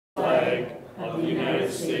of the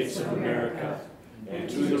United States of America, and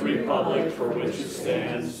to the republic for which it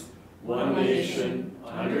stands, one nation,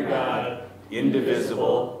 under God,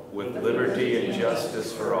 indivisible, with liberty and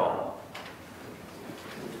justice for all.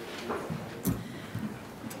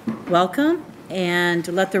 Welcome, and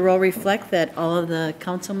let the roll reflect that all of the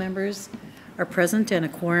council members are present and a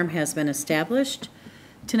quorum has been established.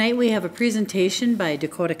 Tonight we have a presentation by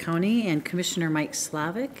Dakota County, and Commissioner Mike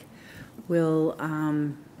Slavic will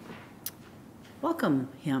welcome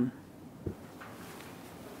him.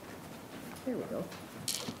 There we go.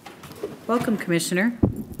 Welcome, Commissioner.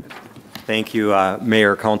 Thank you,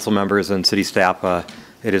 Mayor, council members, and city staff.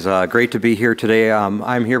 It is great to be here today.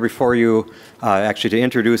 I'm here before you actually to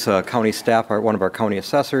introduce county staff, one of our county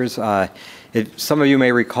assessors. Some of you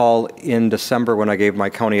may recall in December when I gave my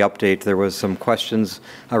county update, there was some questions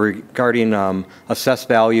regarding assessed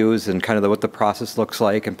values and kind of what the process looks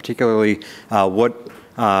like, and particularly what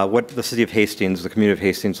the city of Hastings, the community of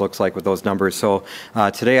Hastings looks like with those numbers. So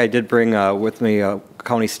today I did bring with me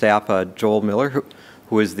county staff, Joel Miller,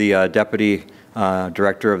 who is the Deputy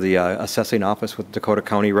Director of the Assessing Office with Dakota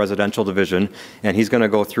County Residential Division, and he's going to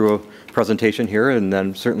go through a presentation here and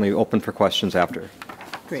then certainly open for questions after.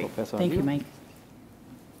 Great. So thank you, Mike.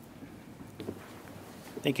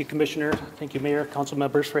 Thank you, Commissioner. Thank you, Mayor, council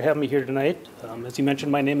members, for having me here tonight. As you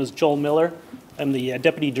mentioned, my name is Joel Miller. I'm the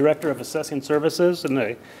Deputy Director of Assessing Services, and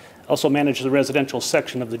I also manage the residential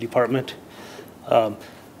section of the department. I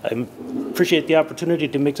appreciate the opportunity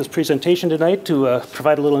to make this presentation tonight to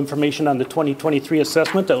provide a little information on the 2023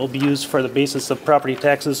 assessment that will be used for the basis of property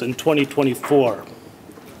taxes in 2024.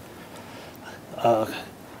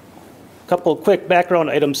 Couple of quick background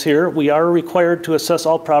items here. We are required to assess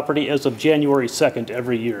all property as of January 2nd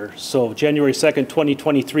every year. So January 2nd,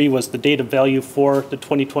 2023 was the date of value for the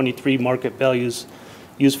 2023 market values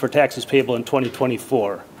used for taxes payable in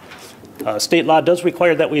 2024. State law does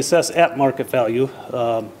require that we assess at market value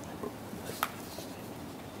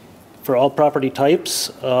for all property types,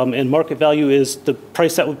 and market value is the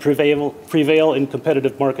price that would prevail in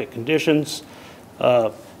competitive market conditions.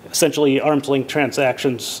 Essentially, arm's length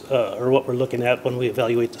transactions are what we're looking at when we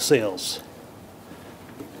evaluate the sales.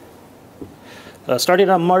 Starting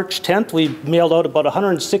on March 10th, we mailed out about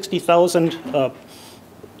 160,000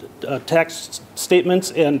 tax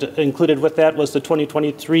statements, and included with that was the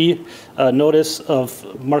 2023 notice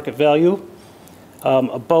of market value.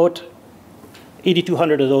 About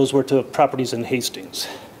 8,200 of those were to properties in Hastings.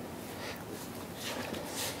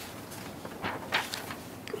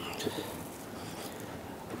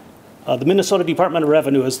 The Minnesota Department of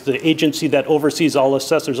Revenue is the agency that oversees all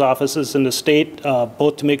assessors' offices in the state,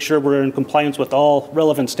 both to make sure we're in compliance with all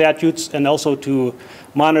relevant statutes and also to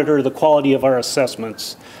monitor the quality of our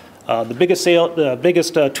assessments. The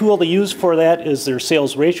biggest tool they use for that is their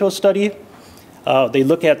sales ratio study. They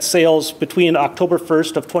look at sales between October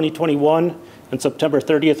 1st of 2021 and September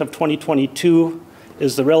 30th of 2022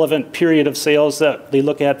 is the relevant period of sales that they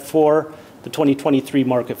look at for the 2023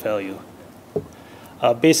 market value.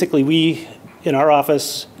 Basically, we, in our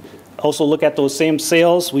office, also look at those same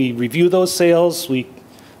sales. We review those sales. We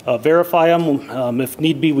verify them. If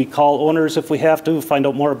need be, we call owners if we have to, find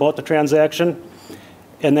out more about the transaction.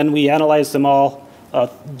 And then we analyze them all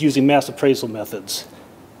using mass appraisal methods.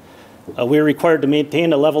 We're required to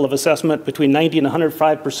maintain a level of assessment between 90 and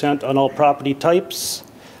 105% on all property types.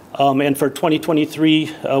 And for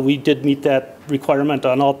 2023, we did meet that requirement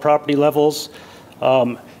on all property levels.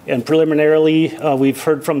 And preliminarily, we've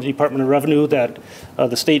heard from the Department of Revenue that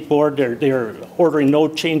the state board, they're ordering no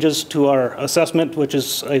changes to our assessment, which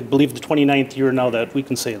is, I believe, the 29th year now that we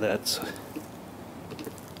can say that.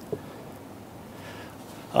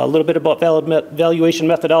 A little bit about valuation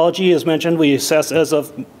methodology. As mentioned, we assess as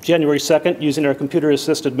of January 2nd using our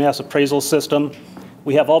computer-assisted mass appraisal system.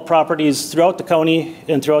 We have all properties throughout the county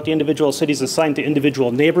and throughout the individual cities assigned to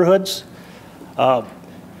individual neighborhoods.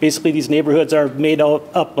 Basically, these neighborhoods are made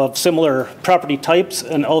up of similar property types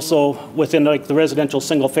and also within like the residential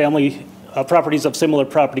single-family properties of similar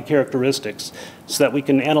property characteristics so that we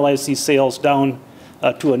can analyze these sales down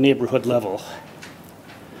to a neighborhood level.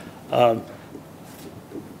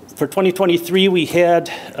 For 2023, we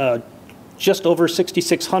had just over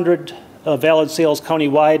 6,600 valid sales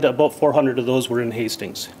countywide. About 400 of those were in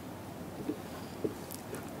Hastings.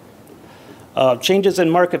 Changes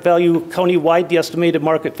in market value countywide. The estimated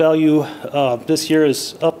market value this year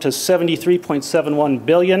is up to $73.71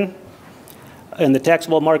 billion, and the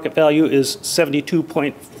taxable market value is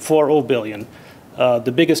 $72.40 billion.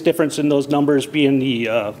 The biggest difference in those numbers being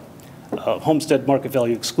the homestead market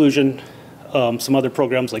value exclusion. Some other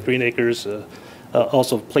programs like Green Acres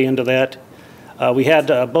also play into that. We had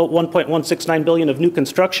about $1.169 billion of new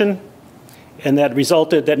construction, and that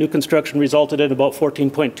new construction resulted in about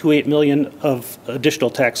 $14.28 million of additional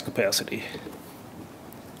tax capacity.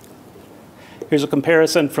 Here's a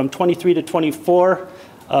comparison from 23 to 24.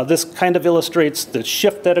 This kind of illustrates the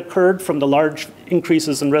shift that occurred from the large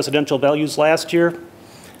increases in residential values last year.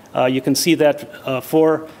 You can see that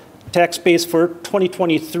for tax base for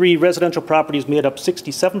 2023, residential properties made up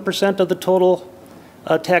 67% of the total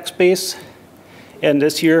tax base. And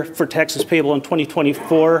this year, for taxes payable in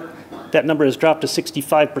 2024, that number has dropped to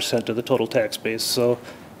 65% of the total tax base. So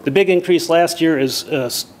the big increase last year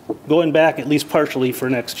is going back at least partially for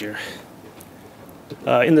next year.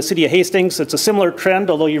 In the city of Hastings, it's a similar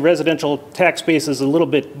trend, although your residential tax base is a little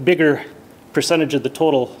bit bigger percentage of the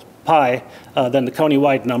total pie than the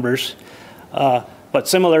county-wide numbers. But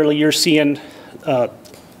similarly, you're seeing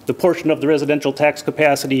the portion of the residential tax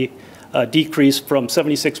capacity decrease from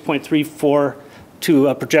 76.34 to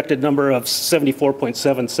a projected number of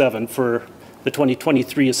 74.77 for the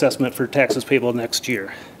 2023 assessment for taxes payable next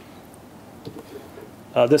year.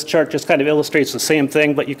 This chart just kind of illustrates the same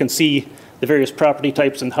thing, but you can see the various property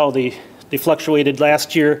types and how they fluctuated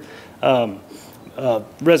last year.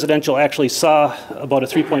 Residential actually saw about a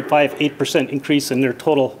 3.58% increase in their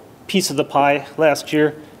total piece of the pie last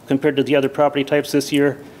year compared to the other property types. This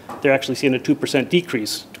year, they're actually seeing a 2%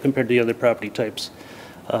 decrease compared to the other property types.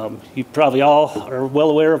 You probably all are well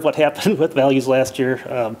aware of what happened with values last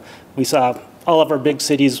year. We saw all of our big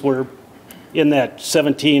cities were in that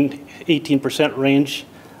 17, 18% range.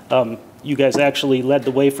 You guys actually led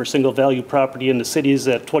the way for single value property in the cities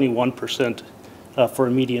at 21% for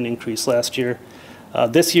a median increase last year.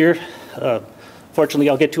 This year, fortunately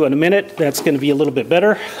I'll get to in a minute, that's going to be a little bit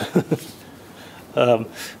better.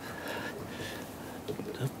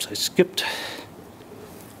 Oops,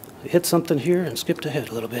 I hit something here and skipped ahead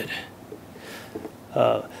a little bit.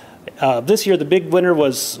 This year, the big winner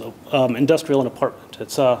was industrial and apartment.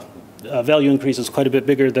 It saw value increases quite a bit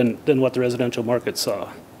bigger than what the residential market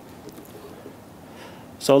saw.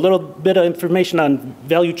 So a little bit of information on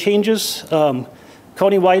value changes.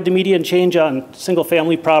 Countywide, the median change on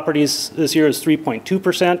single-family properties this year is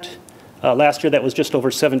 3.2%. Last year, that was just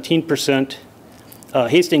over 17%.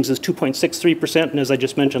 Hastings is 2.63%, and as I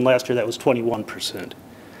just mentioned, last year that was 21%.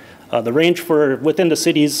 The range for within the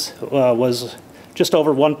cities was just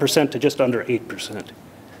over 1% to just under 8%,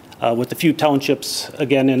 with a few townships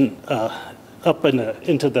again up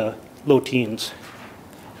into the low teens.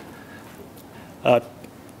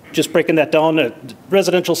 Just breaking that down,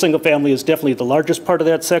 residential single family is definitely the largest part of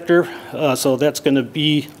that sector, so that's going to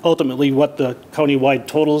be ultimately what the county-wide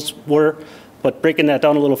totals were. But breaking that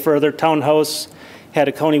down a little further, townhouse had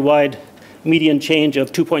a county-wide median change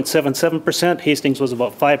of 2.77%. Hastings was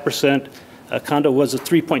about 5%. Condo was a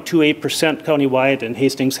 3.28% countywide, and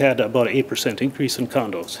Hastings had about an 8% increase in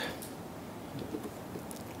condos.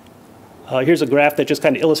 Here's a graph that just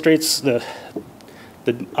kind of illustrates the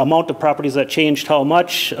amount of properties that changed how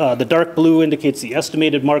much. The dark blue indicates the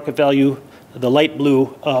estimated market value. The light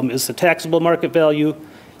blue is the taxable market value.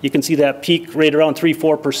 You can see that peak right around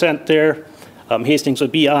 3–4% there. Hastings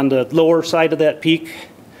would be on the lower side of that peak.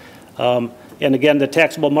 And again, the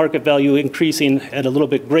taxable market value increasing at a little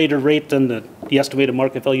bit greater rate than the estimated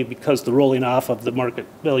market value because the rolling off of the market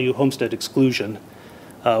value homestead exclusion,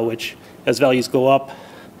 which as values go up,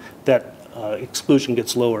 that exclusion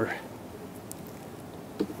gets lower.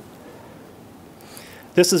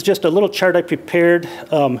 This is just a little chart I prepared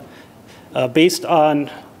based on,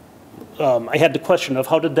 I had the question of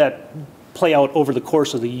how did that play out over the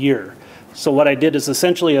course of the year. So what I did is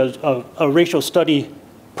essentially a ratio study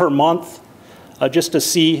per month just to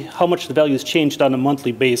see how much the values changed on a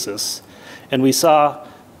monthly basis. And we saw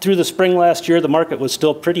through the spring last year, the market was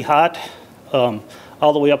still pretty hot,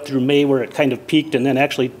 all the way up through May where it kind of peaked and then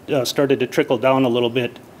actually started to trickle down a little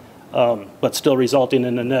bit, but still resulting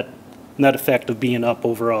in a net effect of being up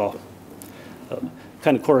overall.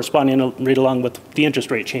 Kind of corresponding right along with the interest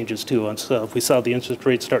rate changes too. And so if we saw the interest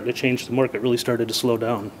rate starting to change, the market really started to slow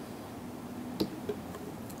down.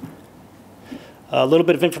 A little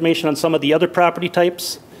bit of information on some of the other property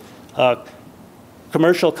types.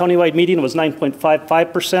 Commercial countywide median was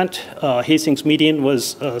 9.55%. Hastings median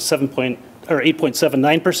was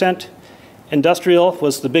 8.79%. Industrial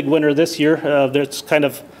was the big winner this year. That's kind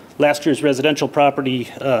of last year's residential property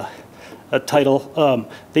title.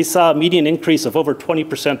 They saw a median increase of over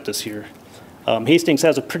 20% this year. Hastings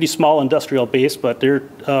has a pretty small industrial base, but their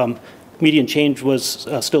median change was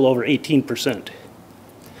still over 18%.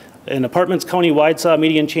 And apartments countywide saw a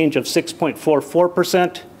median change of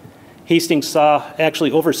 6.44%. Hastings saw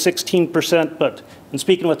actually over 16%, but And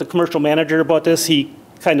speaking with the commercial manager about this, he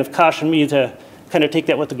kind of cautioned me to kind of take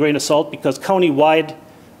that with a grain of salt because county-wide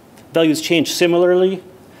values change similarly,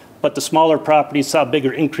 but the smaller properties saw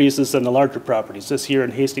bigger increases than the larger properties this year,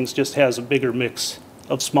 and Hastings just has a bigger mix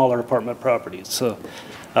of smaller apartment properties. So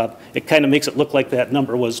it kind of makes it look like that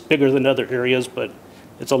number was bigger than other areas, but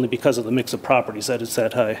it's only because of the mix of properties that it's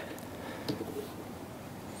that high.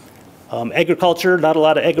 Agriculture, not a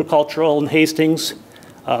lot of agricultural in Hastings,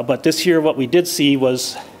 but this year what we did see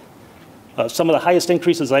was some of the highest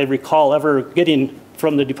increases I recall ever getting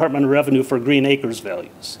from the Department of Revenue for green acres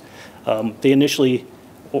values. They initially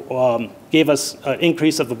gave us an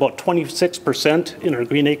increase of about 26% in our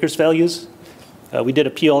green acres values. We did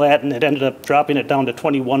appeal that, and it ended up dropping it down to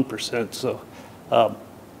 21%. So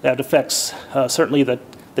that affects certainly the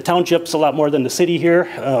townships a lot more than the city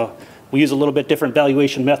here. We use a little bit different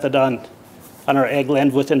valuation method on our ag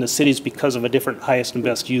land within the cities because of a different highest and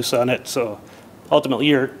best use on it. So ultimately,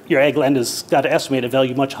 your ag land has got an estimated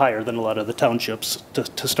value much higher than a lot of the townships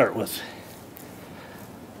to start with.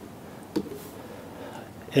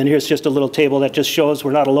 And here's just a little table that just shows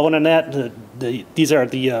we're not alone in that. These are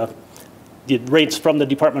the rates from the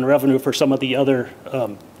Department of Revenue for some of the other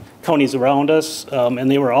counties around us,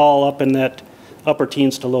 and they were all up in that upper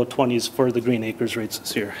teens to low 20s for the green acres rates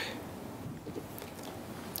this year.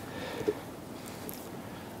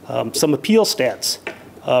 Some appeal stats.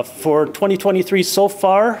 For 2023 so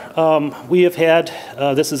far, we have had,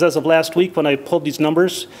 this is as of last week when I pulled these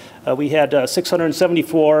numbers, we had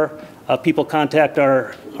 674 people contact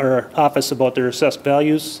our office about their assessed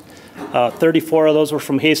values. 34 of those were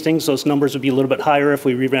from Hastings. Those numbers would be a little bit higher if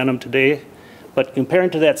we reran them today. But comparing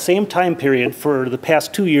to that same time period for the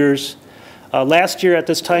past 2 years, last year at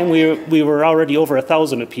this time we were already over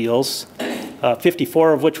 1,000 appeals,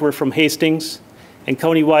 54 of which were from Hastings. And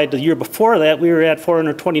countywide, the year before that, we were at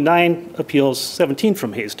 429 appeals, 17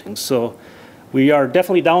 from Hastings. So we are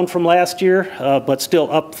definitely down from last year, but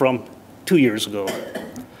still up from 2 years ago.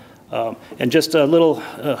 And just a little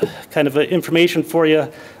kind of information for you.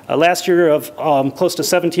 Last year of close to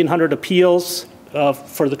 1,700 appeals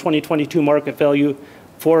for the 2022 market value,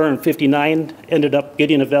 459 ended up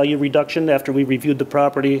getting a value reduction after we reviewed the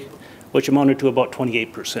property, which amounted to about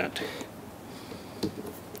 28%.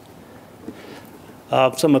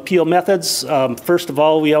 Some appeal methods. First of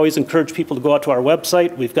all, we always encourage people to go out to our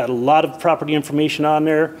website. We've got a lot of property information on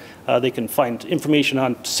there. They can find information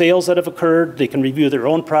on sales that have occurred. They can review their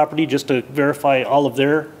own property just to verify all of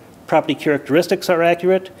their property characteristics are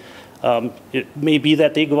accurate. It may be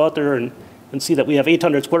that they go out there and see that we have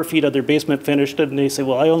 800 square feet of their basement finished, and they say,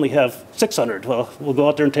 well, I only have 600. Well, we'll go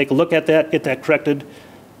out there and take a look at that, get that corrected.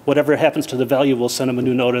 Whatever happens to the value, we'll send them a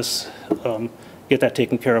new notice, get that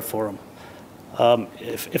taken care of for them.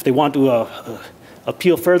 If they want to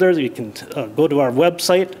appeal further, you can go to our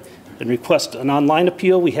website and request an online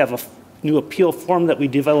appeal. We have a new appeal form that we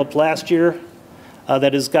developed last year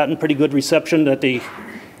that has gotten pretty good reception, that they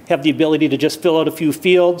have the ability to just fill out a few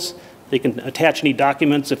fields. They can attach any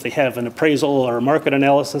documents if they have an appraisal or a market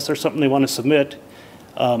analysis or something they want to submit.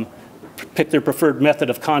 Pick their preferred method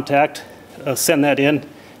of contact, send that in.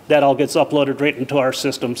 That all gets uploaded right into our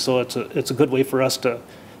system, so it's a good way for us to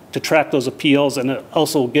track those appeals and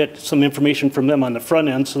also get some information from them on the front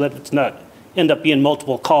end so that it's not end up being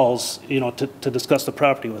multiple calls, you know, to discuss the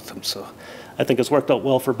property with them. So I think it's worked out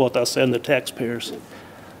well for both us and the taxpayers.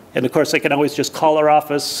 And of course, they can always just call our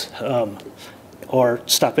office or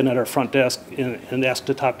stop in at our front desk and ask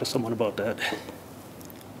to talk to someone about that.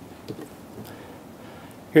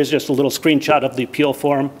 Here's just a little screenshot of the appeal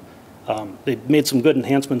form. They've made some good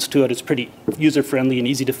enhancements to it. It's pretty user-friendly and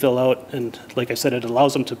easy to fill out. And like I said, it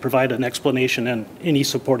allows them to provide an explanation and any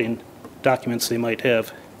supporting documents they might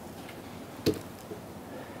have.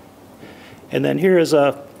 And then here is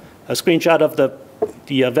a screenshot of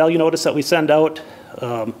the value notice that we send out.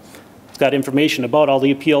 It's got information about all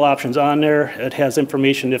the appeal options on there. It has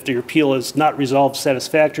information if the appeal is not resolved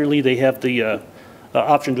satisfactorily. They have the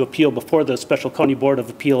option to appeal before the Special County Board of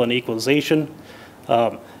Appeal and Equalization.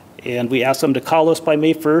 And we ask them to call us by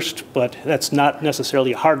May 1st, but that's not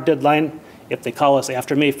necessarily a hard deadline. If they call us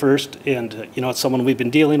after May 1st and you know it's someone we've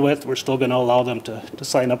been dealing with, we're still going to allow them to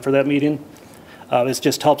sign up for that meeting. It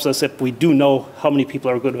just helps us if we do know how many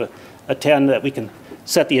people are going to attend, that we can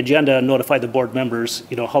set the agenda and notify the board members,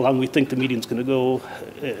 you know, how long we think the meeting's going to go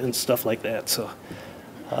and stuff like that. So,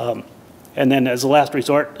 and then as a last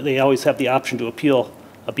resort, they always have the option to appeal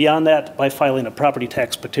beyond that by filing a property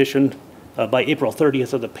tax petition by April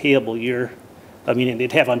 30th of the payable year, meaning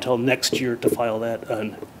they'd have until next year to file that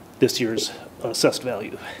on this year's assessed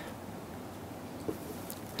value.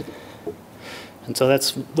 And so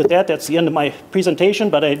that's the end of my presentation,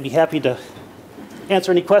 but I'd be happy to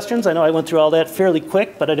answer any questions. I know I went through all that fairly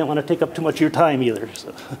quick, but I didn't want to take up too much of your time either.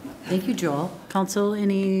 So. Thank you, Joel. Council,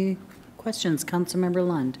 any questions? Councilmember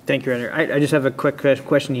Lund. Thank you, Renner. I just have a quick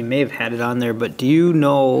question. You may have had it on there, but do you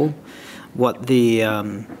know what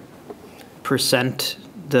the percent,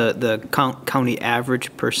 the county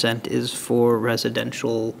average percent is for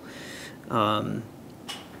residential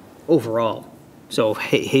overall? So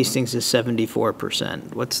Hastings is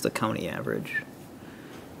 74%. What's the county average?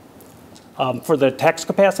 For the tax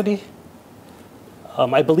capacity,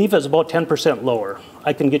 I believe it's about 10% lower.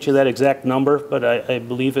 I can get you that exact number, but I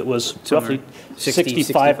believe it was roughly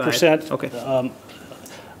 65%. Okay.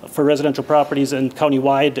 For residential properties and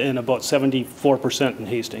countywide, and about 74% in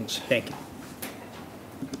Hastings. Thank you.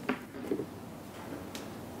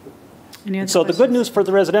 Any other So the good questions? news for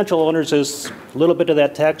the residential owners is a little bit of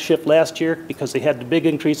that tax shift last year because they had the big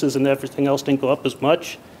increases and everything else didn't go up as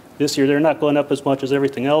much. This year they're not going up as much as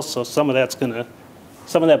everything else, so some of that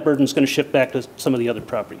burden's going to shift back to some of the other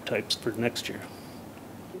property types for next year.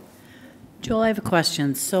 Joel, I have a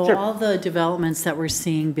question. So Sure. all the developments that we're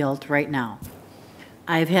seeing built right now,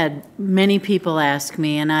 I've had many people ask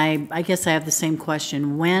me, and I guess I have the same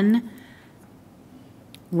question. When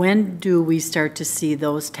do we start to see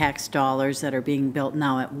those tax dollars that are being built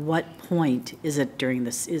now? At what point? Is it during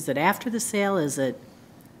this? Is it after the sale? Is it?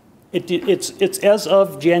 It's as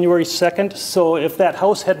of January 2nd, so if that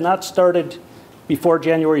house had not started before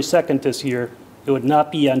January 2nd this year, it would not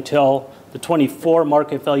be until the 24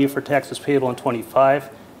 market value for taxes payable in 25.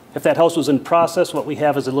 If that house was in process, what we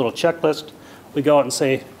have is a little checklist. We go out and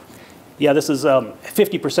say, yeah, this is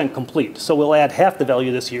 50% complete. So we'll add half the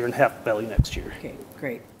value this year and half the value next year. Okay,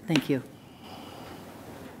 great. Thank you.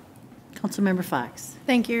 Councilmember Fox.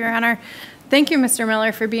 Thank you, Your Honor. Thank you, Mr.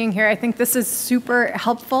 Miller, for being here. I think this is super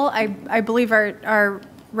helpful. I believe our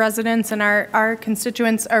residents and our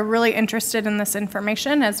constituents are really interested in this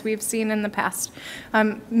information, as we've seen in the past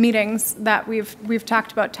meetings that we've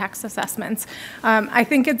talked about tax assessments. I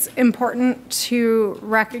think it's important to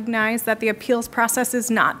recognize that the appeals process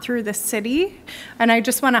is not through the city, and I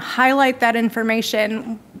just want to highlight that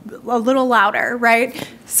information a little louder, right?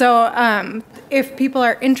 So if people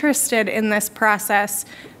are interested in this process,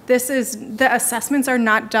 the assessments are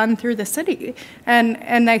not done through the city.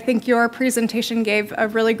 And I think your presentation gave a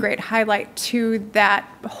really great highlight to that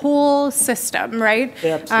whole system, right?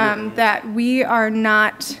 Absolutely. That we are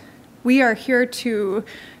here to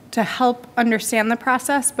help understand the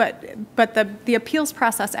process, but the appeals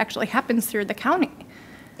process actually happens through the county.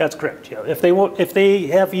 That's correct, yeah. If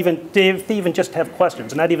they even just have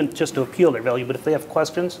questions, not even just to appeal their value, but if they have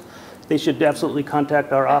questions, they should absolutely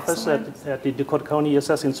contact our office at the Dakota County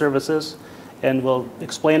Assessing Services, and we'll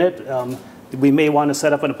explain it. We may want to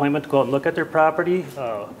set up an appointment to go out and look at their property.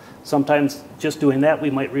 Sometimes just doing that, we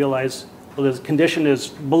might realize, well, the condition is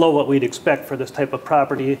below what we'd expect for this type of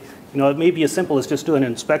property. It may be as simple as just doing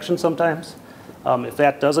an inspection sometimes. If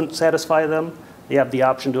that doesn't satisfy them, they have the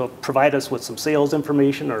option to provide us with some sales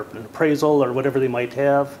information or an appraisal or whatever they might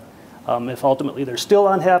have. If ultimately they're still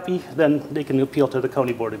unhappy, then they can appeal to the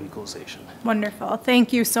County Board of Equalization. Wonderful.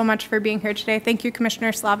 Thank you so much for being here today. Thank you,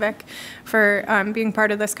 Commissioner Slavic, for being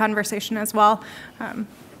part of this conversation as well.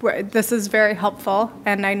 This is very helpful,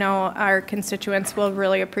 and I know our constituents will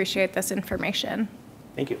really appreciate this information.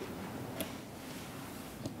 Thank you.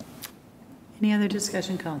 Any other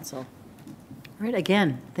discussion, Council? All right,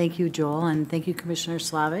 again, thank you, Joel, and thank you, Commissioner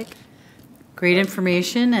Slavic. Great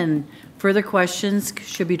information, and further questions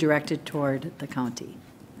should be directed toward the county.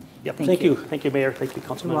 Yep. Thank you. Thank you, Mayor. Thank you,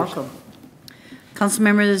 Council You're members. welcome. Council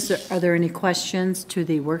members, are there any questions to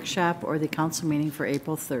the workshop or the council meeting for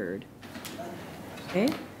April 3rd? Okay.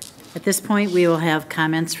 At this point, we will have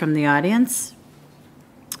comments from the audience.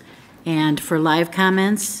 And for live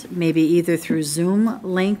comments, maybe either through Zoom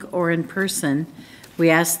link or in person, we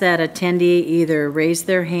ask that attendee either raise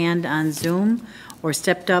their hand on Zoom or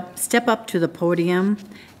step up to the podium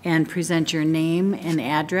and present your name and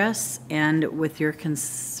address and with your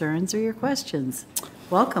concerns or your questions.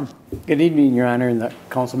 Welcome. Good evening, Your Honor, and the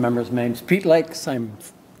council members. My name's Pete Likes. I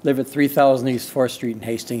live at 3000 East 4th Street in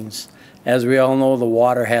Hastings. As we all know, the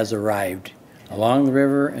water has arrived along the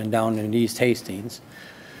river and down in East Hastings.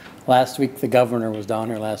 Last week, the governor was down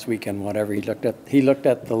here last weekend, whatever. He looked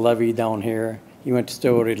at the levee down here. He went to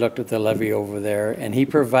Stillwater, he looked at the levee over there, and he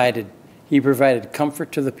provided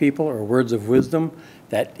comfort to the people, or words of wisdom,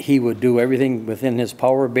 that he would do everything within his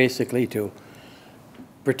power, basically, to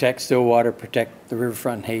protect Stillwater, protect the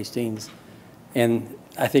riverfront in Hastings. And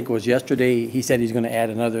I think it was yesterday, he said he's going to add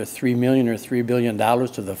another $3 million or $3 billion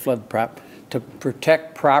to the flood to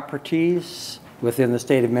protect properties within the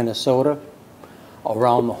state of Minnesota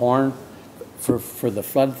around the horn for the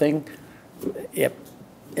flood thing.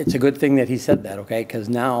 It's a good thing that he said that, okay? Because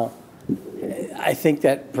now I think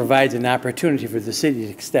that provides an opportunity for the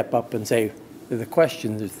city to step up and say, the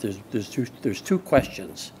question, there's two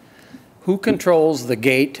questions. Who controls the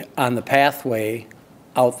gate on the pathway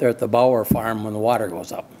out there at the Bauer farm when the water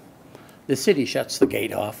goes up? The city shuts the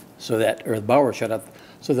gate off so that, or the Bauer shut up,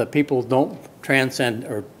 so that people don't transcend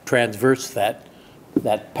or transverse that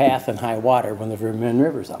path in high water when the Vermilion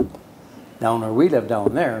River's up. Down where we live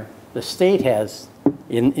down there, the state has,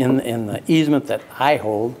 in the easement that I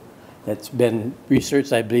hold, that's been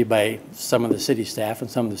researched, I believe, by some of the city staff and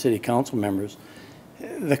some of the city council members,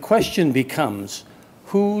 the question becomes,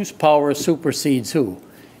 whose power supersedes who?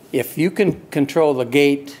 If you can control the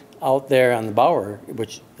gate out there on the Bauer,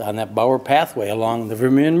 on that Bauer pathway along the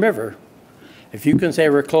Vermilion River, if you can say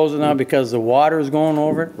we're closing now because the water is going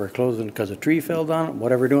over it, we're closing because a tree fell down it,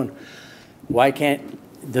 whatever we're doing, why can't,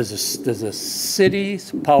 does the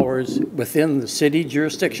city's powers within the city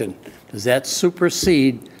jurisdiction, does that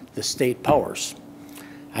supersede the state powers?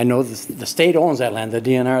 I know the state owns that land, the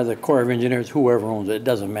DNR, the Corps of Engineers, whoever owns it, it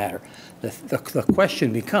doesn't matter. The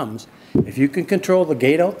question becomes, if you can control the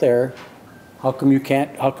gate out there, how come we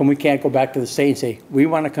can't go back to the state and say, we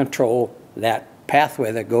want to control that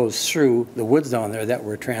pathway that goes through the woods down there that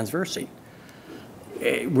we're transversing?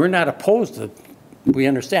 We're not opposed to, we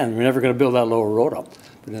understand, we're never going to build that lower road up.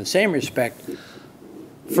 But in the same respect,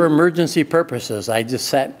 for emergency purposes, I just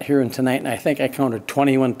sat here tonight and I think I counted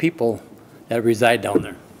 21 people that reside down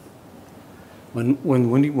there.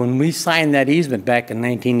 When we signed that easement back in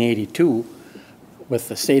 1982 with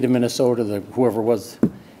the state of Minnesota, whoever was,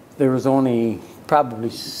 there was only probably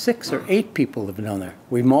 6 or 8 people living down there.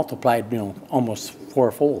 We multiplied, almost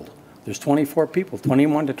fourfold. There's 24 people,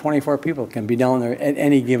 21 to 24 people can be down there at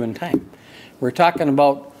any given time. We're talking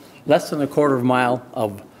about less than a quarter of a mile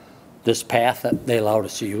of this path that they allowed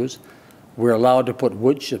us to use. We're allowed to put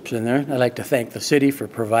wood chips in there. I'd like to thank the city for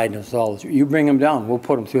providing us all this. You bring them down, we'll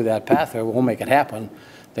put them through that path there, we'll make it happen.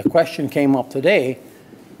 The question came up today,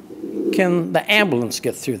 can the ambulance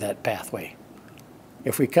get through that pathway?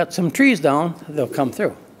 If we cut some trees down, they'll come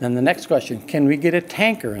through. Then the next question, can we get a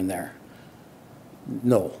tanker in there?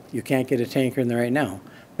 No, you can't get a tanker in there right now.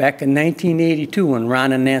 Back in 1982, when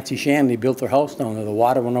Ron and Nancy Shanley built their house down there, the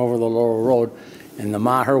water went over the lower road, and the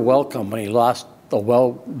Maher Well Company lost the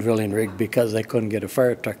well drilling rig because they couldn't get a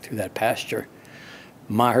fire truck through that pasture.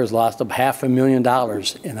 Maher's lost up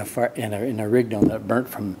 $500,000 in a rig down that burnt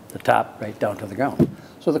from the top right down to the ground.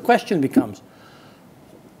 So the question becomes,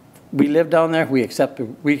 we live down there, we accept the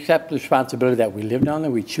responsibility that we live down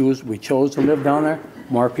there, we chose to live down there,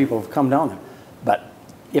 more people have come down there. But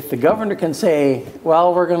if the governor can say,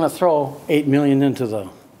 well, we're going to throw $8 million into the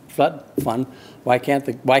flood fund, why can't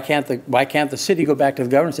the city go back to the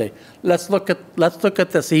governor and say, let's look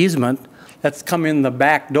at this easement, let's come in the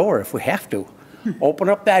back door if we have to. Open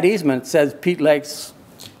up that easement. It says Pete Lakes,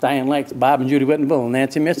 Diane Lakes, Bob and Judy Wittenbull, and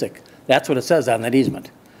Nancy Missick. That's what it says on that easement.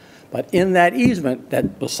 But in that easement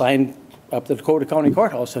that was signed up the Dakota County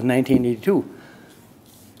Courthouse in 1982,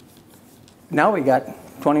 now we got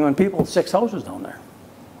 21 people, 6 houses down there.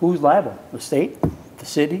 Who's liable? The state, the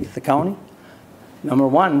city, the county? Number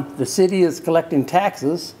one, the city is collecting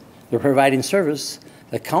taxes, they're providing service,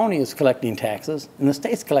 the county is collecting taxes, and the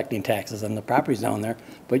state's collecting taxes on the properties down there,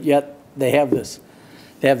 but yet they have this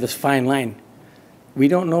fine line. We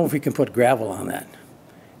don't know if we can put gravel on that.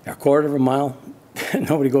 A quarter of a mile,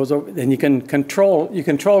 nobody goes over, then you can control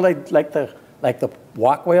like the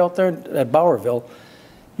walkway out there at Bowerville.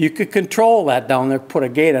 You could control that down there, put a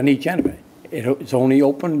gate on each end of it. It's only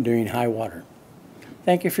open during high water.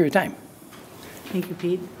 Thank you for your time. Thank you,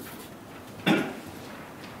 Pete.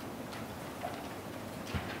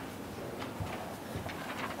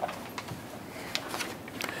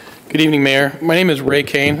 Good evening, Mayor. My name is Ray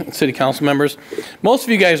Kane, City Council members. Most of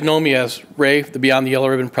you guys know me as Ray, the Beyond the Yellow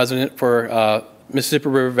Ribbon President for Mississippi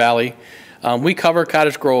River Valley. We cover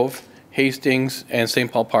Cottage Grove, Hastings, and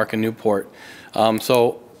St. Paul Park and Newport.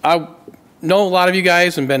 So I know a lot of you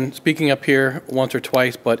guys and been speaking up here once or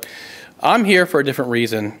twice, but I'm here for a different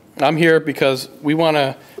reason. I'm here because we want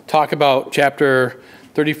to talk about Chapter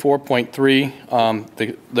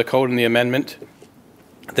 34.3, the code and the amendment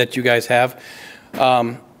that you guys have.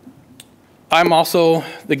 I'm also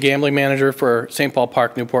the gambling manager for St. Paul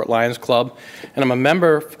Park Newport Lions Club, and I'm a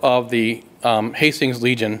member of the Hastings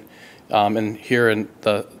Legion here in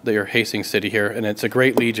the Hastings City here, and it's a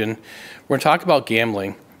great legion. We're going to talk about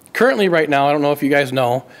gambling. Currently, right now, I don't know if you guys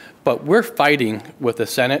know, but we're fighting with the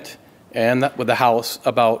Senate and with the House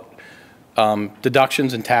about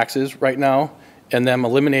deductions and taxes right now, and them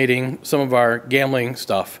eliminating some of our gambling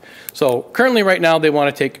stuff. So currently right now they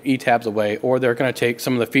want to take e-tabs away, or they're going to take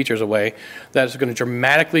some of the features away. That's going to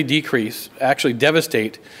dramatically decrease, actually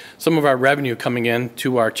devastate some of our revenue coming in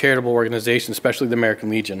to our charitable organizations, especially the American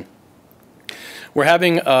Legion. We're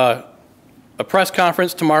having a press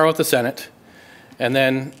conference tomorrow at the Senate, and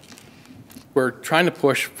then we're trying to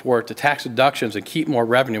push for the tax deductions and keep more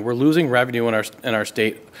revenue. We're losing revenue in our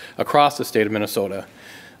state, across the state of Minnesota.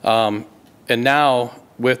 And now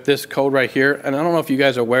with this code right here, and I don't know if you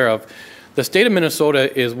guys are aware of, the state of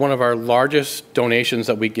Minnesota is one of our largest donations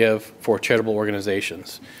that we give for charitable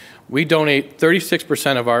organizations. We donate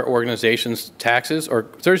 36% of our organization's taxes, or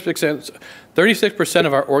 36%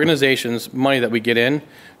 of our organization's money that we get in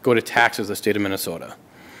go to taxes in the state of Minnesota.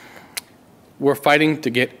 We're fighting to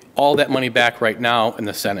get all that money back right now in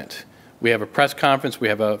the Senate. We have a press conference, we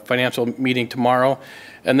have a financial meeting tomorrow,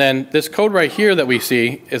 and then this code right here that we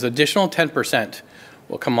see is additional 10%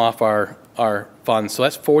 will come off our funds. So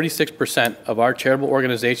that's 46% of our charitable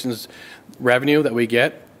organizations' revenue that we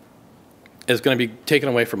get is going to be taken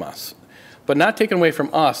away from us. But not taken away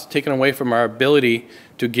from us, taken away from our ability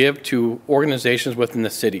to give to organizations within the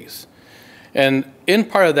cities. And in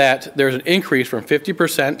part of that, there's an increase from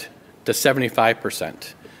 50% to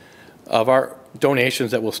 75% of our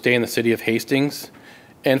donations that will stay in the city of Hastings.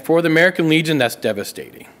 And for the American Legion, that's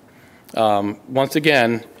devastating. Once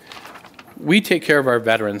again, we take care of our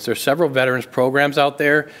veterans. There's several veterans programs out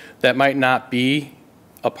there that might not be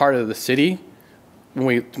a part of the city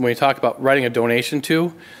when we talk about writing a donation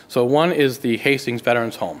to. So one is the Hastings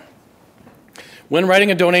Veterans Home. When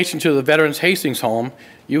writing a donation to the Veterans Hastings Home,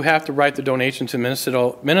 you have to write the donation to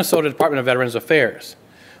Minnesota Department of Veterans Affairs,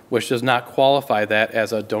 which does not qualify that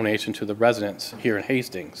as a donation to the residents here in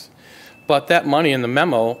Hastings. But that money in the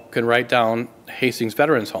memo can write down Hastings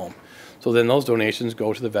Veterans Home. So then those donations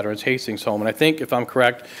go to the Veterans Hastings Home. And I think, if I'm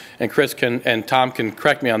correct, and Chris and Tom can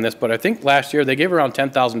correct me on this, but I think last year they gave around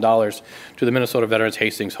 $10,000 to the Minnesota Veterans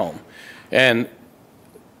Hastings Home. And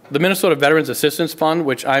the Minnesota Veterans Assistance Fund,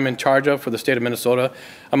 which I'm in charge of for the state of Minnesota,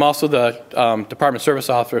 I'm also the Department Service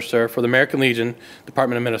Officer for the American Legion,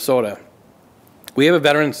 Department of Minnesota. We have a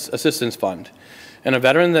Veterans Assistance Fund. And a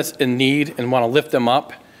veteran that's in need and want to lift them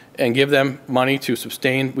up and give them money to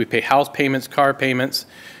sustain. We pay house payments, car payments,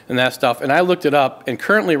 and that stuff. And I looked it up, and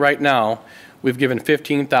currently right now, we've given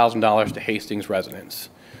 $15,000 to Hastings residents.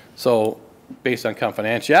 So based on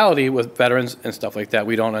confidentiality with veterans and stuff like that,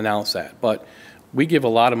 we don't announce that. But we give a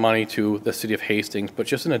lot of money to the city of Hastings, but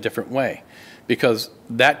just in a different way. Because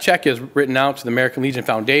that check is written out to the American Legion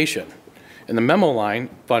Foundation in the memo line,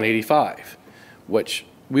 Fund 85, which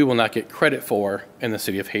we will not get credit for in the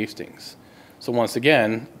city of Hastings. So once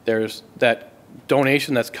again, there's that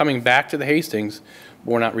donation that's coming back to the Hastings,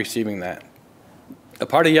 but we're not receiving that. A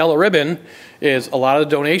part of Yellow Ribbon is a lot of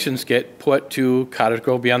the donations get put to Cottage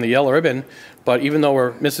Grove Beyond the Yellow Ribbon, but even though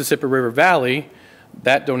we're Mississippi River Valley,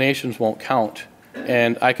 that donations won't count.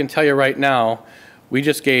 And I can tell you right now, I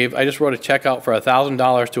just wrote a check out for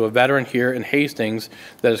 $1,000 to a veteran here in Hastings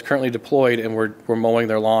that is currently deployed, and we're mowing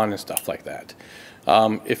their lawn and stuff like that.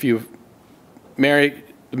 If you've married,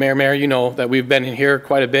 Mayor, you know that we've been in here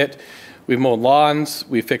quite a bit. We've mowed lawns,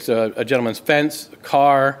 we fixed a gentleman's fence, a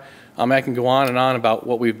car. I can go on and on about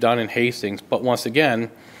what we've done in Hastings, but once again,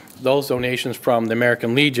 those donations from the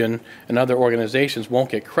American Legion and other organizations won't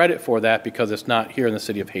get credit for that because it's not here in the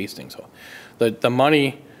city of Hastings. So the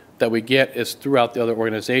money that we get is throughout the other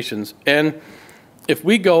organizations. And if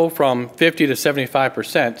we go from 50 to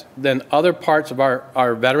 75%, then other parts of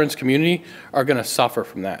our veterans community are going to suffer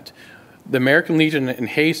from that. The American Legion in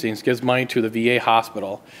Hastings gives money to the VA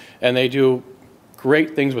hospital, and they do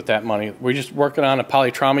great things with that money. We're just working on a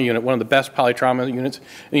polytrauma unit, one of the best polytrauma units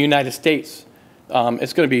in the United States.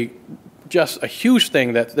 It's going to be just a huge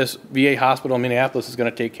thing that this VA hospital in Minneapolis is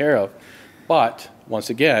going to take care of. But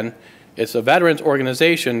once again, it's a veterans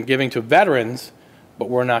organization giving to veterans, but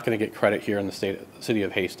we're not going to get credit here in the city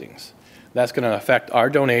of Hastings. That's going to affect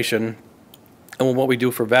our donation and what we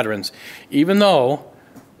do for veterans. Even though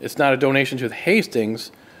it's not a donation to the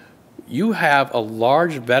Hastings, you have a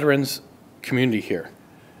large veterans community here.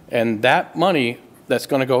 And that money that's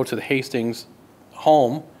going to go to the Hastings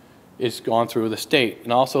home is gone through the state.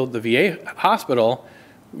 And also the VA hospital,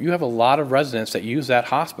 you have a lot of residents that use that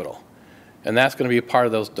hospital. And that's going to be a part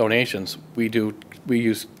of those donations. We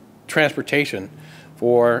use transportation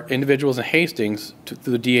for individuals in Hastings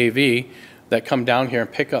through the DAV that come down here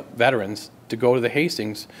and pick up veterans to go to the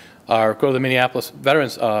Hastings or go to the Minneapolis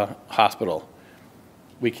Veterans Hospital.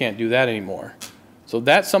 We can't do that anymore. So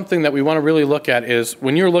that's something that we want to really look at is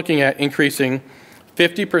when you're looking at increasing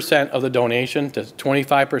 50% of the donation to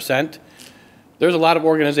 25%, There's a lot of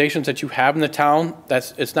organizations that you have in the town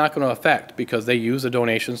it's not going to affect because they use the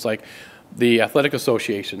donations like the athletic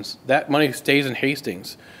associations. That money stays in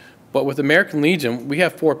Hastings. But with American Legion, we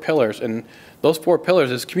have 4 pillars, and those 4 pillars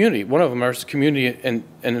is community. One of them is community and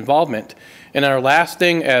involvement. And our last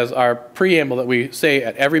thing as our preamble that we say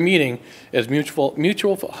at every meeting is mutual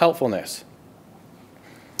helpfulness.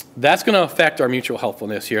 That's going to affect our mutual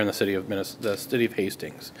helpfulness here in the city of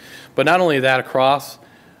Hastings. But not only that, across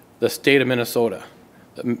the state of Minnesota.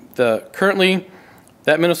 Currently,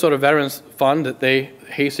 that Minnesota Veterans Fund that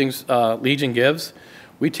Hastings Legion gives,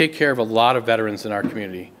 we take care of a lot of veterans in our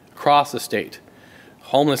community across the state.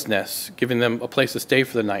 Homelessness, giving them a place to stay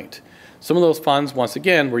for the night. Some of those funds, once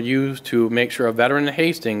again, were used to make sure a veteran in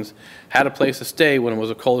Hastings had a place to stay when it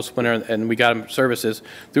was a coldest winter, and we got them services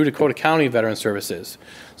through Dakota County Veteran Services.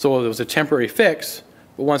 So it was a temporary fix,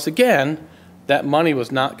 but once again, that money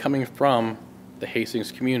was not coming from the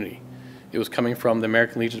Hastings community. It was coming from the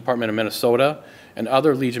American Legion Department of Minnesota and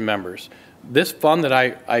other Legion members. This fund that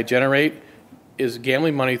I generate is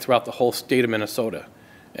gambling money throughout the whole state of Minnesota.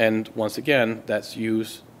 And once again, that's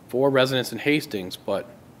used for residents in Hastings, but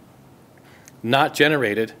not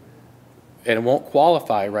generated, and it won't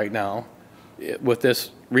qualify right now with this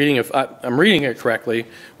reading, if I'm reading it correctly,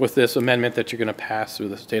 with this amendment that you're going to pass through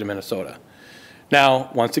the state of Minnesota. Now,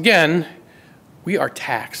 once again, we are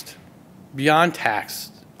taxed, beyond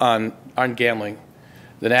taxed on gambling.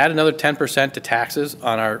 Then add another 10% to taxes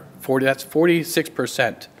on our that's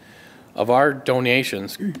 46% of our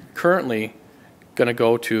donations currently going to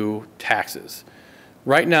go to taxes.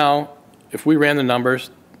 Right now, if we ran the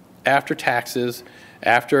numbers, after taxes,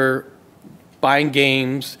 after buying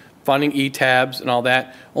games, funding e-tabs and all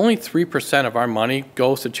that, only 3% of our money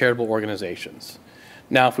goes to charitable organizations.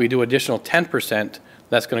 Now, if we do additional 10%,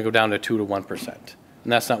 that's going to go down to 2 to 1%.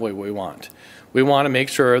 And that's not what we want. We want to make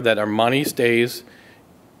sure that our money stays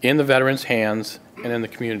in the veterans' hands and in the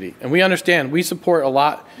community. And we understand, we support a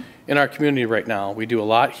lot in our community right now. We do a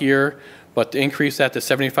lot here, but to increase that to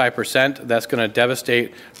 75%, that's going to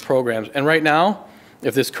devastate programs. And right now,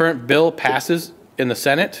 if this current bill passes in the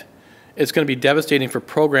Senate, it's going to be devastating for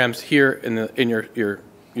programs here in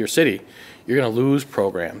your city. You're going to lose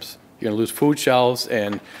programs. You're going to lose food shelves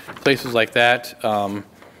and places like that.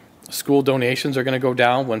 School donations are going to go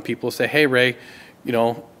down when people say, hey, Ray, you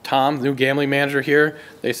know, Tom, the new gambling manager here,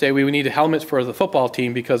 they say we need helmets for the football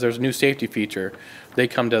team because there's a new safety feature. They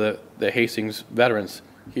come to the Hastings veterans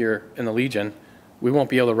here in the Legion. We won't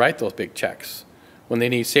be able to write those big checks when they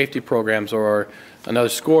need safety programs or another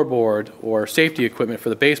scoreboard or safety equipment for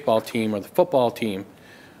the baseball team or the football team.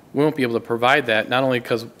 We won't be able to provide that, not only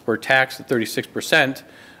because we're taxed at 36%,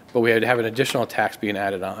 but we had to have an additional tax being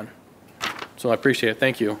added on. So I appreciate it.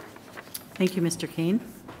 Thank you. Thank you, Mr. Kane.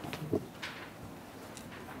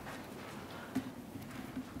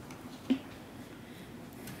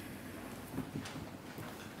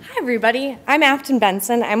 Hi, everybody. I'm Afton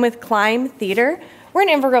Benson. I'm with Climb Theater. We're in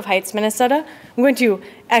Inver Grove Heights, Minnesota. I'm going to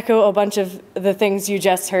echo a bunch of the things you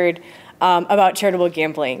just heard about charitable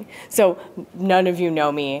gambling. So none of you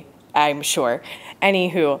know me, I'm sure.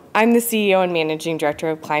 Anywho, I'm the CEO and Managing Director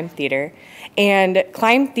of Climb Theater. And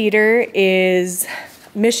Climb Theater's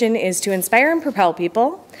mission is to inspire and propel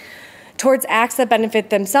people towards acts that benefit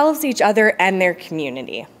themselves, each other, and their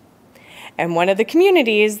community. And one of the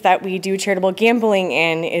communities that we do charitable gambling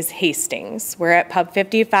in is Hastings. We're at Pub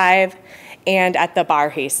 55 and at the Bar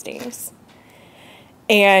Hastings.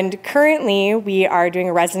 And currently, we are doing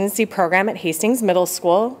a residency program at Hastings Middle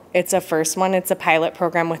School. It's a first one. It's a pilot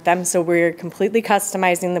program with them, so we're completely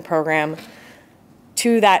customizing the program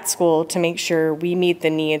to that school to make sure we meet the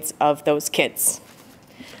needs of those kids.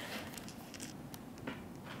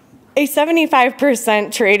 A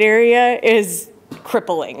 75% trade area is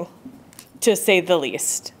crippling, to say the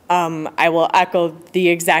least. I will echo the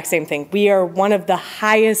exact same thing. We are one of the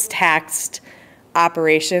highest taxed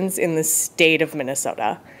operations in the state of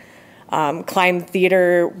Minnesota. Climb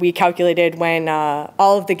Theater, we calculated when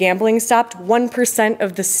all of the gambling stopped, 1%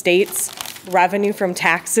 of the state's revenue from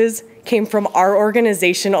taxes came from our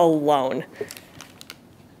organization alone.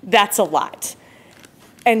 That's a lot.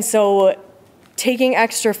 And so taking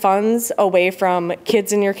extra funds away from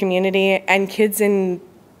kids in your community and kids in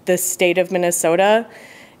the state of Minnesota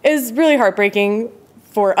is really heartbreaking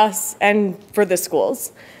for us and for the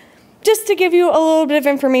schools. Just to give you a little bit of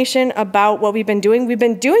information about what we've been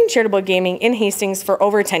doing charitable gaming in Hastings for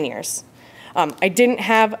over 10 years. I didn't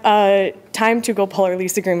have time to go pull our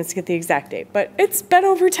lease agreements to get the exact date, but it's been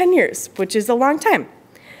over 10 years, which is a long time.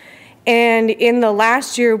 And in the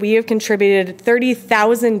last year, we have contributed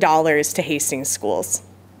 $30,000 to Hastings schools.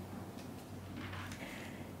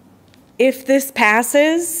 If this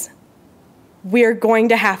passes, we're going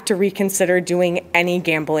to have to reconsider doing any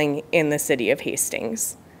gambling in the city of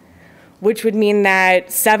Hastings, which would mean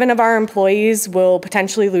that 7 of our employees will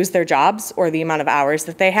potentially lose their jobs or the amount of hours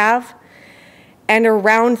that they have. And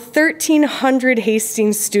around 1,300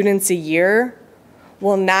 Hastings students a year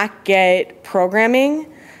will not get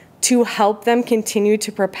programming to help them continue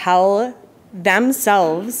to propel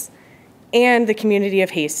themselves and the community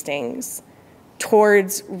of Hastings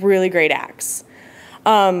towards really great acts.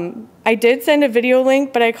 I did send a video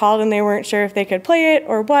link, but I called and they weren't sure if they could play it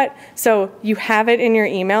or what. So you have it in your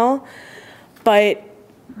email. But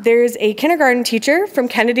there's a kindergarten teacher from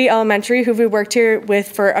Kennedy Elementary who we worked here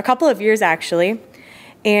with for a couple of years, actually.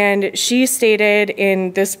 And she stated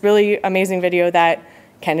in this really amazing video that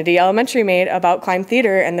Kennedy Elementary made about Climb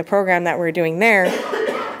Theater and the program that we're doing there,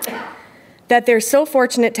 that they're so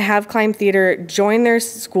fortunate to have Climb Theater join their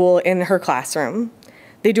school in her classroom.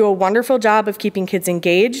 They do a wonderful job of keeping kids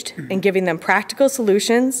engaged and giving them practical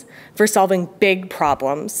solutions for solving big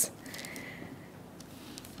problems.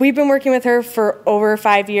 We've been working with her for over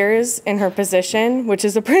 5 years in her position, which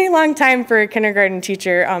is a pretty long time for a kindergarten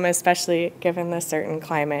teacher, especially given the certain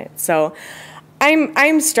climate. So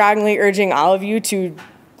I'm strongly urging all of you to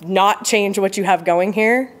not change what you have going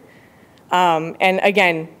here. And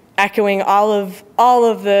again, echoing all of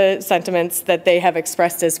the sentiments that they have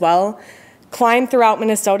expressed as well. Climb Throughout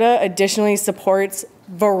Minnesota additionally supports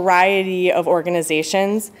variety of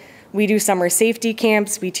organizations. We do summer safety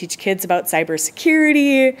camps. We teach kids about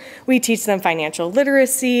cybersecurity. We teach them financial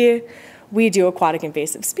literacy. We do aquatic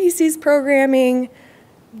invasive species programming.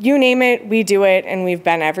 You name it, we do it, and we've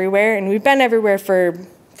been everywhere. And we've been everywhere for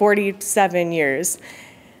 47 years.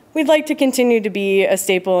 We'd like to continue to be a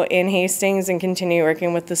staple in Hastings and continue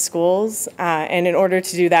working with the schools. And in order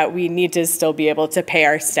to do that, we need to still be able to pay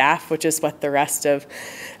our staff, which is what the rest of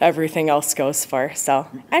everything else goes for. So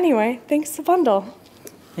anyway, thanks a bundle.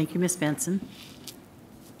 Thank you, Ms. Benson.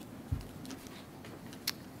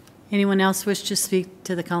 Anyone else wish to speak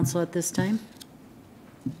to the council at this time?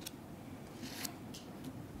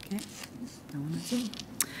 Okay. No one is in.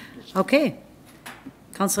 Okay.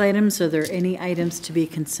 Council items, are there any items to be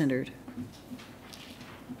considered?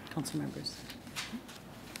 Council members.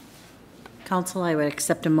 Council, I would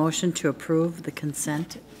accept a motion to approve the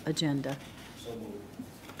consent agenda.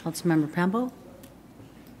 Councilmember Pemble?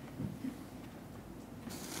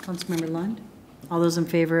 Councilmember Lund? All those in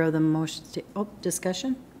favor of the motion,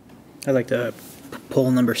 discussion? I'd like to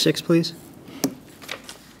pull number 6, please.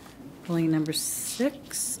 Pulling number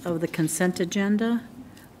 6 of the consent agenda,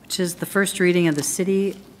 which is the first reading of the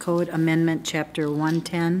City Code Amendment, Chapter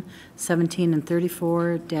 110, 17, and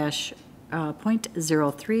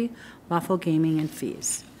 34-.03, lawful gaming and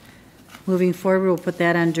fees. Moving forward, we'll put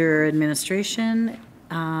that under administration,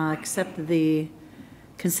 accept the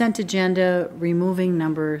consent agenda, removing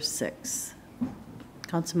number 6.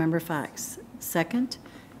 Councilmember Fox. Second,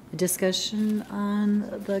 a discussion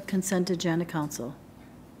on the consent agenda, council.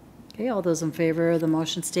 Okay, all those in favor of the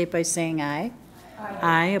motion state by saying aye.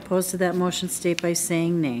 Aye. Opposed to that motion state by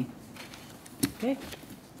saying nay. Okay.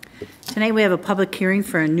 Tonight we have a public hearing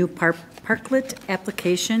for a new Parklet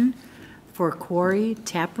application for Quarry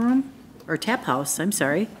Taphouse, I'm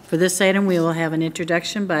sorry. For this item, we will have an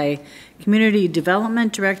introduction by Community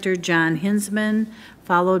Development Director John Hinsman,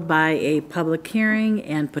 followed by a public hearing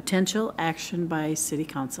and potential action by City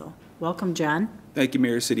Council. Welcome, John. Thank you,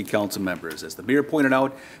 Mayor, City Council members. As the Mayor pointed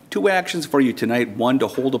out, 2 actions for you tonight. 1, to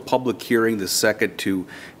hold a public hearing. The second, to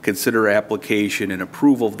consider application and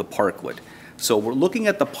approval of the Parklet. So we're looking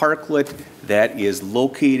at the Parklet that is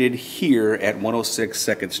located here at 106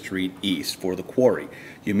 2nd Street East for the Quarry.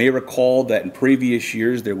 You may recall that in previous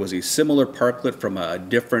years there was a similar Parklet from a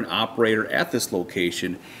different operator at this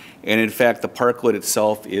location, and in fact the Parklet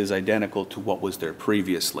itself is identical to what was there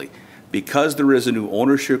previously. Because there is a new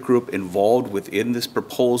ownership group involved within this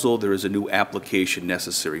proposal, there is a new application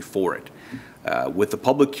necessary for it. With the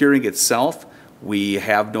public hearing itself, we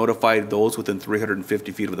have notified those within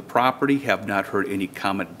 350 feet of the property, have not heard any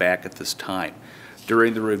comment back at this time.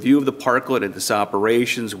 During the review of the Parklet and its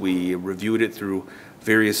operations, we reviewed it through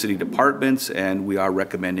various city departments, and we are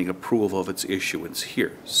recommending approval of its issuance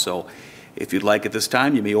here. So if you'd like at this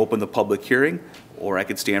time, you may open the public hearing, or I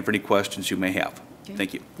could stand for any questions you may have. Okay.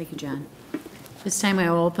 Thank you. Thank you, John. This time I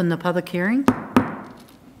will open the public hearing.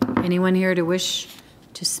 Anyone here to wish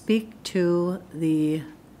to speak to the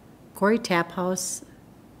Quarry Taphouse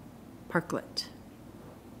Parklet?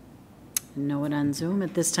 No one on Zoom.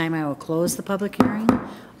 At this time, I will close the public hearing.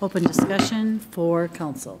 Open discussion for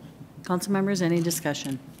council. Council members, any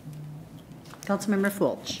discussion? Councilmember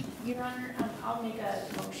Fulch. Your Honor, I'll make a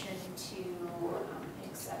motion to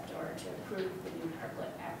approve the new Parklet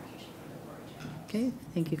application for the Quarry Channel. Okay,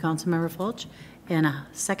 thank you, Councilmember Fulch. And a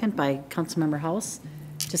second by Councilmember House.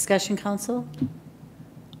 Discussion, council?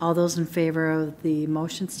 All those in favor of the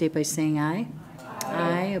motion state by saying aye.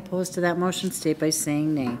 Aye. Opposed to that motion state by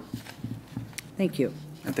saying nay. Thank you.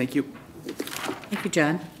 And thank you. Thank you,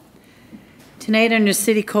 John. Tonight, under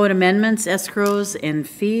City Code Amendments, Escrows, and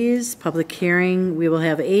Fees, public hearing, we will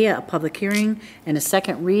have a public hearing and a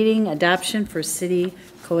second reading adoption for City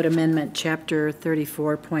Code Amendment Chapter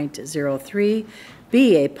 34.03,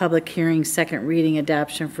 B, a public hearing, second reading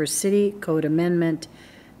adoption for City Code Amendment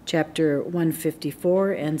Chapter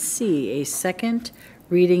 154, and C, a second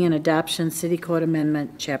reading and adoption City Code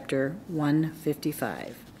Amendment Chapter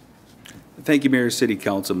 155. Thank you, Mayor, City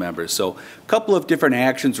Council members. So a couple of different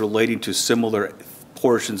actions relating to similar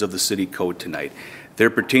portions of the city code tonight. They're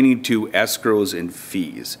pertaining to escrows and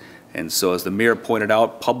fees. And so as the mayor pointed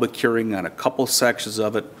out, public hearing on a couple sections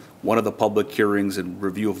of it. One of the public hearings and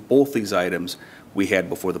review of both these items we had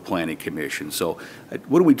before the Planning Commission. So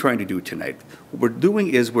what are we trying to do tonight? What we're doing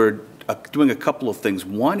is we're doing a couple of things.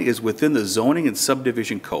 One is within the zoning and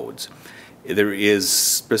subdivision codes. There is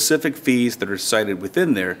specific fees that are cited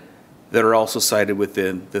within there that are also cited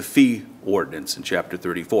within the fee ordinance in Chapter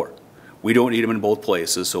 34. We don't need them in both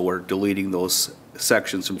places, so we're deleting those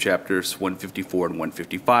sections from Chapters 154 and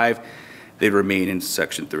 155. They remain in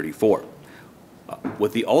Section 34.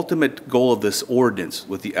 With the ultimate goal of this ordinance,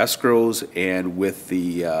 with the escrows and with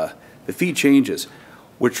the fee changes,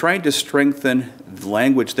 we're trying to strengthen the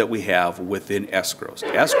language that we have within escrows.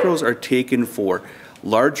 Escrows are taken for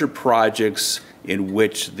larger projects in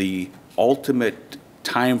which the ultimate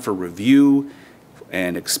time for review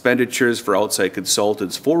and expenditures for outside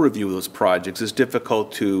consultants for review of those projects is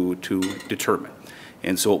difficult to determine.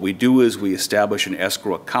 And so what we do is we establish an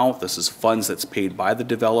escrow account. This is funds that's paid by the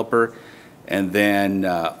developer. And then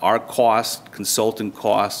our costs, consultant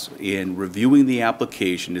costs in reviewing the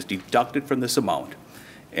application is deducted from this amount.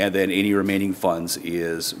 And then any remaining funds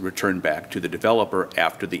is returned back to the developer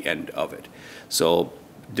after the end of it. So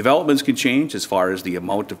developments can change as far as the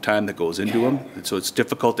amount of time that goes into them, and so it's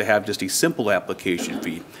difficult to have just a simple application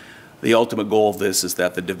fee. The ultimate goal of this is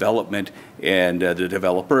that the development and the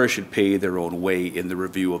developer should pay their own way in the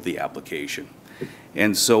review of the application.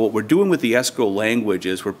 And so what we're doing with the escrow language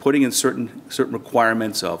is we're putting in certain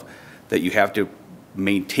requirements of that you have to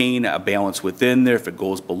maintain a balance within there. If it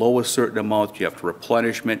goes below a certain amount, you have to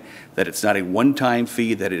replenishment, that it's not a one-time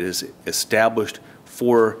fee, that it is established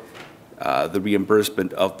for the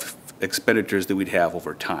reimbursement of expenditures that we'd have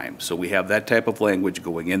over time. So we have that type of language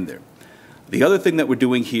going in there. The other thing that we're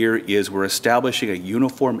doing here is we're establishing a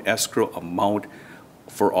uniform escrow amount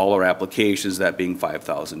for all our applications, that being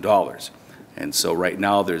 $5,000. And so right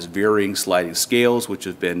now there's varying sliding scales, which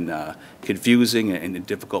have been confusing and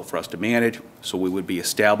difficult for us to manage. So we would be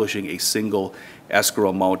establishing a single escrow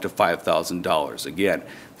amount of $5,000. Again,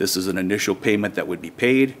 this is an initial payment that would be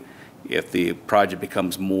paid. If the project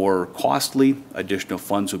becomes more costly, additional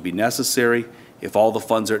funds would be necessary. If all the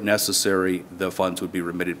funds aren't necessary, the funds would be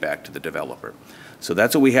remitted back to the developer. So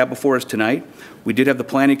that's what we have before us tonight. We did have the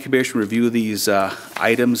Planning Commission review these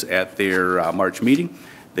items at their March meeting.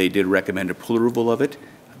 They did recommend approval of it.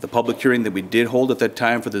 The public hearing that we did hold at that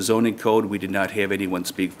time for the zoning code, we did not have anyone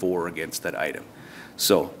speak for or against that item.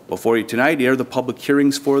 So before you tonight are the public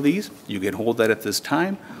hearings for these. You can hold that at this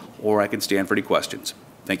time, or I can stand for any questions.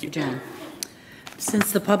 Thank you. John.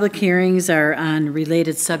 Since the public hearings are on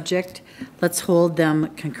related subject, let's hold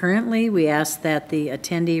them concurrently. We ask that the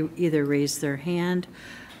attendee either raise their hand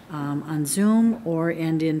on Zoom or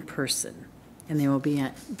and in person, and they will be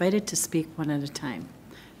invited to speak one at a time.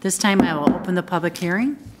 This time I will open the public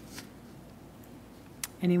hearing.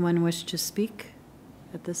 Anyone wish to speak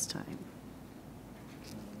at this time?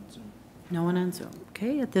 No one on Zoom.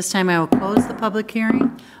 Okay, at this time I will close the public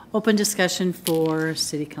hearing. Open discussion for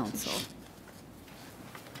City Council.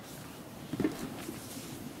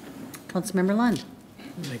 Councilmember Lund.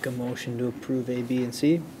 Make a motion to approve A, B, and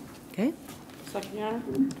C. Okay. Second, Your Honor.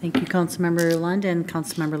 Thank you, Councilmember Lund and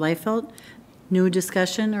Councilmember Liefeld. New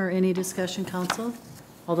discussion or any discussion, Council?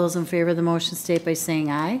 All those in favor of the motion state by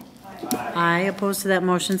saying aye. Aye. Aye. Opposed to that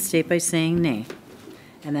motion state by saying nay.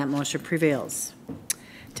 And that motion prevails.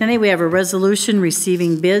 Tonight we have a resolution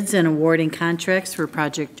receiving bids and awarding contracts for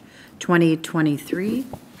Project 2023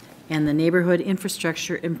 and the neighborhood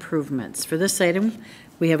infrastructure improvements. For this item,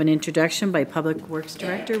 we have an introduction by Public Works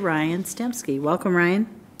Director Ryan Stemsky. Welcome, Ryan.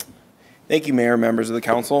 Thank you, Mayor, members of the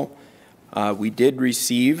council. We did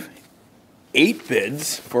receive 8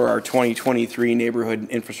 bids for our 2023 neighborhood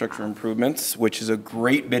infrastructure improvements, which is a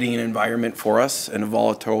great bidding environment for us in a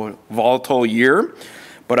volatile year.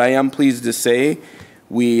 But I am pleased to say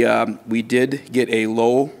we did get a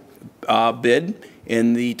low bid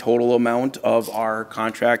in the total amount of our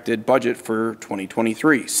contracted budget for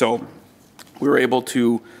 2023. So we were able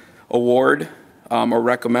to award or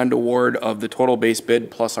recommend award of the total base bid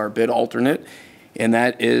plus our bid alternate, and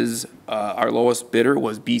that is our lowest bidder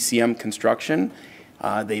was BCM Construction.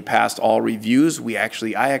 They passed all reviews.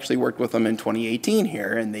 I actually worked with them in 2018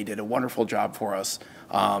 here, and they did a wonderful job for us,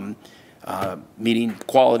 meeting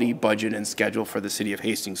quality, budget, and schedule for the city of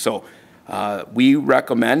Hastings. So we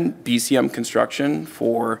recommend BCM Construction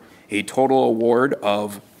for a total award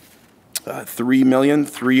of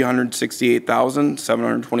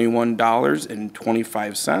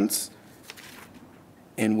 $3,368,721.25.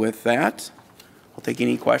 And with that, I'll take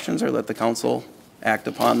any questions or let the council act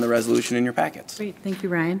upon the resolution in your packets. Great, thank you,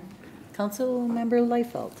 Ryan. Councilmember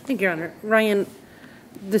Liefeld. Thank you, Your Honor. Ryan,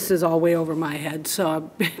 this is all way over my head,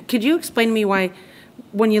 so could you explain to me why,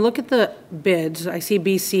 when you look at the bids, I see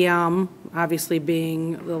BCM obviously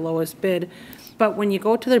being the lowest bid, but when you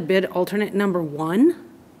go to their bid alternate number 1,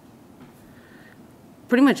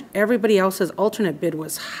 pretty much everybody else's alternate bid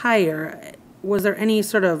was higher. Was there any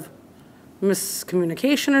sort of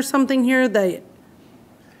miscommunication or something here that,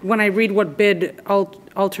 when I read what bid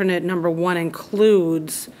alternate number 1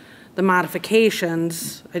 includes the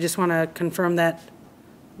modifications, I just want to confirm that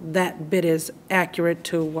that bid is accurate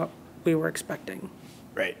to what we were expecting.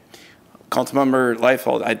 Right. Councilmember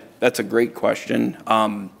Liefeld, that's a great question.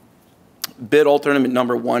 Bid alternate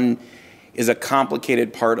number 1 is a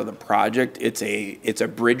complicated part of the project. It's a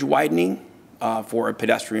bridge widening for a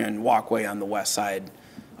pedestrian walkway on the west side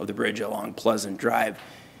of the bridge along Pleasant Drive.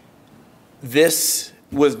 This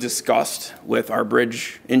was discussed with our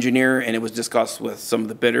bridge engineer, and it was discussed with some of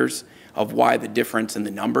the bidders of why the difference in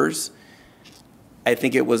the numbers. I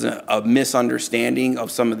think it was a misunderstanding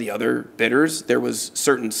of some of the other bidders. There was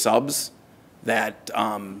certain subs that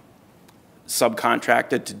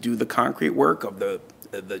subcontracted to do the concrete work of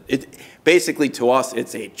basically to us,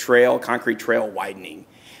 it's a concrete trail widening.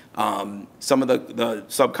 Some of the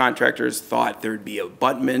subcontractors thought there'd be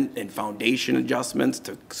abutment and foundation adjustments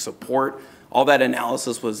to support. All that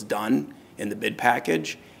analysis was done in the bid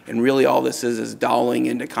package, and really all this is doweling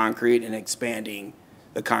into concrete and expanding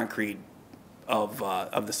the concrete of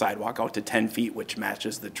the sidewalk out to 10 feet, which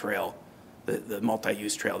matches the trail, the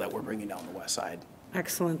multi-use trail that we're bringing down the west side.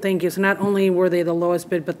 Excellent, thank you. So not only were they the lowest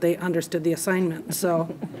bid, but they understood the assignment, so.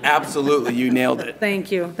 Absolutely, you nailed it.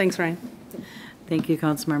 Thank you, thanks, Ryan. Thank you,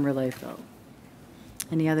 Councilmember Liefeld.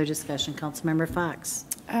 Any other discussion? Councilmember Fox.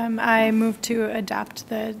 I move to adopt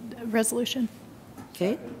the resolution.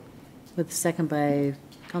 Okay, with a second by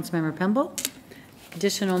Councilmember Pemble.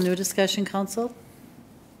 Additional new discussion, council?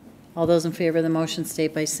 All those in favor of the motion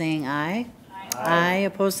state by saying aye. Aye.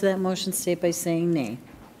 Opposed to that motion state by saying nay.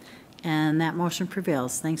 And that motion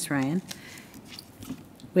prevails. Thanks, Ryan.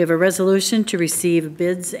 We have a resolution to receive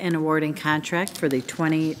bids and awarding contract for the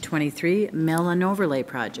 2023 Mill and Overlay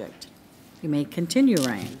Project. You may continue,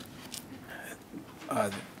 Ryan.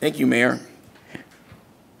 Thank you, Mayor.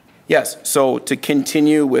 Yes, so to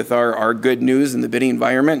continue with our good news in the bidding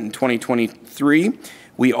environment in 2023,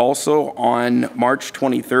 we also on March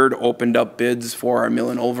 23rd opened up bids for our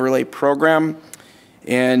Mill and Overlay program.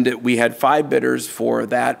 And we had 5 bidders for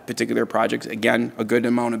that particular project. Again, a good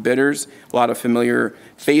amount of bidders, a lot of familiar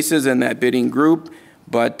faces in that bidding group.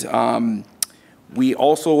 But we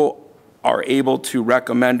also are able to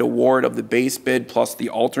recommend award of the base bid plus the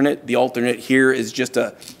alternate. The alternate here is just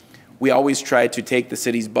we always try to take the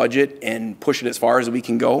city's budget and push it as far as we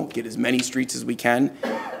can go, get as many streets as we can.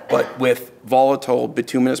 But with volatile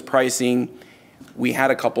bituminous pricing, we had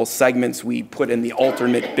a couple segments we put in the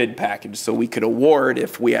alternate bid package so we could award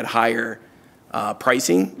if we had higher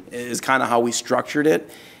pricing is kind of how we structured it,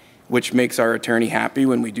 which makes our attorney happy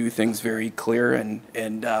when we do things very clear and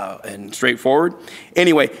straightforward.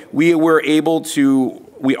 Anyway, we are able to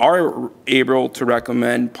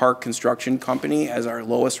recommend Park Construction Company as our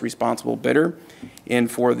lowest responsible bidder,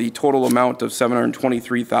 and for the total amount of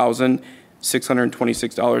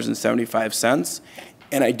 $723,626.75.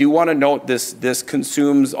 And I do want to note this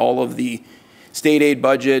consumes all of the state aid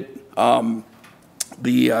budget,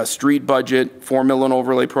 the street budget for Mill and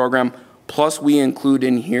Overlay program, plus we include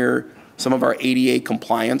in here some of our ADA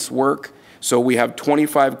compliance work. So we have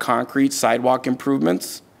 25 concrete sidewalk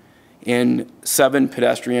improvements and 7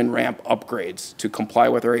 pedestrian ramp upgrades to comply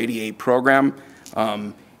with our ADA program.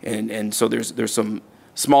 And so there's some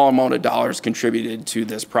small amount of dollars contributed to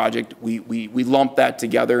this project. We lump that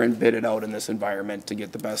together and bid it out in this environment to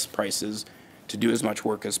get the best prices to do as much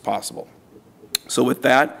work as possible. So with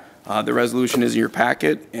that, The resolution is in your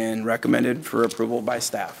packet and recommended for approval by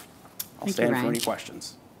staff. I'll Thank you, stand for Ryan. any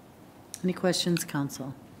questions. Any questions,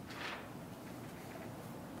 council?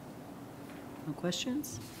 No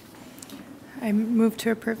questions? I move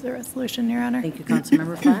to approve the resolution, Your Honor. Thank you,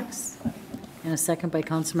 Councilmember Fox. And a second by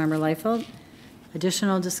Councilmember Liefeld.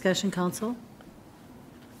 Additional discussion, council?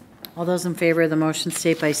 All those in favor of the motion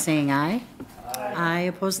state by saying aye. Aye.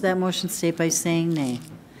 Opposed to that motion state by saying nay.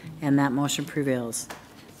 And that motion prevails.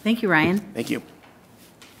 Thank you, Ryan. Thank you.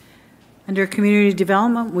 Under Community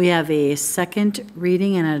Development, we have a second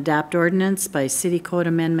reading and adopt ordinance by City Code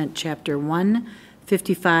Amendment, Chapter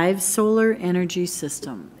 155, Solar Energy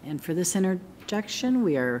System. And for this interjection,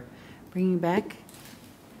 we are bringing back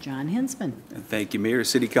John Hinsman. And thank you, Mayor,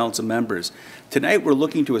 City Council members. Tonight, we're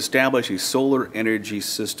looking to establish a solar energy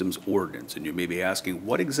systems ordinance, and you may be asking,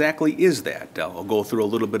 what exactly is that? I'll go through a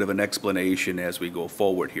little bit of an explanation as we go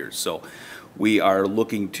forward here. So we are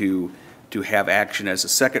looking to have action as a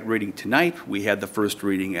second reading tonight. We had the first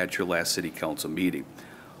reading at your last City Council meeting.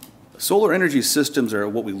 Solar energy systems are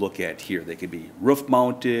what we look at here. They could be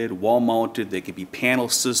roof-mounted, wall-mounted, they could be panel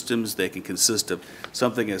systems, they can consist of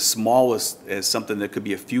something as small as something that could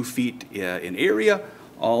be a few feet in area,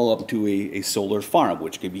 all up to a solar farm,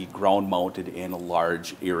 which could be ground-mounted in a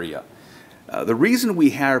large area. The reason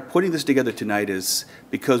we are putting this together tonight is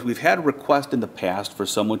because we've had a request in the past for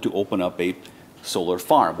someone to open up a solar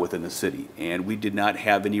farm within the city, and we did not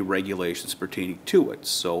have any regulations pertaining to it.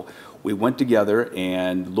 So we went together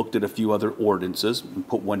and looked at a few other ordinances and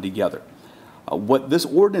put one together. What this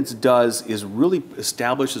ordinance does is really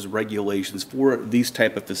establishes regulations for these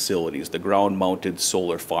type of facilities, the ground-mounted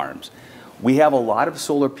solar farms. We have a lot of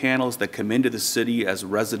solar panels that come into the city as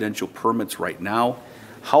residential permits right now.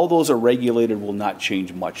 How those are regulated will not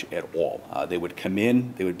change much at all. They would come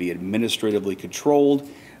in, they would be administratively controlled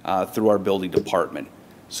through our building department.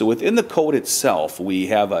 So within the code itself, we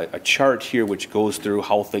have a chart here which goes through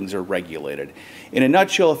how things are regulated. In a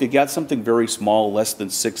nutshell, if you got something very small, less than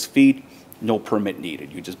 6 feet, no permit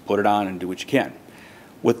needed. You just put it on and do what you can.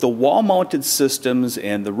 With the wall-mounted systems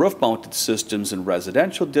and the roof-mounted systems in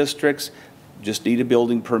residential districts, just need a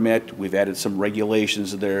building permit. We've added some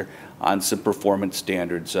regulations there on some performance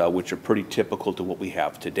standards, which are pretty typical to what we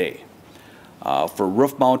have today. For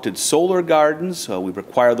roof-mounted solar gardens, we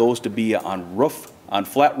require those to be on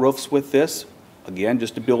flat roofs with this. Again,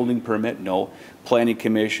 just a building permit, no planning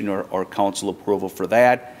commission or council approval for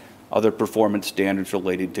that. Other performance standards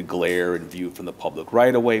related to glare and view from the public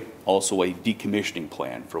right-of-way. Also a decommissioning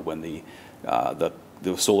plan for when the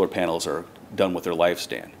solar panels are done with their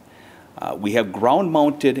lifespan. We have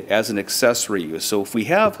ground-mounted as an accessory use. So if we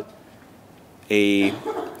have a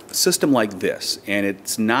system like this and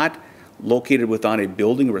it's not located within a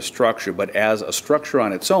building or a structure, but as a structure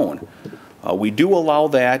on its own, we do allow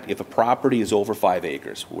that if a property is over 5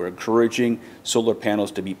 acres. We're encouraging solar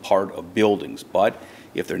panels to be part of buildings, but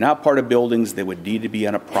if they're not part of buildings, they would need to be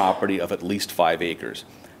on a property of at least 5 acres.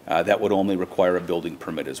 That would only require a building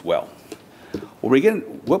permit as well. What we get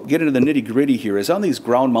into the nitty-gritty here is on these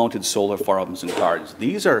ground-mounted solar farms and gardens.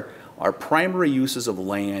 These are primary uses of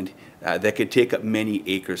land that could take up many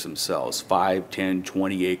acres themselves, 5, 10,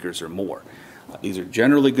 20 acres or more. These are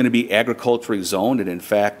generally going to be agriculturally zoned, and in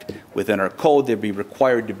fact, within our code, they'd be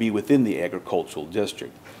required to be within the agricultural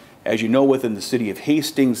district. As you know, within the city of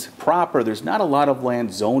Hastings proper, there's not a lot of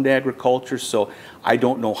land zoned agriculture, so I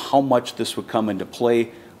don't know how much this would come into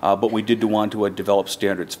play, but we did want to develop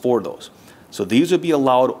standards for those. So these would be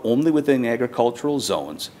allowed only within agricultural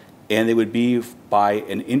zones, and they would be by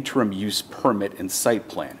an interim use permit and site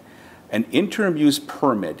plan. An interim use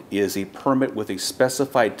permit is a permit with a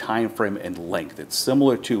specified time frame and length. It's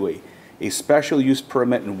similar to a special use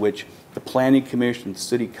permit in which the Planning Commission and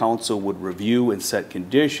City Council would review and set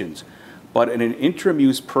conditions. But in an interim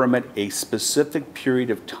use permit, a specific period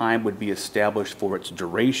of time would be established for its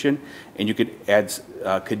duration, and you could add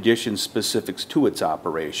conditions specifics to its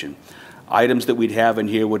operation. Items that we'd have in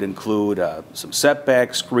here would include some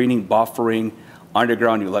setbacks, screening, buffering,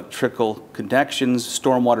 underground electrical connections,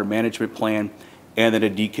 stormwater management plan, and then a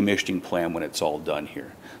decommissioning plan when it's all done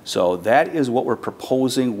here. So that is what we're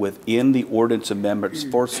proposing within the ordinance amendments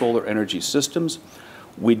for solar energy systems.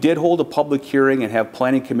 We did hold a public hearing and have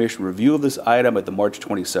Planning Commission review of this item at the March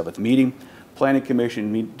 27th meeting. Planning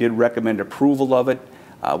Commission did recommend approval of it.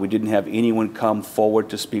 We didn't have anyone come forward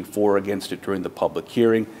to speak for or against it during the public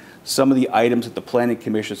hearing. Some of the items that the Planning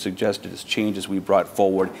Commission suggested as changes we brought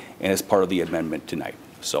forward and as part of the amendment tonight.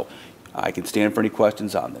 So I can stand for any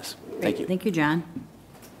questions on this. Thank you. Thank you, John.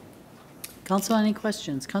 Council, any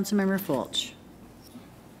questions? Councilmember Fulch.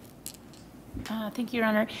 Thank you, Your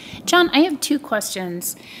Honor. John, I have two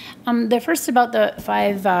questions. The first about the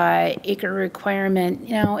 5-acre requirement.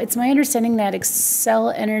 You know, it's my understanding that Excel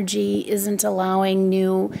Energy isn't allowing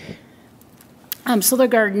new solar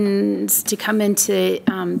gardens to come into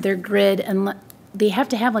their grid, and they have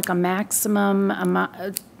to have like a maximum amount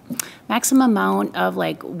of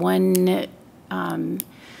like one,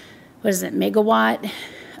 what is it, megawatt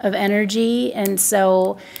of energy, and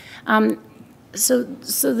so. So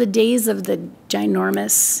the days of the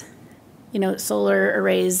ginormous, you know, solar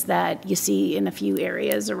arrays that you see in a few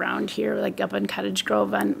areas around here, like up in Cottage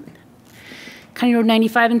Grove on County Road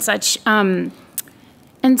 95 and such. And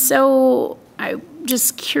so I'm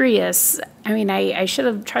just curious. I mean, I should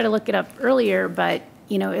have tried to look it up earlier, but,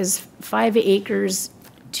 you know, is 5 acres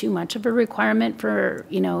too much of a requirement for,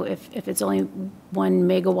 you know, if it's only 1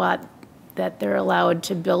 megawatt that they're allowed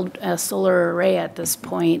to build a solar array at this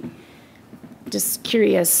point? Just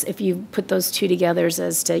curious if you put those two together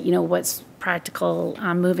as to, you know, what's practical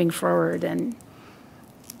moving forward and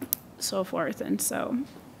so forth, and so.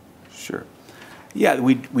 Sure. Yeah,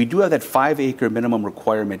 we do have that 5-acre minimum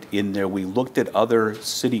requirement in there. We looked at other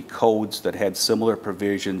city codes that had similar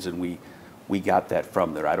provisions, and we got that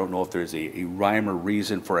from there. I don't know if there's a rhyme or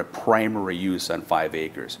reason for a primary use on 5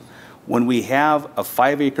 acres. When we have a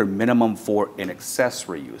 5-acre minimum for an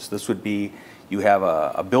accessory use, this would be you have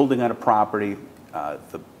a building on a property,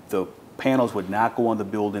 the panels would not go on the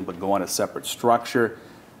building but go on a separate structure.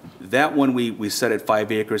 That one we set at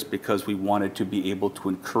 5 acres because we wanted to be able to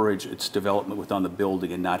encourage its development within the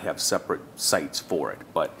building and not have separate sites for it.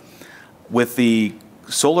 But with the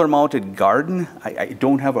solar mounted garden, I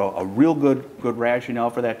don't have a real good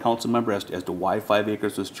rationale for that, council member, as to why 5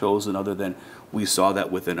 acres was chosen, other than we saw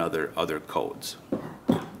that within other codes.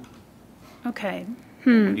 Okay.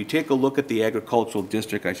 When you take a look at the agricultural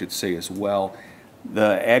district, I should say as well,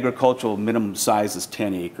 the agricultural minimum size is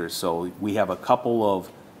 10 acres. So we have a couple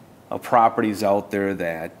of properties out there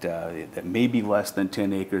that may be less than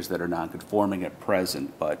 10 acres that are non-conforming at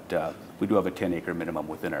present, but we do have a 10-acre minimum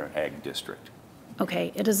within our ag district.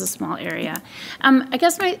 Okay, it is a small area. I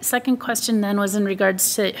guess my second question then was in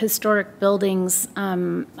regards to historic buildings.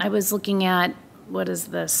 I was looking at, what is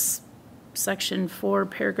this? Section 4,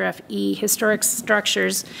 paragraph E, historic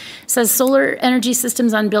structures, says solar energy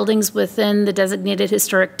systems on buildings within the designated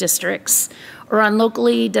historic districts or on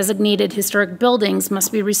locally designated historic buildings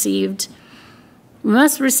must receive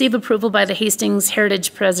approval by the Hastings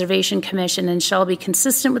Heritage Preservation Commission and shall be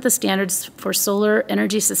consistent with the standards for solar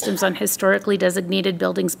energy systems on historically designated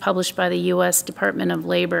buildings published by the U.S. Department of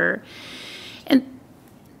Labor. And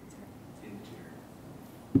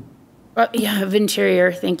yeah, of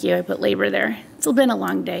interior, thank you. I put labor there. It's been a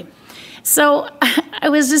long day. So I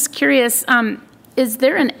was just curious, is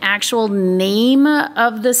there an actual name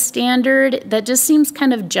of the standard that just seems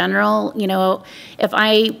kind of general? You know, if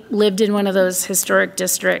I lived in one of those historic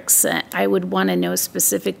districts, I would want to know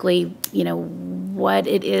specifically, you know, what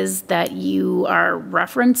it is that you are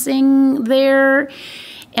referencing there.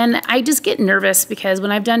 And I just get nervous because when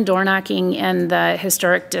I've done door knocking in the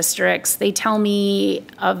historic districts, they tell me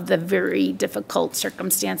of the very difficult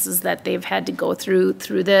circumstances that they've had to go through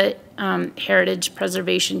the Heritage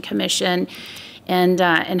Preservation Commission, and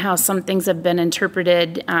how some things have been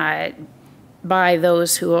interpreted by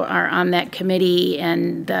those who are on that committee,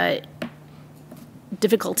 and the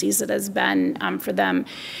difficulties it has been for them.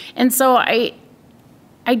 And so I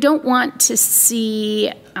don't want to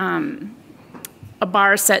see a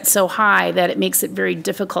bar set so high that it makes it very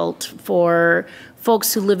difficult for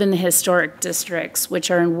folks who live in the historic districts,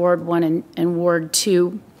 which are in Ward 1 and Ward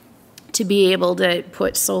 2, to be able to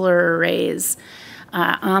put solar arrays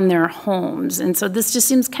on their homes. And so this just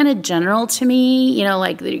seems kind of general to me, you know,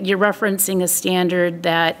 like you're referencing a standard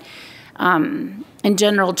that in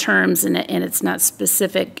general terms, and it's not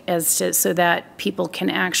specific as to, so that people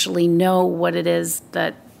can actually know what it is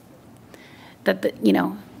that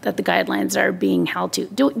the guidelines are being held to.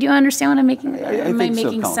 Do you understand what I'm making? Am I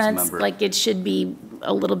making sense? Like it should be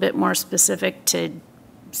a little bit more specific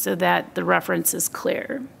so that the reference is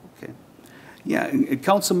clear. Okay. Yeah, and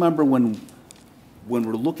council member, when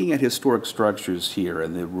we're looking at historic structures here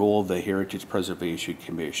and the role of the Heritage Preservation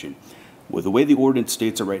Commission, with the way the ordinance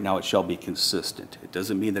states it right now, it shall be consistent. It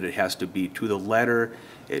doesn't mean that it has to be to the letter.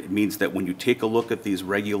 It means that when you take a look at these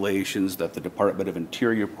regulations that the Department of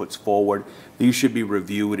Interior puts forward, these should be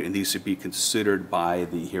reviewed and these should be considered by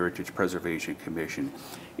the Heritage Preservation Commission.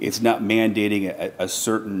 It's not mandating a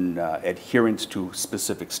certain adherence to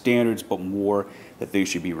specific standards, but more that they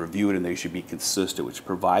should be reviewed and they should be consistent, which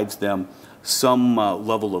provides them some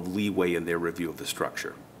level of leeway in their review of the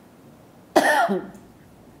structure.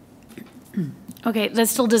 Okay, that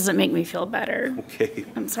still doesn't make me feel better. Okay.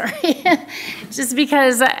 I'm sorry. Just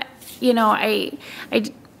because, you know, I'm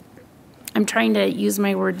trying to use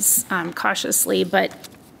my words cautiously, but,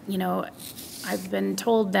 you know, I've been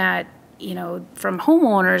told that, you know, from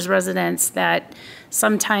homeowners, residents, that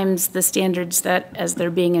sometimes the standards that, as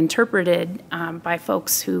they're being interpreted by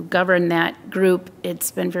folks who govern that group,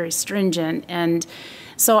 it's been very stringent. And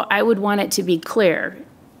so I would want it to be clear,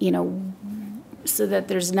 you know, so that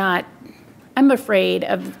there's not, I'm afraid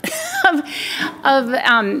of,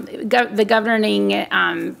 the governing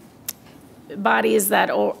bodies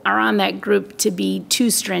that are on that group to be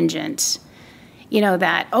too stringent. You know,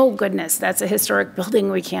 that, oh goodness, that's a historic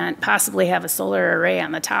building, we can't possibly have a solar array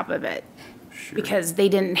on the top of it. Sure. Because they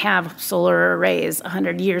didn't have solar arrays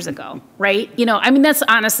 100 years ago, right? You know, I mean, that's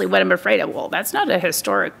honestly what I'm afraid of. Well, that's not a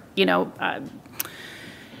historic,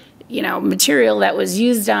 material that was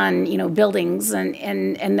used on, buildings, and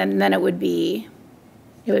then it would be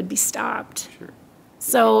stopped. Sure.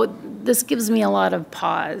 So this gives me a lot of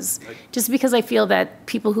pause, just because I feel that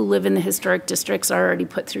people who live in the historic districts are already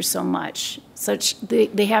put through so much.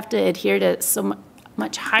 They have to adhere to so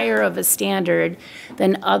much higher of a standard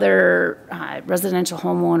than other residential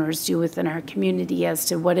homeowners do within our community as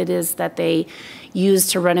to what it is that they use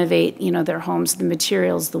to renovate, their homes, the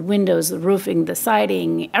materials, the windows, the roofing, the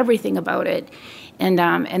siding, everything about it, and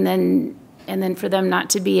then for them not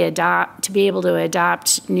to be able to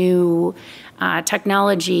adopt new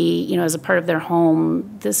technology, as a part of their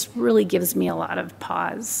home. This really gives me a lot of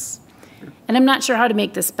pause. And I'm not sure how to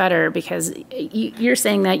make this better, because you're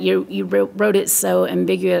saying that you wrote it so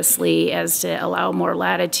ambiguously as to allow more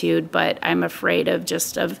latitude, but I'm afraid of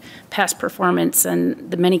past performance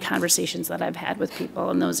and the many conversations that I've had with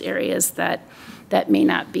people in those areas that may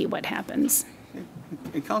not be what happens.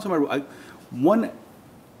 And Councilmember, one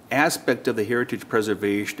aspect of the heritage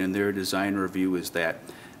preservation and their design review is that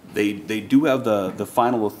they do have the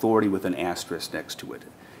final authority with an asterisk next to it.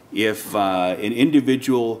 If an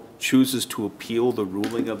individual chooses to appeal the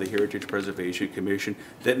ruling of the Heritage Preservation Commission,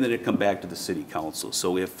 then it come back to the City Council.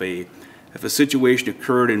 So if a situation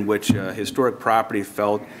occurred in which historic property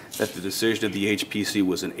felt that the decision of the HPC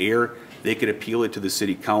was an error, they could appeal it to the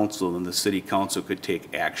City Council, and the City Council could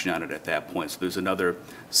take action on it at that point. So there's another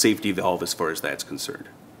safety valve as far as that's concerned.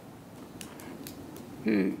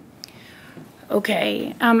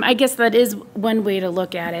 Okay, I guess that is one way to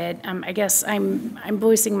look at it. I guess I'm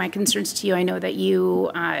voicing my concerns to you. I know that you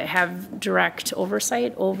have direct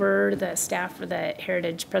oversight over the staff for the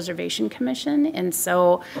Heritage Preservation Commission, and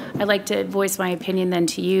so I'd like to voice my opinion then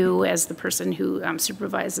to you as the person who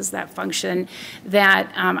supervises that function, that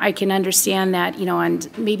I can understand that,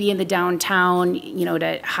 and maybe in the downtown,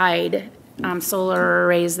 to hide solar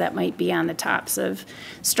arrays that might be on the tops of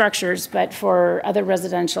structures, but for other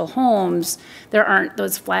residential homes, there aren't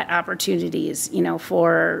those flat opportunities,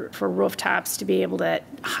 for rooftops to be able to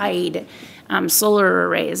hide solar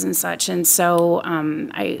arrays and such. And so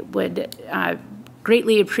I would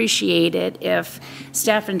greatly appreciate it if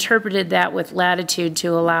staff interpreted that with latitude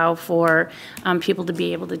to allow for people to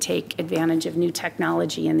be able to take advantage of new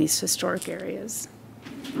technology in these historic areas.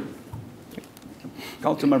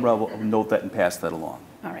 Councilmember, I will note that and pass that along.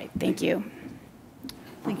 All right, thank you.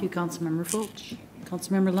 Thank you, Councilmember Fulch.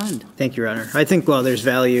 Councilmember Lund. Thank you, Your Honor. I think while there's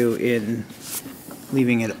value in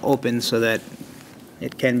leaving it open so that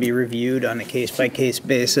it can be reviewed on a case-by-case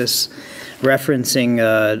basis, referencing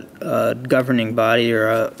a governing body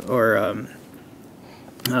or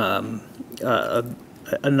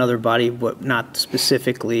another body, but not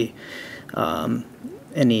specifically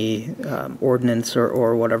any ordinance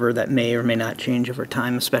or whatever that may or may not change over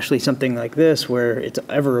time, especially something like this where it's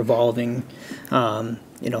ever evolving.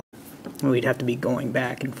 We'd have to be going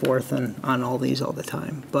back and forth on all these all the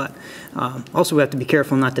time. But also we have to be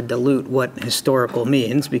careful not to dilute what historical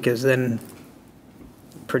means, because then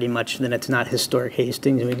pretty much then it's not historic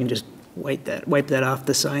Hastings, and we can just wipe that off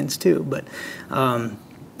the signs too. But I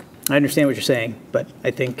understand what you're saying, but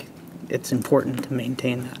I think it's important to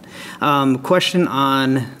maintain that. Question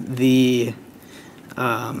on the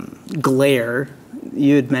glare.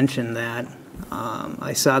 You had mentioned that.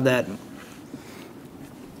 I saw that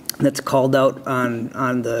that's called out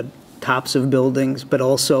on the tops of buildings, but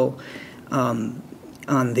also on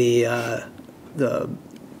the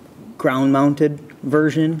ground-mounted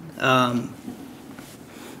version.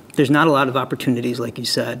 There's not a lot of opportunities, like you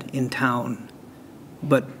said, in town,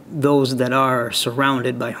 but those that are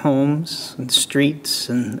surrounded by homes and streets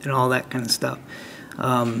and all that kind of stuff.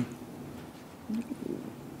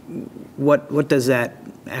 What does that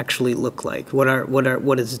actually look like?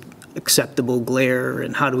 What is acceptable glare,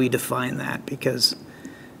 and how do we define that? Because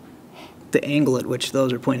the angle at which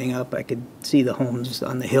those are pointing up, I could see the homes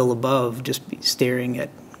on the hill above just be staring at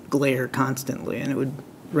glare constantly, and it would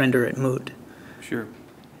render it moot. Sure.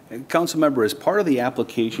 And Councilmember, as part of the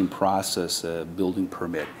application process, building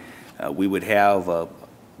permit, we would have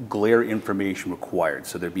glare information required.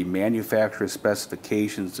 So there'd be manufacturer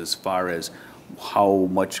specifications as far as how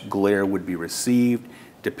much glare would be received,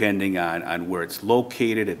 depending on where it's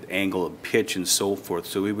located, at the angle of pitch and so forth.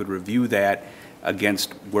 So we would review that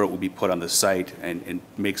against where it would be put on the site and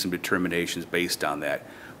make some determinations based on that.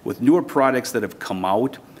 With newer products that have come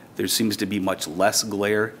out, there seems to be much less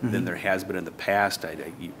glare than there has been in the past.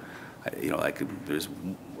 There's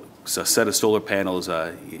a set of solar panels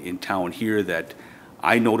in town here that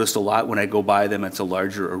I noticed a lot when I go by them. It's a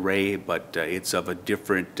larger array, but it's of a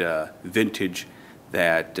different vintage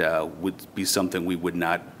that would be something we would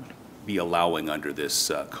not be allowing under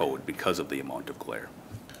this code because of the amount of glare.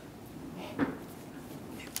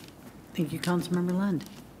 Thank you, Councilmember Lund.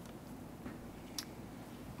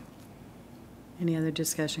 Any other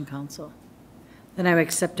discussion, Council? Then I would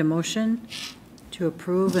accept a motion to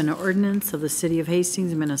approve an ordinance of the City of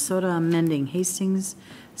Hastings, Minnesota, amending Hastings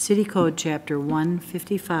City Code Chapter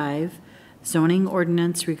 155, zoning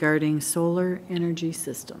ordinance regarding solar energy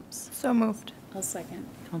systems. So moved. I'll second.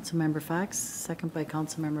 Councilmember Fox, second by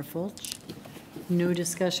Councilmember Fulch. New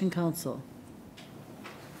discussion, Council.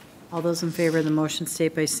 All those in favor of the motion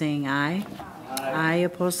state by saying aye. Aye.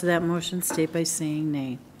 Opposed to that motion state by saying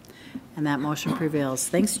nay. And that motion prevails.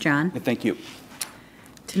 Thanks, John. Thank you.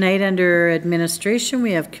 Tonight, under administration,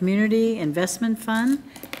 we have Community Investment Fund,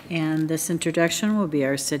 and this introduction will be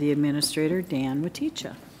our City Administrator, Dan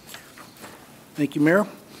Waticha. Thank you, Mayor.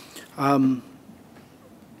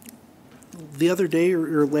 The other day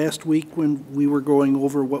or last week when we were going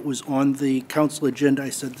over what was on the council agenda, I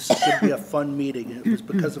said this is going to be a fun meeting. It was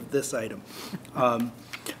because of this item.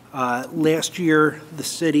 Last year, the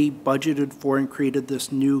city budgeted for and created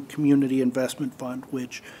this new Community Investment Fund,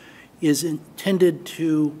 which is intended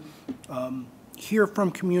to hear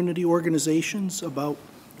from community organizations about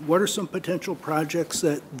what are some potential projects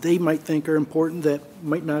that they might think are important that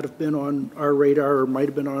might not have been on our radar or might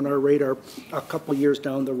have been on our radar a couple years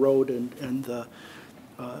down the road, and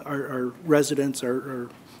our residents, our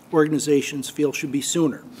organizations feel should be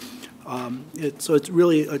sooner. So it's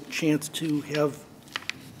really a chance to have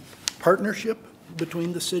partnership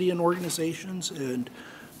between the city and organizations, and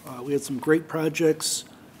we had some great projects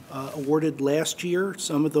awarded last year.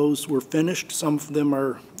 Some of those were finished. Some of them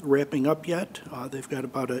are wrapping up yet. They've got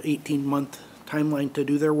about an 18-month timeline to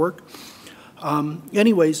do their work.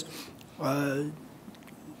 Anyways,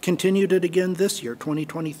 continued it again this year,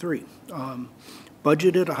 2023.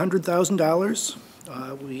 Budgeted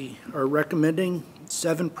 $100,000. We are recommending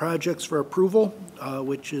 7 projects for approval,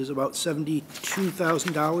 which is about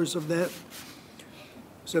 $72,000 of that,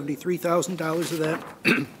 $73,000 of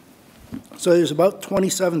that. So there's about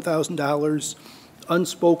 $27,000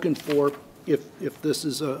 unspoken for if this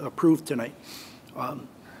is approved tonight.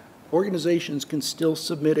 Organizations can still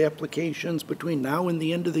submit applications between now and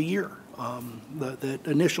the end of the year. The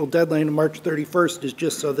initial deadline of March 31st is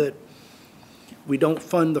just so that we don't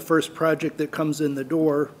fund the first project that comes in the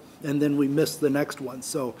door and then we miss the next one.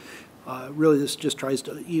 So really this just tries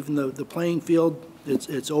to even the playing field.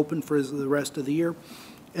 It's open for the rest of the year.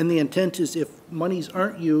 And the intent is if monies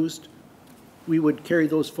aren't used, we would carry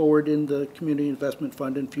those forward in the Community Investment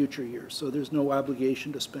Fund in future years. So there's no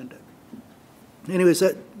obligation to spend it. Anyways,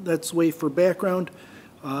 that's way for background.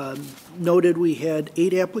 Noted we had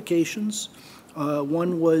 8 applications.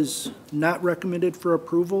 One was not recommended for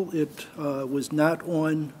approval. It was not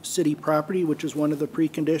on city property, which is one of the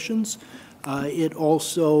preconditions. It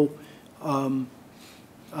also,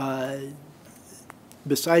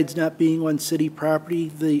 besides not being on city property,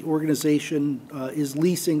 the organization is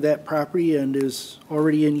leasing that property and is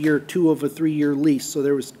already in year 2 of a 3-year lease. So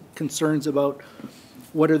there was concerns about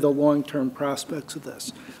what are the long-term prospects of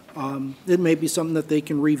this. It may be something that they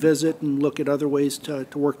can revisit and look at other ways to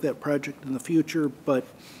work that project in the future, but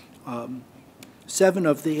 7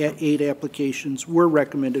 of the 8 applications were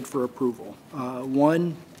recommended for approval.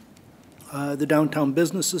 One, the Downtown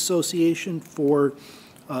Business Association for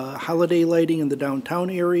holiday lighting in the downtown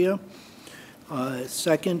area.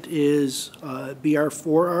 Second is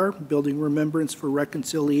BR4R, Building Remembrance for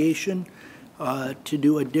Reconciliation, to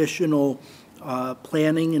do additional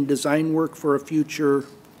planning and design work for a future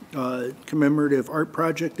commemorative art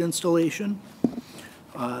project installation.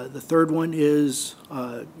 The third one is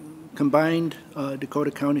combined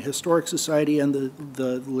Dakota County Historic Society and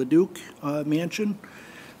the Leduc Mansion.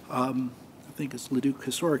 I think it's Leduc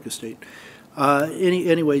Historic Estate.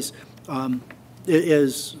 Anyways,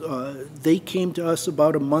 they came to us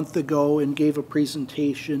about a month ago and gave a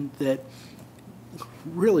presentation that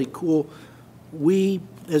really cool. We,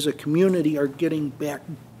 as a community, are getting back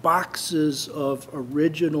boxes of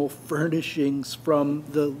original furnishings from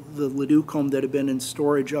the Leduc home that have been in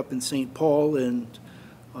storage up in St. Paul, and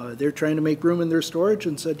they're trying to make room in their storage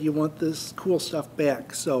and said, do you want this cool stuff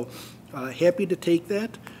back? So happy to take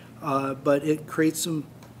that, but it creates some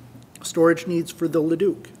storage needs for the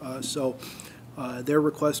Leduc. Their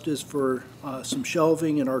request is for some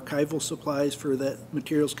shelving and archival supplies for that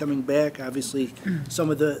materials coming back. Obviously, some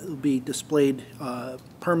of that will be displayed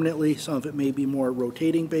permanently. Some of it may be more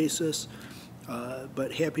rotating basis,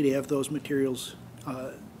 but happy to have those materials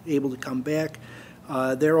able to come back.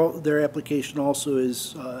 Their application also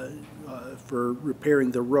is for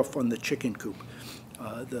repairing the roof on the chicken coop.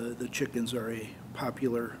 The chickens are a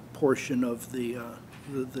popular portion of the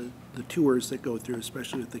tours that go through,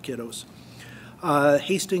 especially with the kiddos.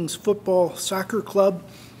 Hastings Football Soccer Club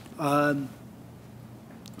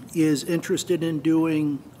is interested in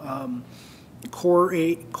doing core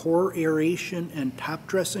aeration and top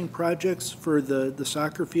dressing projects for the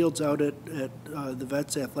soccer fields out at the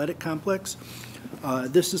Vets Athletic Complex.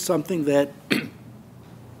 This is something that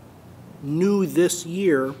new this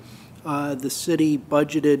year. The city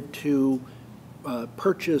budgeted to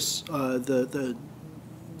purchase the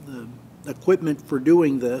equipment for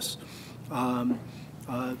doing this.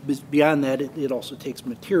 Beyond that, it also takes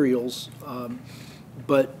materials,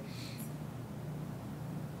 but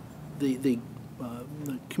the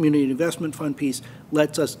Community Investment Fund piece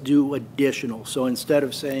lets us do additional. So instead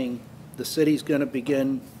of saying the city's going to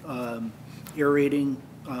begin aerating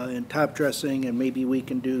and top dressing, and maybe we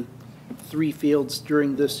can do 3 fields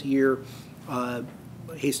during this year,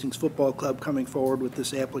 Hastings Football Club coming forward with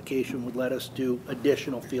this application would let us do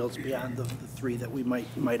additional fields beyond the 3 that we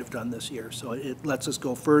might have done this year. So it lets us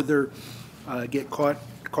go further, get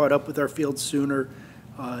caught up with our fields sooner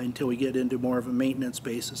until we get into more of a maintenance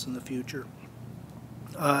basis in the future.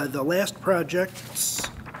 The last project,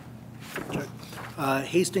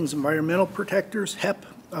 Hastings Environmental Protectors, HEP,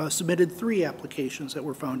 submitted 3 applications that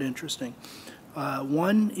were found interesting.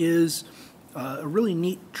 One is a really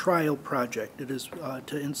neat trial project. It is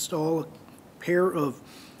to install a pair of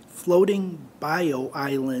floating bio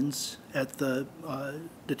islands at the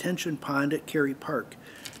detention pond at Quarry Park.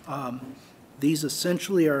 These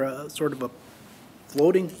essentially are a sort of a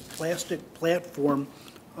floating plastic platform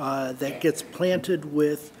that gets planted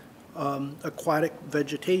with aquatic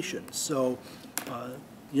vegetation. So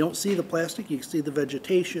you don't see the plastic, you can see the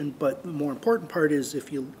vegetation, but the more important part is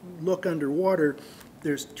if you look underwater,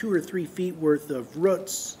 there's 2 or 3 feet worth of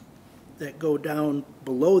roots that go down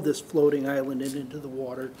below this floating island and into the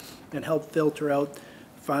water and help filter out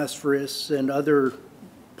phosphorus and other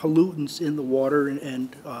pollutants in the water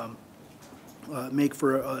and make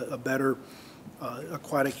for a better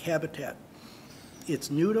aquatic habitat. It's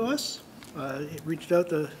new to us. It reached out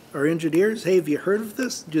to our engineers. Hey, have you heard of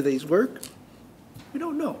this? Do these work? We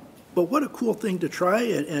don't know. But what a cool thing to try,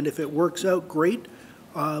 and if it works out, great.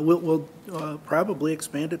 We'll probably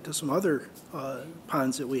expand it to some other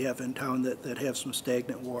ponds that we have in town that have some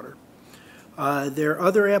stagnant water. Their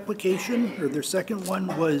other application, or their second one,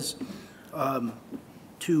 was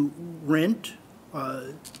to rent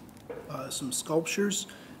some sculptures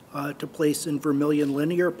to place in Vermilion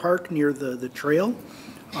Linear Park near the trail.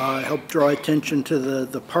 Help draw attention to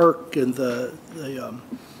the park and the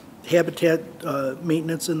habitat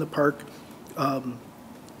maintenance in the park.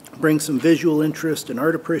 Bring some visual interest and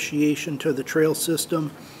art appreciation to the trail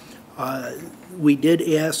system. We did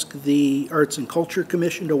ask the Arts and Culture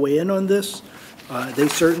Commission to weigh in on this. They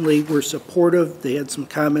certainly were supportive. They had some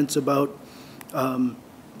comments about,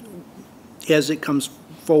 as it comes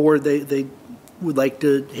forward, they would like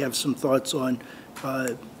to have some thoughts on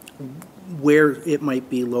where it might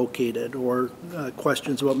be located, or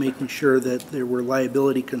questions about making sure that there were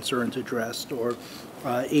liability concerns addressed, or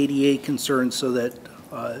ADA concerns so that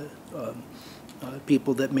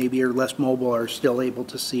people that maybe are less mobile are still able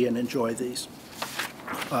to see and enjoy these.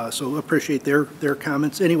 So appreciate their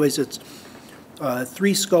comments. Anyways, it's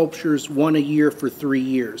 3 sculptures, 1 a year for 3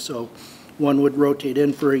 years. So one would rotate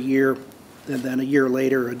in for a year, and then a year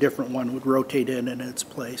later a different one would rotate in its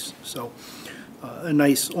place. So a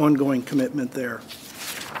nice ongoing commitment there.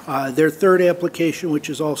 Their third application, which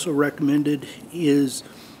is also recommended, is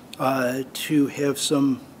to have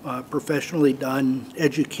some professionally done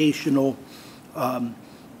educational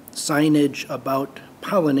signage about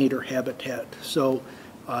pollinator habitat. So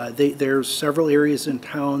there's several areas in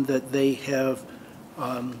town that they have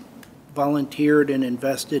volunteered and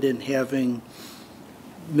invested in having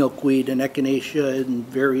milkweed and echinacea and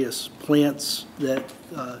various plants that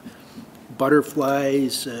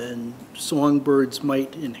butterflies and songbirds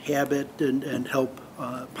might inhabit and help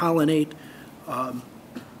pollinate.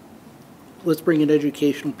 Let's bring an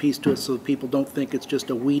educational piece to it so that people don't think it's just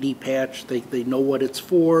a weedy patch. They know what it's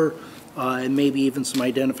for, and maybe even some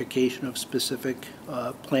identification of specific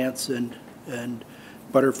plants and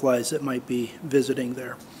butterflies that might be visiting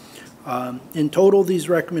there. In total, these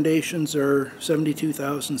recommendations are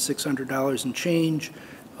 $72,600 and change.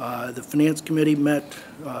 The Finance Committee met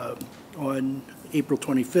on April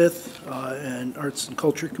 25th, and Arts and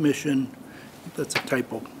Culture Commission, that's a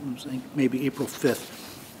typo, I'm saying maybe April 5th.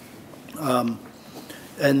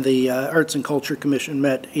 And the Arts and Culture Commission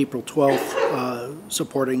met April 12th,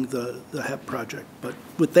 supporting the HEP project. But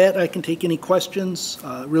with that, I can take any questions.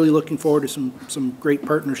 Really looking forward to some great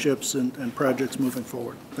partnerships and projects moving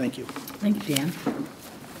forward. Thank you. Thank you, Dan.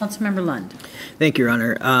 Councilmember Lund. Thank you, Your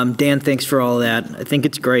Honor. Dan, thanks for all that. I think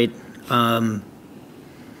it's great. One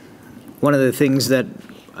of the things that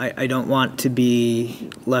I don't want to be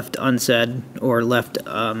left unsaid or left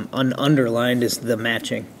underlined is the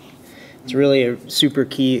matching. It's really a super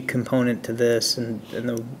key component to this, and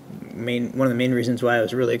one of the main reasons why I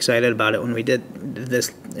was really excited about it when we did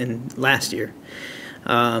this in last year.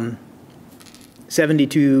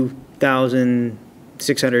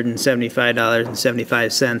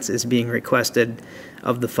 $72,675.75 is being requested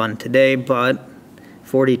of the fund today, but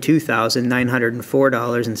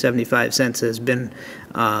 $42,904.75 has been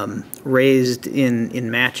raised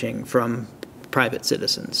in matching from private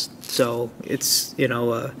citizens. So it's, you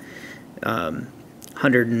know,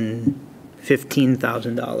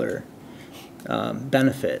 $115,000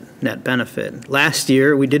 net benefit. Last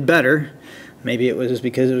year we did better. Maybe it was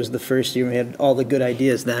because it was the first year we had all the good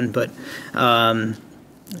ideas then, but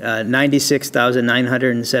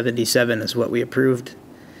 $96,977 is what we approved,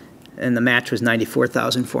 and the match was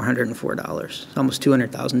 $94,404, almost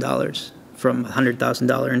 $200,000 from a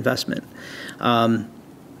 $100,000 investment.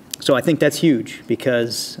 So I think that's huge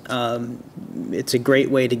because it's a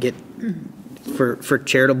great way to get for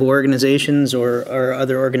charitable organizations or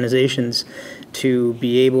other organizations to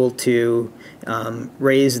be able to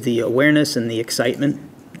raise the awareness and the excitement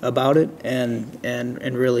about it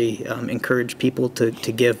and really encourage people to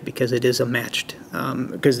give, because it is a matched,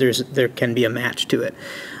 because there can be a match to it.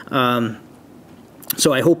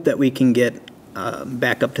 So I hope that we can get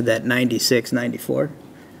back up to that 96, 94,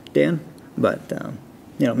 Dan, but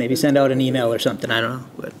you know, maybe send out an email or something, I don't know,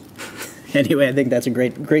 but anyway, I think that's a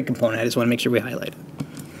great component. I just want to make sure we highlight it.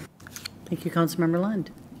 Thank you, Councilmember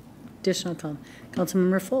Lund. Additional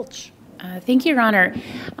Councilmember Fulch. Thank you, Your Honor.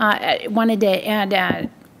 I wanted to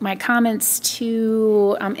add my comments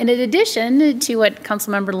to, in addition to what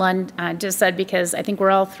Councilmember Lund just said, because I think we're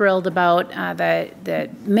all thrilled about the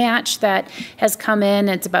match that has come in.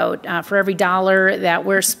 It's about for every dollar that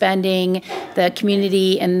we're spending, the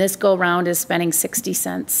community in this go-round is spending 60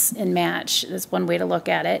 cents in match. That's one way to look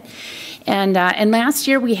at it. And last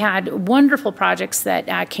year we had wonderful projects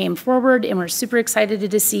that came forward, and we're super excited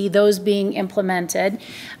to see those being implemented.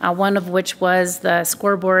 One of which was the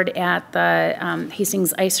scoreboard at the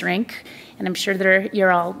Hastings Ice Rink, and I'm sure you're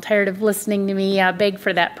all tired of listening to me beg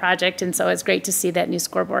for that project, and so it's great to see that new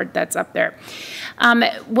scoreboard that's up there.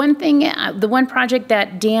 One thing, the one project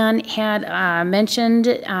that Dan had mentioned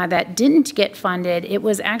that didn't get funded, it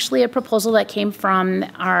was actually a proposal that came from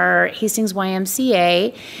our Hastings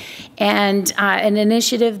YMCA, and an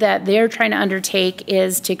initiative that they're trying to undertake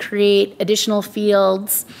is to create additional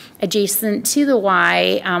fields adjacent to the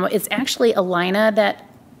Y. It's actually Alina that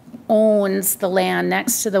owns the land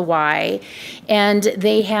next to the Y, and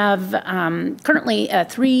they have currently a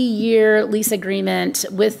 3-year lease agreement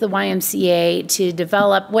with the YMCA to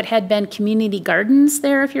develop what had been community gardens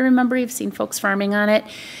there, if you remember. You've seen folks farming on it,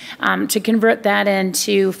 to convert that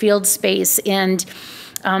into field space. And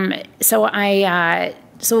so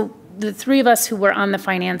the three of us who were on the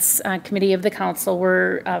Finance Committee of the Council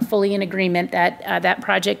were fully in agreement that that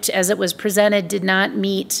project, as it was presented, did not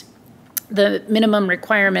meet the minimum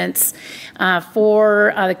requirements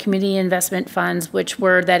for the community investment funds, which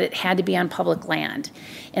were that it had to be on public land.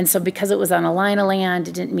 And so because it was on Alina land,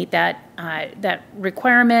 it didn't meet that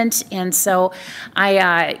requirement. And so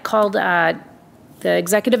I called the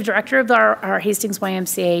executive director of our Hastings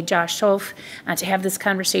YMCA, Josh Schoaf, to have this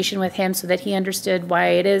conversation with him so that he understood why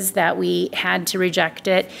it is that we had to reject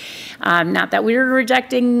it. Not that we were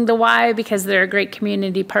rejecting the Y because they're a great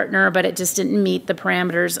community partner, but it just didn't meet the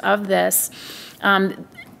parameters of this. And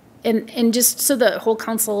just so the whole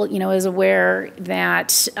council, you know, is aware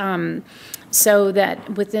that, so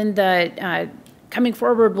that within the coming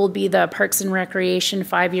forward will be the Parks and Recreation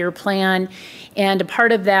 5-year plan. And a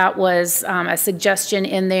part of that was a suggestion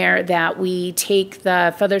in there that we take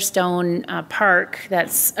the Featherstone Park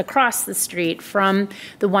that's across the street from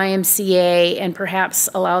the YMCA and perhaps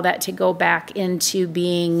allow that to go back into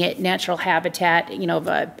being natural habitat, you know,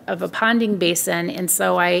 of a ponding basin. And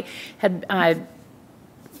so I had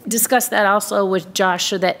discussed that also with Josh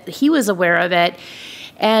so that he was aware of it.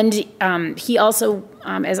 And he also,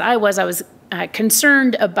 as I was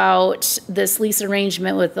concerned about this lease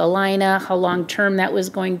arrangement with Alina, how long-term that was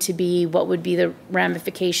going to be, what would be the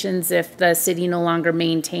ramifications if the city no longer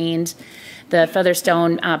maintained the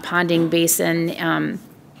Featherstone ponding basin.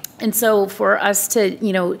 And so for us to,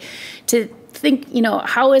 you know, to think, you know,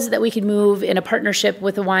 how is it that we could move in a partnership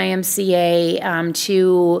with the YMCA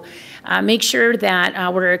to make sure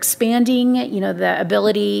that we're expanding, you know, the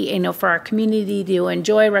ability, you know, for our community to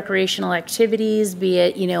enjoy recreational activities, be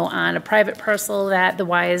it, you know, on a private parcel that the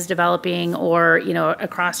Y is developing or, you know,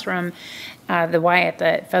 across from the Y at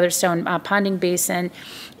the Featherstone ponding basin.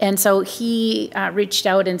 And so he reached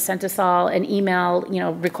out and sent us all an email, you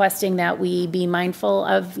know, requesting that we be mindful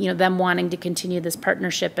of, you know, them wanting to continue this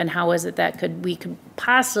partnership and how is it that we could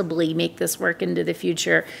possibly make this work into the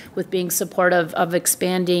future with being supportive of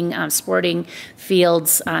expanding sporting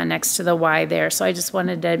fields next to the Y there. So I just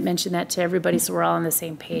wanted to mention that to everybody so we're all on the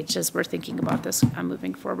same page as we're thinking about this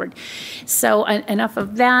moving forward. So enough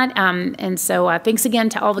of that. And so thanks again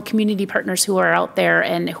to all the community partners who are out there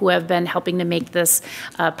and who have been helping to make this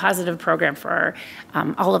positive program for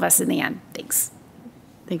all of us in the end. Thanks.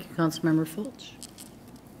 Thank you, Councilmember Fulch.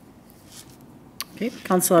 Okay,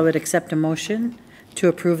 Council, I would accept a motion to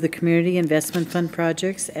approve the Community Investment Fund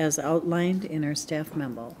projects as outlined in our staff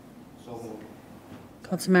memo.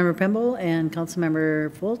 Councilmember Pemble and Councilmember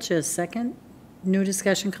Fulch as second. New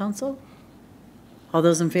discussion, Council? All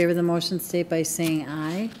those in favor of the motion state by saying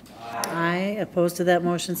aye. Aye. Aye. Opposed to that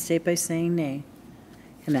motion state by saying nay.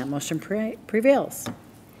 And that motion prevails.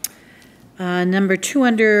 Number 2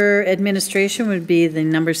 under administration would be the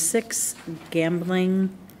number 6 gambling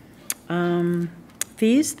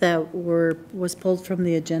fees that was pulled from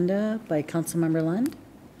the agenda by Councilmember Lund.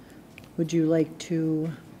 Would you like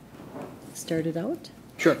to start it out?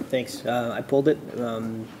 Sure, thanks. I pulled it.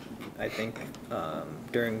 I think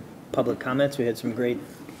during public comments we had some great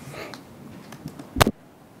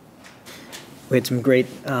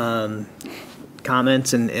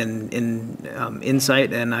comments and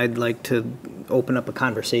insight, and I'd like to open up a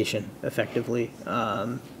conversation effectively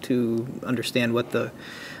to understand what the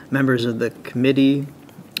members of the committee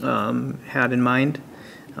had in mind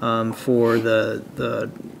for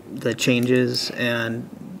the changes and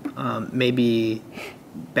maybe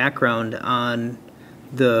background on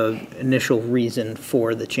the initial reason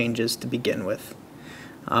for the changes to begin with.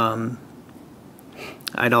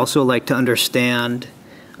 I'd also like to understand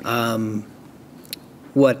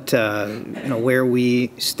what where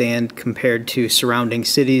we stand compared to surrounding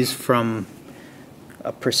cities from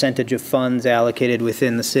a percentage of funds allocated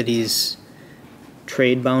within the city's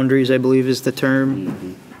trade boundaries, I believe is the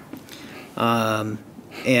term,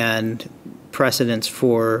 and precedents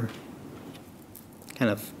for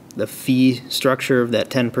kind of the fee structure of that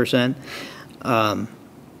 10%,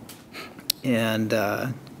 and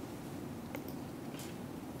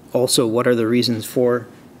also what are the reasons for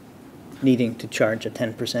needing to charge a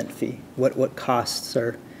 10% fee? What costs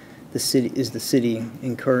is the city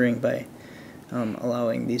incurring by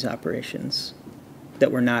allowing these operations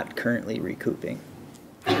that we're not currently recouping?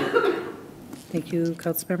 Thank you,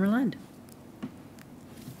 Councilmember Lund.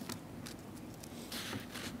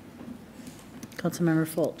 Councilmember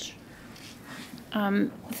Fulch.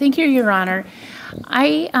 Thank you, Your Honor.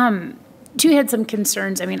 I too had some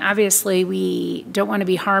concerns. I mean, obviously, we don't want to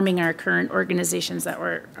be harming our current organizations that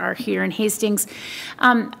are here in Hastings.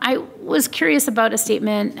 I was curious about a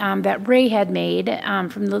statement that Ray had made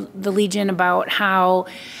from the Legion about how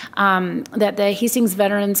that the Hastings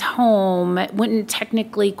Veterans Home wouldn't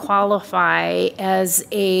technically qualify as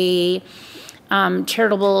a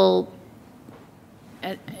charitable,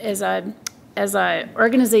 as a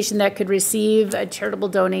organization that could receive a charitable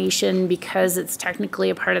donation because it's technically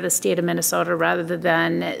a part of the state of Minnesota rather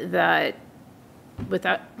than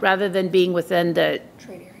being within the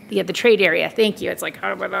trade area. Yeah, the trade area. Thank you. It's like,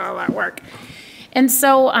 how would all that work? And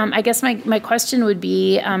so I guess my question would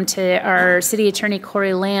be to our city attorney,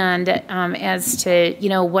 Quarry Land, as to,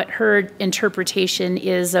 what her interpretation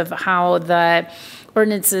is of how the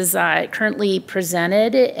ordinance is currently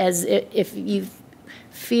presented, as if you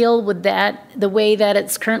feel, would that, the way that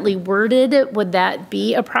it's currently worded, would that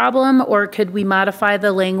be a problem, or could we modify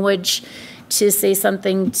the language to say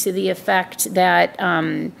something to the effect that,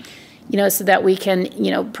 you know, so that we can,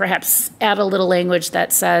 you know, perhaps add a little language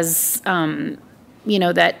that says, you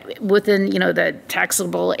know, that within, you know, the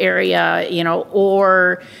taxable area, you know,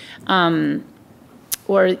 or,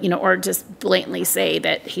 you know, or just blatantly say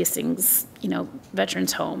that Hastings, you know,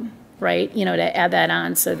 Veterans Home, right? You know, to add that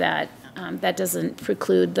on so that that doesn't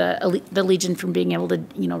preclude the Legion from being able to,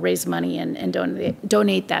 you know, raise money and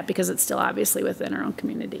donate that, because it's still obviously within our own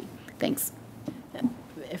community. Thanks.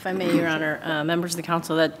 If I may, Your Honor, members of the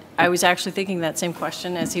council, that I was actually thinking that same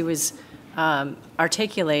question as he was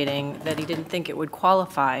articulating that he didn't think it would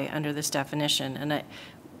qualify under this definition. And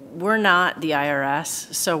we're not the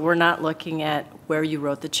IRS, so we're not looking at where you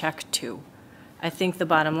wrote the check to. I think the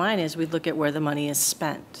bottom line is we look at where the money is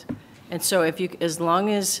spent. And so if you, as long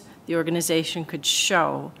as the organization could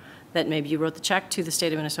show that maybe you wrote the check to the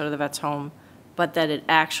state of Minnesota, the Vets Home, but that it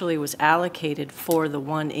actually was allocated for the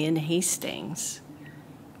one in Hastings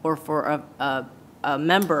or for a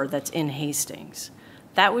member that's in Hastings,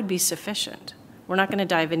 that would be sufficient. We're not going to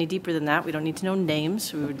dive any deeper than that. We don't need to know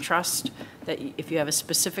names. We would trust that if you have a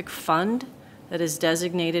specific fund that is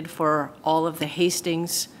designated for all of the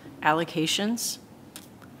Hastings allocations,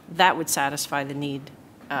 that would satisfy the need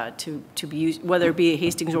to be used, whether it be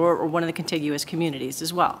Hastings or one of the contiguous communities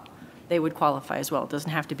as well. They would qualify as well. It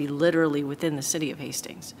doesn't have to be literally within the city of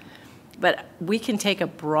Hastings. But we can take a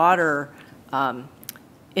broader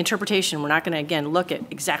interpretation. We're not going to, again, look at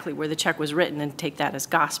exactly where the check was written and take that as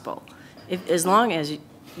gospel. As long as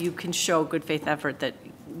you can show good faith effort that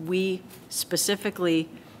we specifically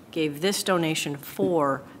gave this donation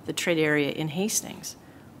for the trade area in Hastings,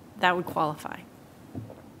 that would qualify.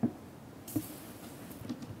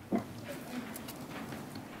 Am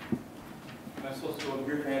I supposed to go over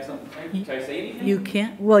here? Can I have something? Can I say anything? You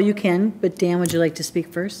can, well, you can, but Dan, would you like to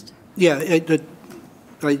speak first? Yeah,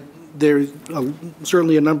 there's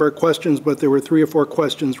certainly a number of questions, but there were 3 or 4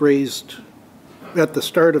 questions raised at the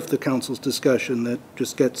start of the council's discussion that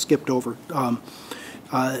just get skipped over.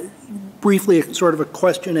 Briefly, sort of a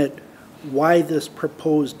question at why this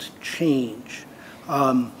proposed change.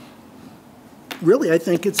 Really, I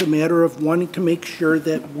think it's a matter of wanting to make sure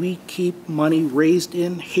that we keep money raised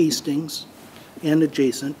in Hastings and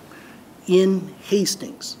adjacent in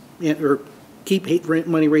Hastings, or keep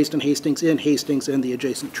money raised in Hastings and the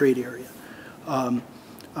adjacent trade area.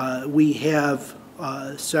 We have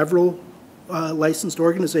several licensed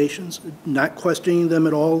organizations, not questioning them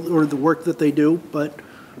at all or the work that they do, but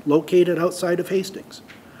located outside of Hastings.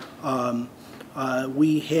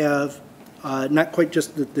 We have not quite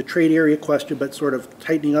just the trade area question, but sort of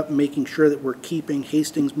tightening up and making sure that we're keeping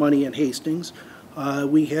Hastings money in Hastings.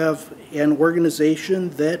 We have an organization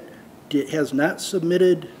that has not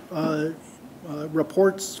submitted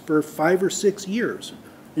reports for 5 or 6 years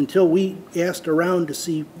until we asked around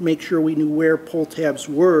to make sure we knew where pull tabs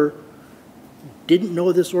were. Didn't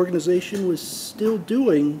know this organization was still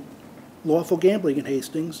doing lawful gambling in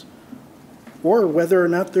Hastings, or whether or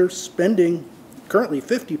not they're spending currently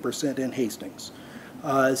 50% in Hastings.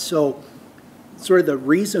 So sort of the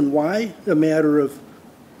reason why, a matter of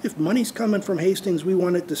if money's coming from Hastings, we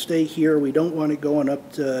want it to stay here. We don't want it going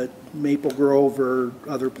up to Maple Grove or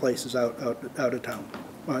other places out of town,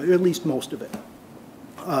 at least most of it.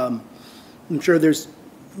 I'm sure there's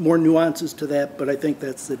more nuances to that, but I think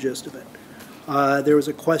that's the gist of it. There was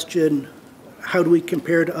a question, how do we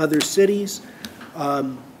compare to other cities?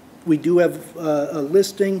 We do have a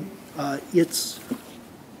listing. It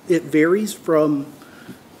varies from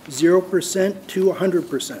 0% to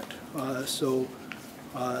 100%. So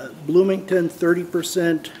Bloomington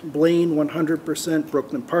 30%, Blaine 100%,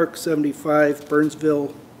 Brooklyn Park 75%,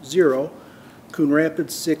 Burnsville 0%, Coon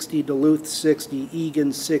Rapids 60%, Duluth 60%,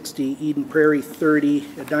 Egan 60%, Eden Prairie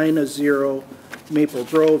 30%, Edina 0%, Maple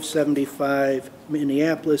Grove 75%,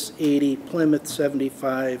 Minneapolis 80%, Plymouth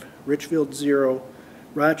 75%, Richfield 0%,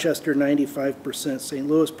 Rochester 95%, St.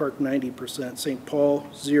 Louis Park 90%, St. Paul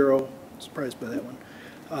 0%, surprised by that one,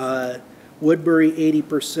 Woodbury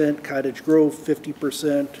 80%, Cottage Grove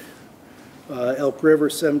 50%, Elk River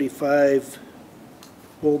 75%,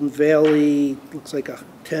 Golden Valley looks like a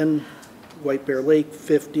 10%, White Bear Lake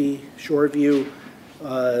 50%, Shoreview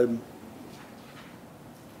 100%.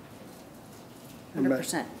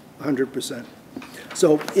 100%.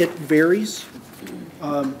 So it varies.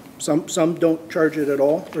 Some don't charge it at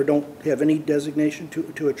all or don't have any designation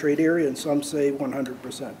to a trade area, and some say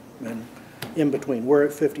 100%. And in between, we're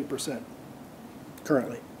at 50%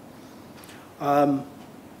 currently.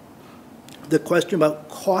 The question about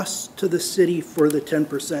costs to the city for the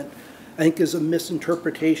 10%, I think, is a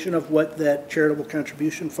misinterpretation of what that charitable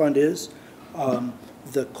contribution fund is.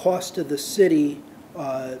 The cost of the city,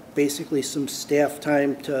 basically some staff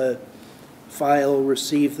time to file,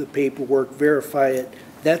 receive the paperwork, verify it,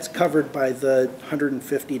 that's covered by the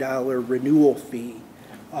 $150 renewal fee.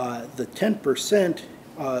 The 10%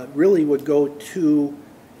 really would go to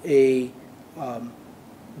a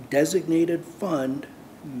designated fund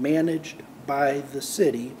managed by the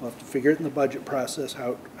city. We'll have to figure it in the budget process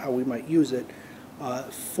how we might use it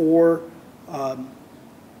for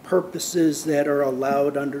purposes that are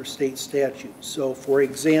allowed under state statute. So for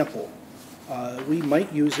example, we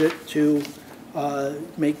might use it to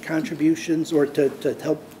make contributions or to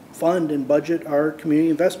help fund and budget our community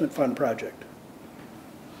investment fund project.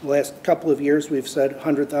 The last couple of years we've said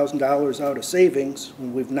 $100,000 out of savings,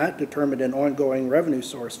 and we've not determined an ongoing revenue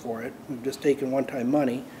source for it. We've just taken one-time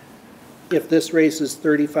money. If this raises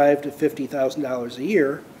 $35,000 to $50,000 a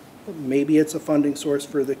year, maybe it's a funding source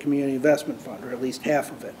for the community investment fund, or at least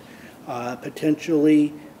half of it.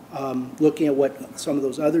 Potentially looking at what some of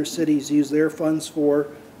those other cities use their funds for.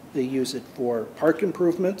 They use it for park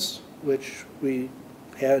improvements, which we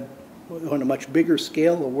had on a much bigger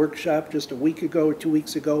scale, a workshop just a week ago or 2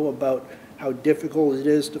 weeks ago about how difficult it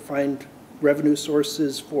is to find revenue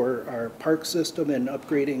sources for our park system and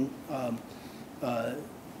upgrading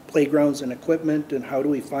playgrounds and equipment, and how do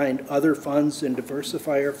we find other funds and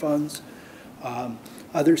diversify our funds.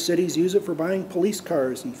 Other cities use it for buying police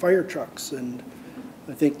cars and fire trucks, and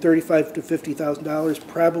I think $35,000 to $50,000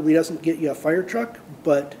 probably doesn't get you a fire truck,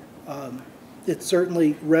 but it's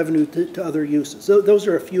certainly revenue to other uses. So those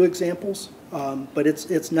are a few examples, but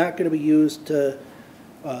it's not going to be used to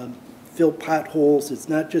fill potholes. It's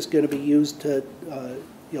not just going to be used to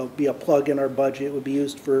be a plug in our budget. It would be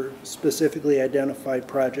used for specifically identified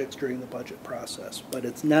projects during the budget process. But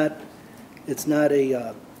it's not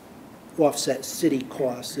a offset city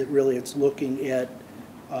costs. It's looking at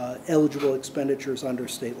eligible expenditures under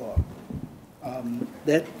state law.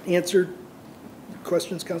 That answered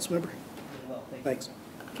questions, Councilmember? Well, thanks.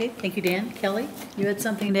 Okay, thank you, Dan. Kelly, you had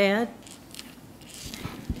something to add?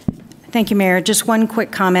 Thank you, Mayor. Just one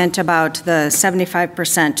quick comment about the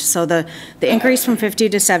 75%. So the increase from 50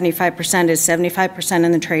 to 75% is 75%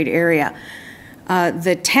 in the trade area.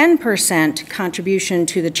 The 10% contribution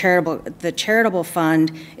to the charitable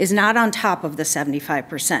fund is not on top of the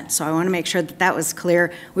 75%. So I want to make sure that that was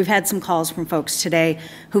clear. We've had some calls from folks today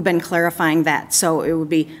who've been clarifying that. So it would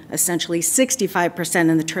be essentially 65%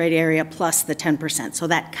 in the trade area plus the 10%. So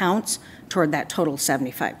that counts toward that total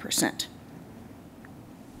 75%.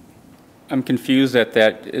 I'm confused at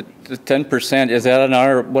that. The 10%, is that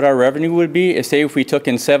on what our revenue would be? Say if we took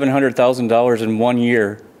in $700,000 in 1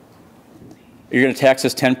 year, you're going to tax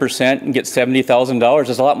us 10% and get $70,000.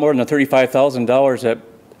 That's a lot more than the $35,000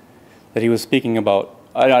 that he was speaking about.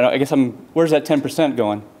 I guess where's that 10%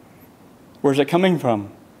 going? Where's it coming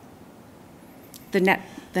from? The net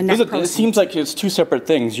it seems like it's two separate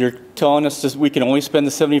things. You're telling us we can only spend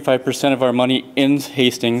the 75% of our money in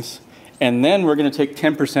Hastings, and then we're going to take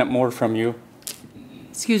 10% more from you.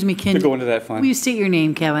 Excuse me, to go into that fund. Will you state your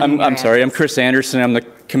name, Kevin? I'm sorry. I'm Chris Anderson. I'm the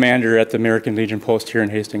commander at the American Legion Post here in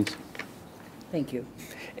Hastings. Thank you.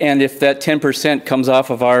 And if that 10% comes off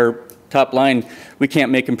of our top line, we can't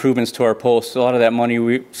make improvements to our posts. A lot of that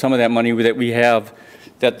money, some of that money that we have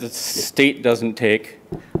that the state doesn't take,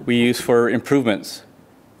 we use for improvements.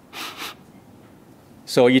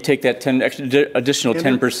 So you take that additional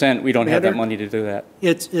 10%, we don't have that money to do that.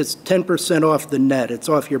 It's 10% off the net. It's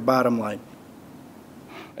off your bottom line.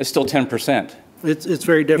 It's still 10%. It's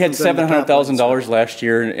very different. We had $700,000 last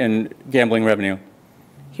year in gambling revenue.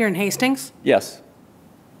 Here in Hastings? Yes.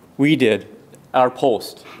 We did. Our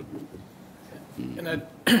post. And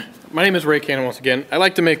my name is Ray Cannon once again. I'd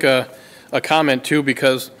like to make a comment too,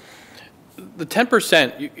 because the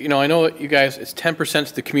 10%, I know you guys, it's 10%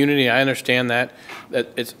 to the community. I understand that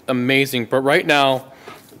it's amazing. But right now,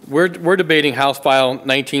 we're debating House File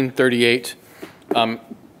 1938.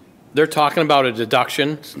 They're talking about a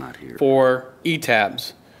deduction for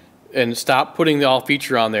e-tabs and stop putting the all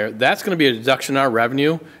feature on there. That's going to be a deduction in our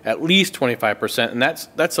revenue, at least 25%, and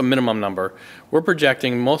that's a minimum number. We're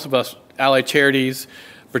projecting, most of us, Allied Charities,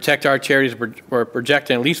 Protect Our Charities, we're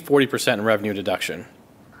projecting at least 40% in revenue deduction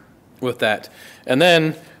with that. And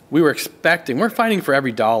then we're fighting for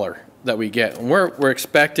every dollar that we get. And we're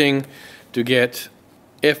expecting to get,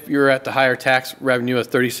 if you're at the higher tax revenue of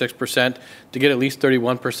 36%, to get at least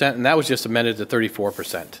 31%, and that was just amended to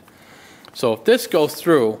 34%. So if this goes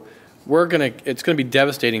through, it's going to be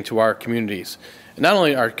devastating to our communities. And not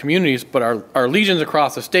only our communities, but our legions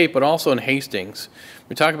across the state, but also in Hastings.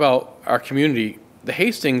 We talk about our community. The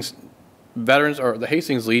Hastings veterans, or the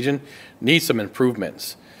Hastings Legion, needs some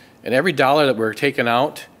improvements. And every dollar that we're taking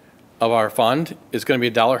out of our fund is going to be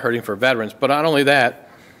a dollar hurting for veterans. But not only that,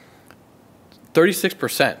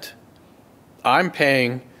 36%. I'm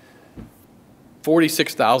paying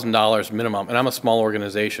 $46,000 minimum, and I'm a small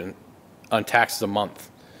organization, on taxes a month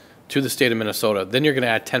to the state of Minnesota. Then you're going to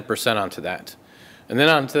add 10% onto that. And then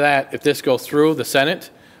onto that, if this goes through the Senate,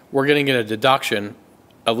 we're going to get a deduction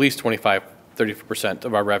of at least 25, 30%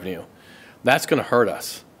 of our revenue. That's going to hurt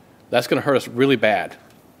us. That's going to hurt us really bad.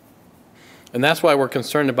 And that's why we're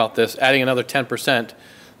concerned about this, adding another 10%.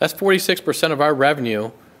 That's 46% of our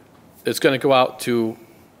revenue is going to go out to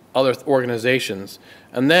other organizations.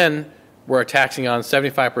 And then we're taxing on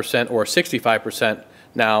 75% or 65%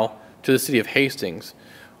 now to the city of Hastings.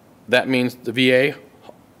 That means the VA,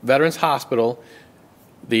 Veterans Hospital,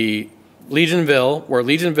 the Legionville, where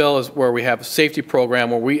Legionville is where we have a safety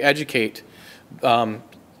program where we educate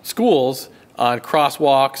schools on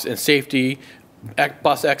crosswalks and safety,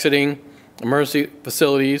 bus exiting, emergency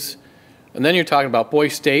facilities. And then you're talking about Boy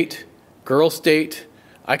State, Girl State.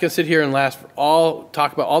 I can sit here and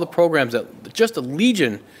talk about all the programs that just the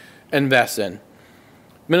Legion invests in.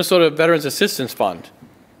 Minnesota Veterans Assistance Fund.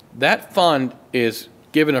 That fund is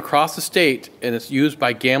given across the state and it's used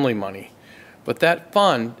by gambling money. But that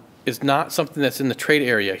fund is not something that's in the trade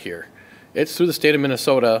area here. It's through the state of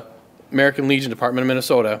Minnesota, American Legion Department of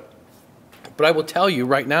Minnesota. But I will tell you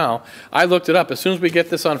right now, I looked it up. As soon as we get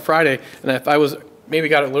this on Friday, and if I was maybe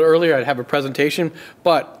got it a little earlier, I'd have a presentation.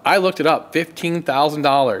 But I looked it up,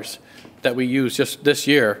 $15,000 that we used just this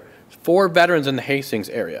year for veterans in the Hastings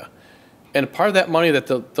area. And part of that money that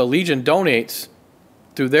the Legion donates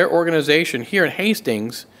through their organization here in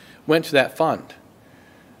Hastings went to that fund.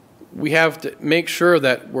 We have to make sure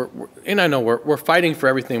that and I know we're fighting for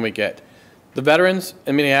everything we get. The veterans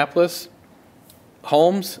in Minneapolis,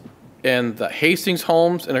 homes, and the Hastings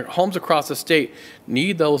homes, and homes across the state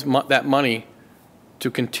need that money to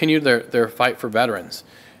continue their fight for veterans.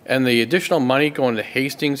 And the additional money going to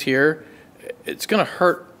Hastings here, it's going to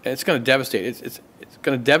hurt, and it's going to devastate. It's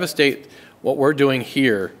going to devastate what we're doing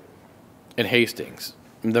here in Hastings,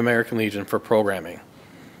 the American Legion, for programming.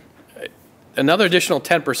 Another additional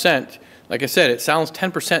 10%, like I said, it sounds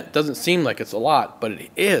 10% doesn't seem like it's a lot, but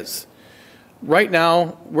it is. Right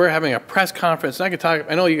now, we're having a press conference, and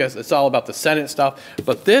I know you guys, it's all about the Senate stuff,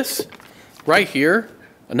 but this right here,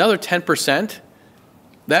 another 10%,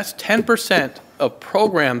 that's 10% of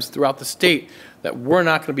programs throughout the state that we're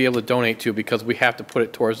not going to be able to donate to because we have to put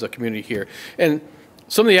it towards the community here. And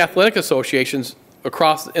some of the athletic associations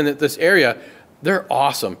across in this area, they're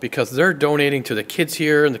awesome because they're donating to the kids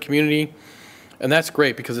here in the community, and that's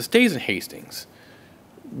great because it stays in Hastings.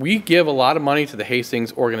 We give a lot of money to the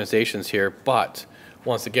Hastings organizations here, but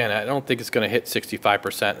once again, I don't think it's going to hit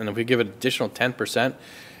 65%. And if we give it additional 10%,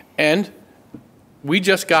 and we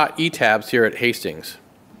just got ETABs here at Hastings.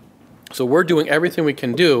 So we're doing everything we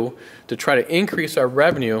can do to try to increase our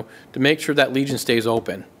revenue to make sure that Legion stays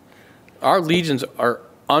open. Our Legions are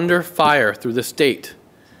under fire through the state.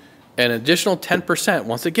 An additional 10%,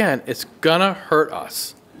 once again, it's going to hurt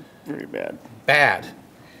us. Very bad. Bad.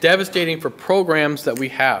 Devastating for programs that we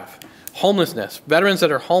have. Homelessness, veterans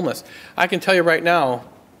that are homeless. I can tell you right now,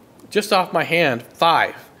 just off my hand,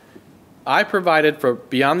 5. I provided for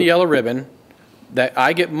Beyond the Yellow Ribbon that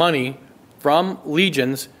I get money from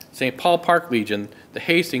Legions, St. Paul Park Legion, the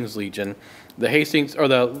Hastings Legion, the Hastings, or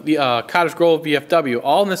the Cottage Grove VFW,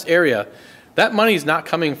 all in this area. That money is not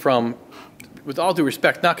coming from, with all due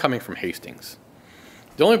respect, not coming from Hastings.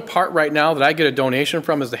 The only part right now that I get a donation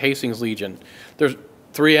from is the Hastings Legion. There's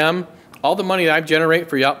 3M, all the money that I generate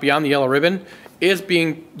for Beyond the Yellow Ribbon is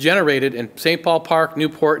being generated in St. Paul Park,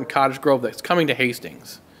 Newport, and Cottage Grove that's coming to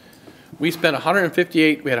Hastings. We had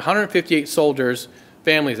 158 soldiers,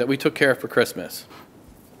 families that we took care of for Christmas.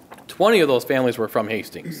 20 of those families were from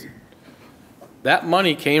Hastings. That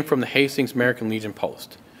money came from the Hastings American Legion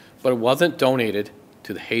Post, but it wasn't donated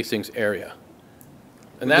to the Hastings area.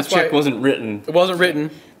 And that's the check wasn't written. It wasn't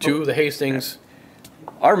written to the Hastings.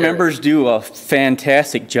 Our members do a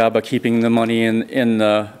fantastic job of keeping the money in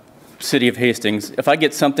the city of Hastings. If I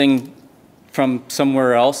get something from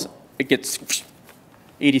somewhere else, it gets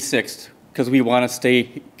 86th because we want to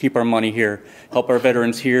keep our money here, help our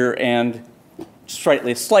veterans here, and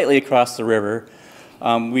slightly across the river.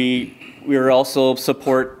 We also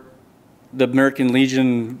support the American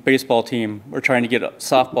Legion baseball team. We're trying to get a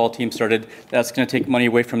softball team started. That's going to take money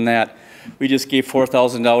away from that. We just gave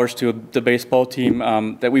 $4,000 to the baseball team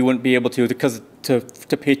that we wouldn't be able to because to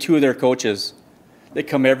pay 2 of their coaches. They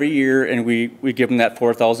come every year and we give them that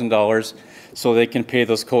 $4,000 so they can pay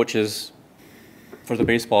those coaches for the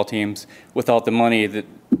baseball teams. Without the money, that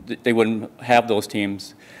they wouldn't have those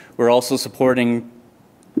teams. We're also supporting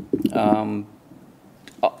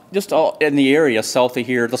just all in the area south of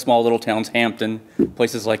here, the small little towns, Hampton,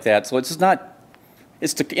 places like that. So it's not,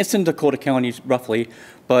 it's in Dakota County roughly,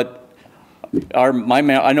 but I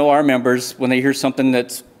know our members, when they hear something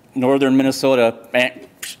that's northern Minnesota,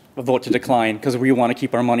 vote to decline because we want to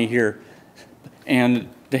keep our money here. And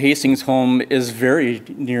the Hastings home is very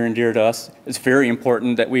near and dear to us. It's very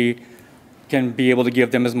important that we can be able to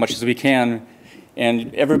give them as much as we can.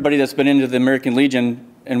 And everybody that's been into the American Legion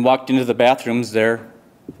and walked into the bathrooms there,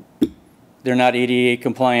 they're not ADA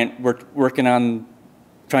compliant. We're working on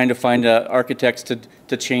trying to find architects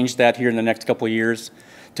to change that here in the next couple of years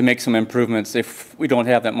to make some improvements. If we don't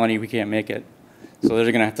have that money, we can't make it. So they're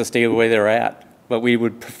going to have to stay the way they're at. But we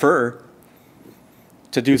would prefer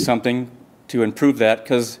to do something to improve that,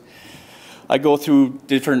 because I go through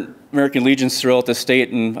different American Legions throughout the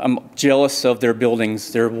state and I'm jealous of their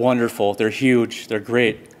buildings. They're wonderful, they're huge, they're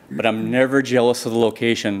great, but I'm never jealous of the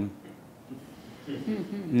location.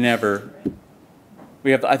 Never.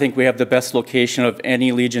 I think we have the best location of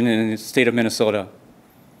any Legion in the state of Minnesota.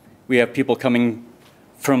 We have people coming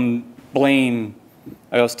from Blaine.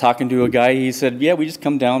 I was talking to a guy, he said, yeah, we just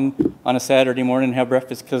come down on a Saturday morning and have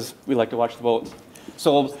breakfast because we like to watch the boats.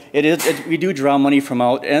 So we do draw money from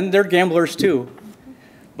out, and they're gamblers too.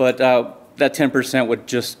 But that 10% would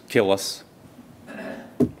just kill us.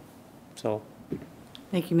 So.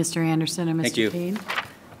 Thank you, Mr. Anderson and Thank Mr. you. Payne.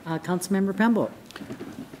 Councilmember Pemble.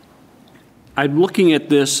 I'm looking at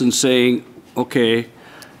this and saying, okay,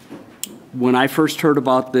 when I first heard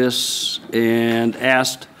about this and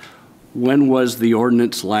asked when was the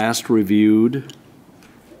ordinance last reviewed,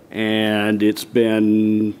 and it's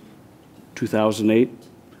been 2008?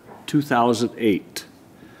 2008.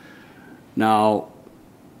 Now,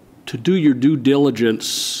 to do your due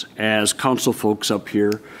diligence as council folks up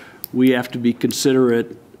here, we have to be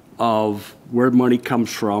considerate of where money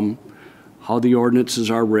comes from, how the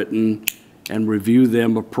ordinances are written, and review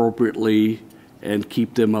them appropriately and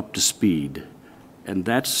keep them up to speed. And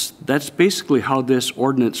that's basically how this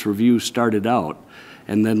ordinance review started out.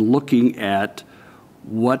 And then looking at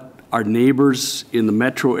what our neighbors in the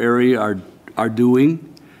metro area are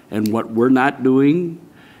doing and what we're not doing.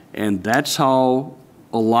 And that's how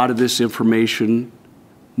a lot of this information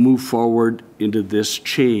moved forward into this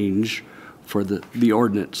change for the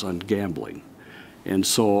ordinance on gambling. And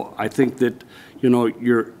so I think that, you know,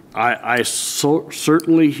 I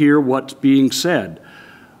certainly hear what's being said,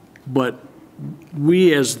 but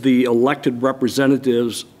we as the elected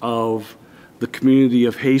representatives of the community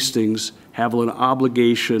of Hastings have an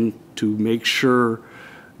obligation to make sure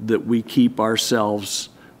that we keep ourselves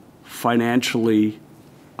financially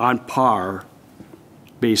on par,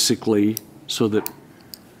 basically, so that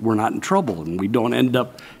we're not in trouble and we don't end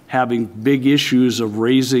up having big issues of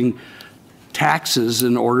raising taxes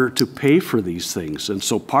in order to pay for these things. And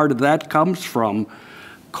so part of that comes from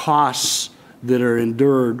costs that are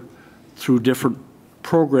endured through different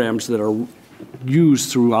programs that are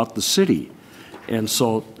used throughout the city. And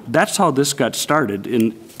so that's how this got started.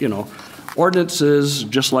 In, you know, ordinances,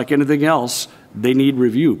 just like anything else, they need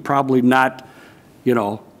review. Probably not, you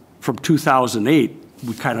know, from 2008,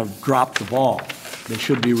 we kind of dropped the ball. They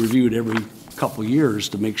should be reviewed every couple years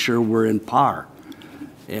to make sure we're in par.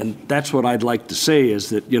 And that's what I'd like to say is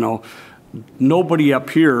that, you know, nobody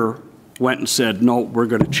up here went and said, no, we're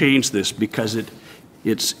going to change this because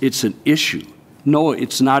it's an issue. No,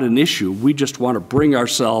 it's not an issue. We just want to bring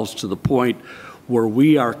ourselves to the point where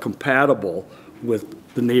we are compatible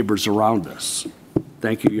with the neighbors around us.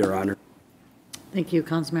 Thank you, Your Honor. Thank you,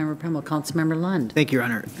 Councilmember Pemble. Councilmember Lund. Thank you, Your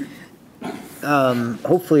Honor.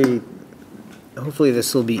 Hopefully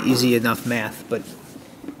this will be easy enough math, but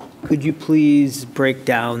could you please break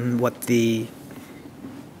down what the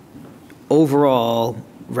overall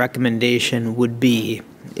recommendation would be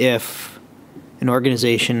if an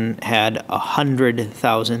organization had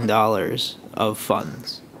 $100,000 of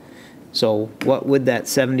funds? So what would that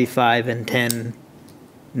 75 and 10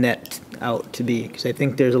 net out to be? Because I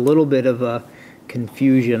think there's a little bit of a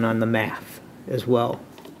confusion on the math as well,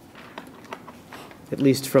 at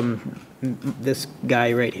least from this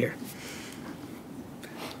guy right here.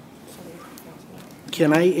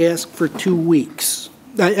 Can I ask for 2 weeks?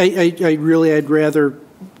 I'd rather,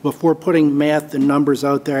 before putting math and numbers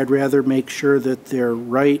out there, I'd rather make sure that they're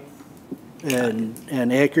right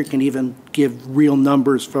and accurate, can even give real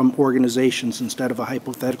numbers from organizations instead of a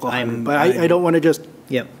hypothetical. But I don't want to just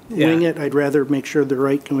wing it. I'd rather make sure they're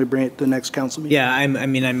right. Can we bring it to the next council meeting? Yeah,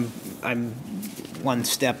 I'm one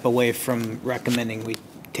step away from recommending we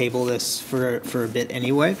table this for a bit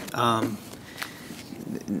anyway.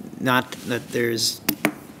 Not that there's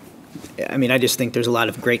I mean, I just think there's a lot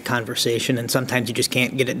of great conversation, and sometimes you just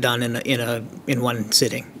can't get it done in one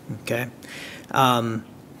sitting, okay?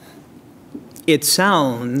 It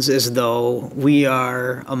sounds as though we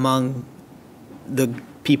are among the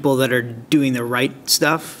people that are doing the right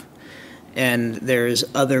stuff, and there's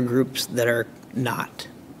other groups that are not.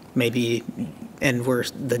 Maybe, and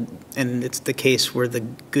it's the case where the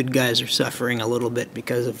good guys are suffering a little bit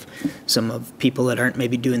because of some of people that aren't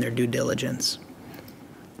maybe doing their due diligence.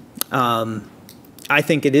 I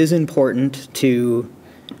think it is important to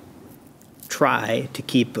try to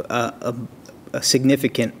keep a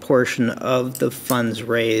significant portion of the funds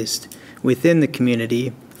raised within the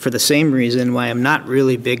community for the same reason why I'm not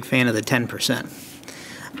really a big fan of the 10%.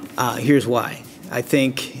 Here's why. I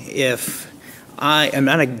think if I'm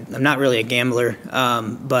not really a gambler,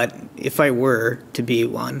 but if I were to be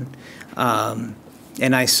one,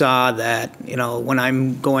 and I saw that, you know, when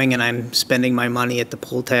I'm going and I'm spending my money at the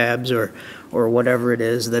pull tabs or whatever it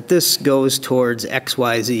is, that this goes towards X,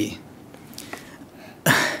 Y, Z.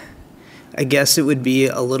 I guess it would be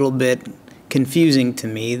a little bit confusing to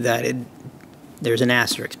me that there's an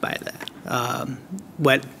asterisk by that.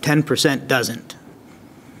 What 10% doesn't.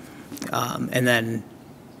 And then,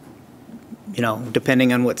 you know,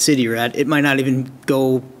 depending on what city you're at, it might not even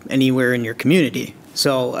go anywhere in your community.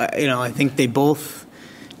 So, you know, I think they both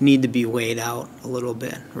need to be weighed out a little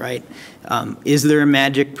bit, right? Is there a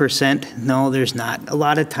magic percent? No, there's not. A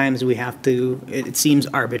lot of times we have to, it seems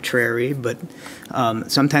arbitrary, but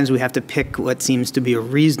sometimes we have to pick what seems to be a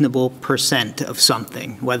reasonable percent of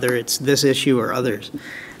something, whether it's this issue or others.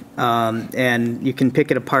 And you can pick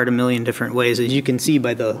it apart a million different ways. As you can see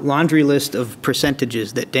by the laundry list of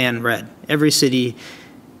percentages that Dan read, every city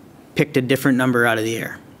picked a different number out of the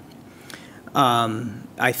air.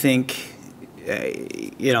 I think,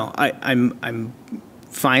 you know, I'm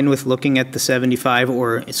fine with looking at the 75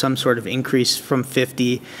 or some sort of increase from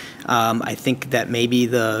 50. I think that maybe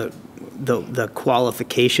the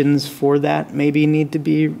qualifications for that maybe need to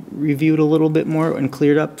be reviewed a little bit more and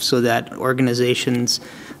cleared up so that organizations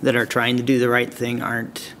that are trying to do the right thing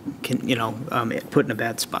aren't, you know, put in a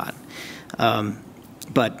bad spot.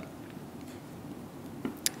 But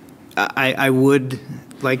I would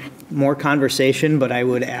like more conversation, but I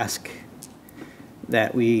would ask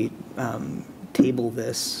that we table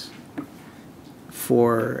this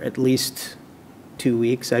for at least 2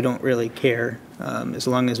 weeks. I don't really care, as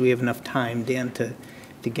long as we have enough time, Dan, to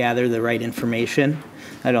gather the right information.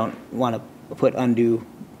 I don't want to put undue,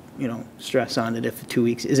 you know, stress on it if 2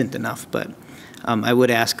 weeks isn't enough, but I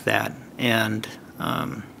would ask that and,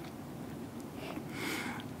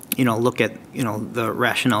 you know, look at, you know, the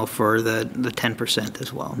rationale for the 10%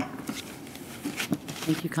 as well.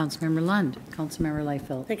 Thank you, Councilmember Lund. Councilmember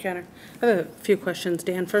Liefeld. Thank you, Honor. I have a few questions.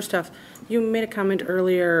 Dan, first off, you made a comment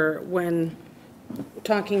earlier when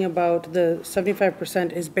talking about the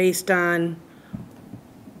 75% is based on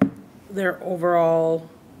their overall,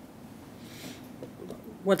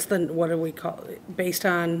 what do we call it? Based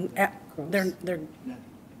on their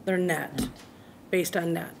net, based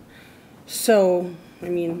on net. So, I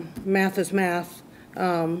mean, math is math.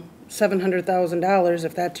 $700,000,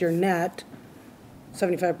 if that's your net,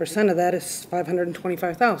 75% of that is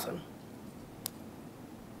 $525,000.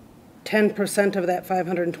 10% of that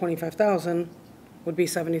 $525,000 would be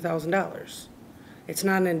 $70,000. It's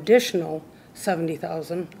not an additional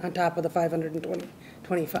 $70,000 on top of the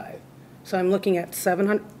 $525,000. So I'm looking at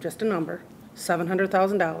just a number,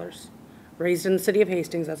 $700,000 raised in the city of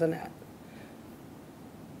Hastings as a net.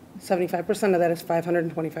 75% of that is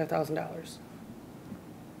 $525,000.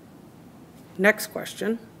 Next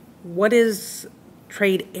question, what is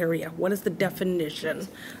trade area? What is the definition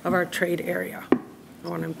of our trade area? I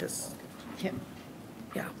want him to.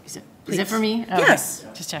 Yeah. Is it for me? Okay. Yes.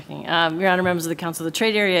 Just checking. Your Honor, members of the council, the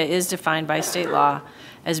trade area is defined by state law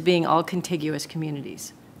as being all contiguous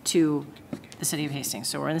communities to the city of Hastings.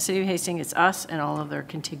 So we're in the city of Hastings, it's us and all of their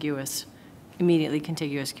immediately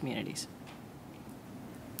contiguous communities.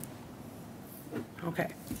 Okay.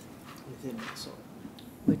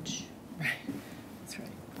 Which? Right. That's right.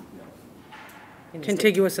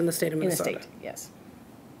 Contiguous in the state of Minnesota. In the state, yes.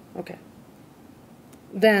 Okay.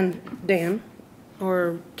 Then, Dan,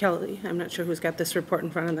 or Kelly, I'm not sure who's got this report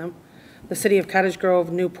in front of them, the city of Cottage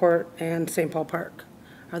Grove, Newport, and St. Paul Park.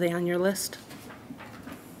 Are they on your list?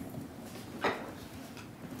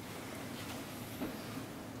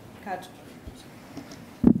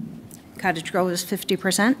 Cottage Grove is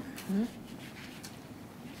 50%.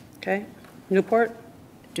 Okay. Newport?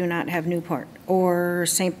 Do not have Newport. Or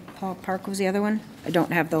St. Paul Park was the other one. I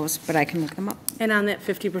don't have those, but I can look them up. And on that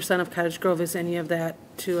 50% of Cottage Grove, is any of that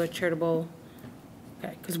to a charitable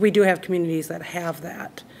Okay, because we do have communities that have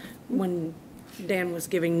that. When Dan was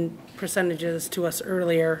giving percentages to us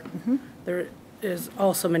earlier, there is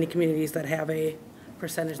also many communities that have a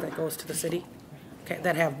percentage that goes to the city, okay,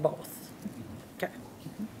 that have both. Okay,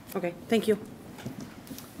 okay, thank you.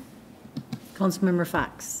 Councilmember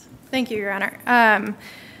Fox. Thank you, Your Honor.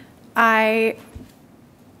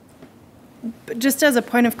 Just as a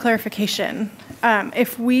point of clarification,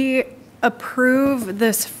 if we approve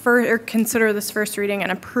this or consider this first reading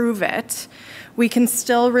and approve it, we can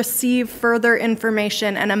still receive further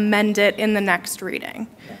information and amend it in the next reading.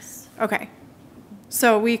 Yes. Okay.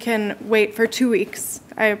 So we can wait for 2 weeks.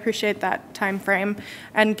 I appreciate that time frame,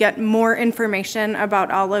 and get more information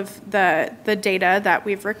about all of the data that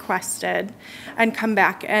we've requested, and come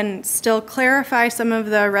back and still clarify some of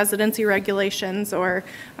the residency regulations or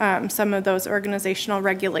some of those organizational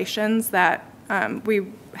regulations that we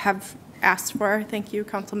have asked for. Thank you,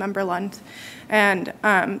 Councilmember Lund. And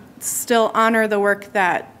still honor the work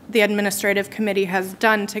that the administrative committee has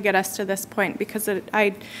done to get us to this point, because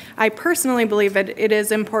I personally believe it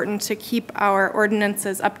is important to keep our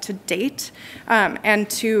ordinances up to date and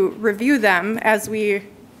to review them as we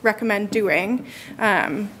recommend doing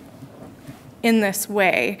in this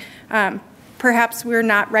way. Perhaps we're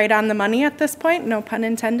not right on the money at this point, no pun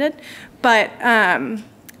intended, but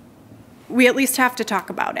we at least have to talk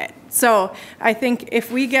about it. So I think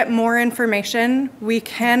if we get more information, we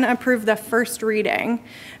can approve the first reading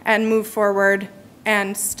and move forward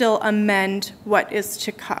and still amend what is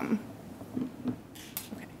to come.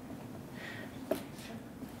 Okay.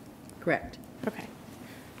 Correct. Okay.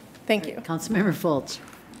 Thank you. Councilmember Fultz.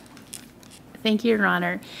 Thank you, Your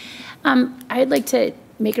Honor. I'd like to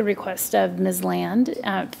make a request of Ms. Land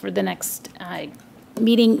for the next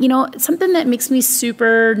meeting. You know, something that makes me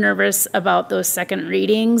super nervous about those second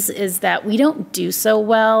readings is that we don't do so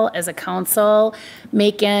well as a council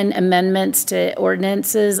making amendments to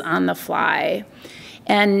ordinances on the fly.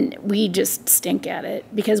 And we just stink at it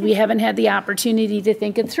because we haven't had the opportunity to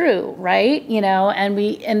think it through, right? You know,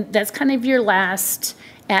 and that's kind of your last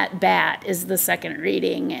at bat is the second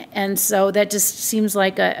reading. And so that just seems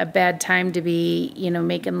like a bad time to be, you know,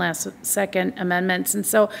 making last second amendments. And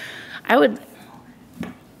so I would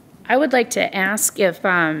like to ask if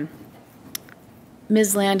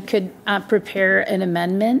Ms. Land could prepare an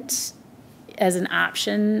amendment as an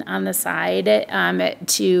option on the side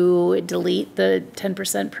to delete the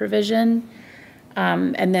 10% provision.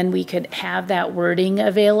 And then we could have that wording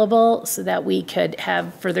available so that we could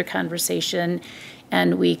have further conversation,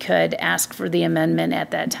 and we could ask for the amendment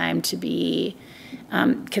at that time to be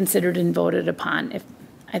considered and voted upon.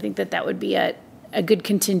 I think that would be a good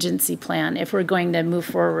contingency plan if we're going to move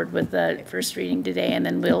forward with the first reading today, and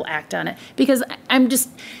then we'll act on it. Because I'm just,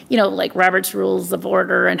 you know, like Robert's Rules of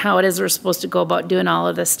Order and how it is we're supposed to go about doing all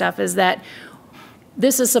of this stuff is that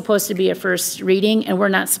this is supposed to be a first reading, and we're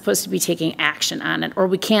not supposed to be taking action on it, or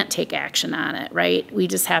we can't take action on it, right? We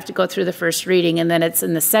just have to go through the first reading, and then it's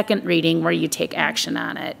in the second reading where you take action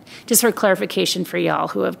on it. Just for clarification for y'all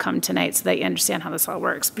who have come tonight so that you understand how this all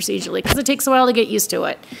works procedurally, because it takes a while to get used to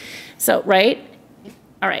it. So, right?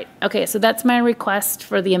 All right, okay, so that's my request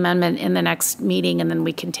for the amendment in the next meeting, and then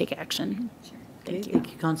we can take action. Thank you.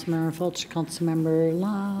 Thank you, Councilmember Fultz.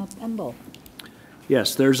 Councilmember Pemble.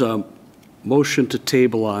 Yes, there's a motion to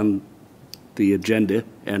table on the agenda,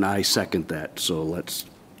 and I second that, so let's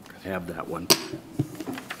have that one.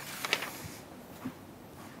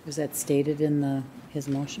 Was that stated in his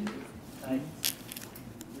motion? I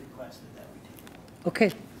requested that we table.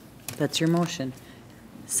 Okay, that's your motion.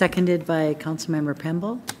 Seconded by Councilmember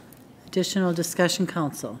Pemble. Additional discussion,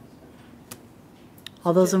 council.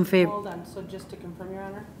 All those in favor? Hold on, so just to confirm, Your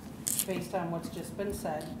Honor, based on what's just been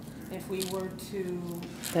said, if we were to...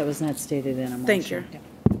 That was not stated in a motion. Thank you.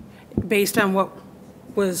 Based on what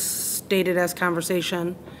was stated as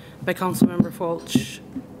conversation by Councilmember Fulch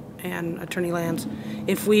and Attorney Lance,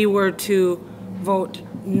 if we were to vote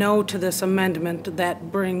no to this amendment, that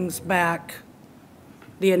brings back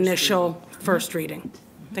the initial first reading.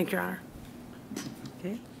 Thank you, Your Honor.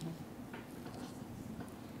 Okay.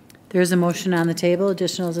 There's a motion on the table.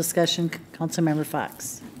 Additional discussion, Councilmember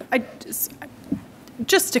Fox.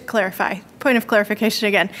 Just to clarify, point of clarification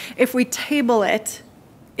again, if we table it,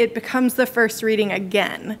 it becomes the first reading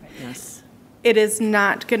again. Yes. It is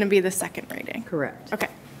not going to be the second reading. Correct. Okay,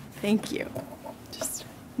 thank you. Just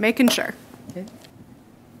making sure. Okay.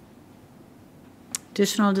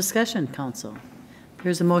 Additional discussion, council.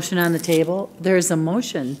 There's a motion on the table. There's a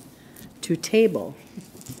motion to table.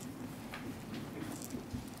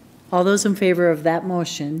 All those in favor of that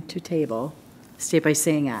motion to table, state by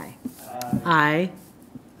saying aye. Aye.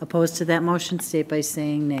 Opposed to that motion, state by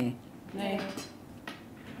saying nay. Nay.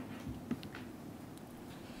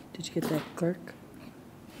 Did you get that, clerk?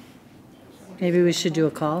 Maybe we should do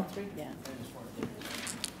a call?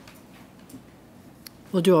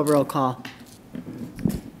 We'll do a roll call.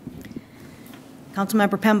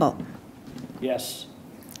 Councilmember Pemble. Yes.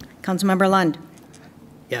 Councilmember Lund.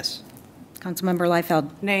 Yes. Councilmember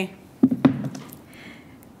Liefeld. Nay.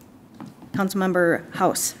 Councilmember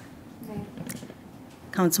House. Nay.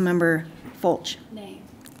 Councilmember Fulch. Nay.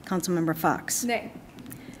 Councilmember Fox. Nay.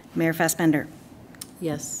 Mayor Fassbender.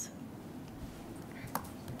 Yes.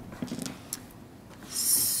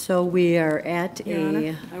 So we are at Your Honor,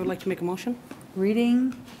 a I would like to make a motion.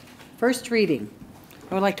 first reading.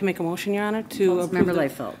 I would like to make a motion, Your Honor, to approve. Councilmember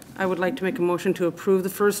Liefeld. I would like to make a motion to approve the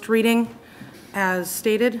first reading as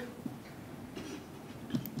stated.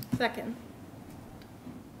 Second.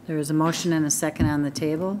 There is a motion and a second on the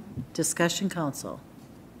table. Discussion, council.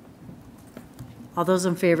 All those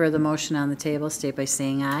in favor of the motion on the table state by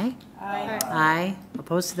saying aye. Aye. Aye.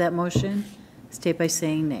 Opposed to that motion, state by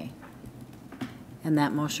saying nay. And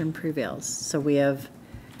that motion prevails. So we have,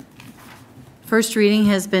 first reading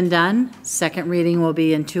has been done. Second reading will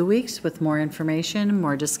be in 2 weeks with more information,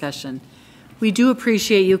 more discussion. We do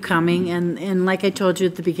appreciate you coming, and like I told you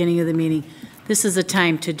at the beginning of the meeting, this is a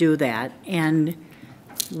time to do that. And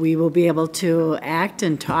we will be able to act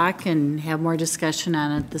and talk and have more discussion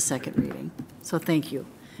on it the second reading. So thank you.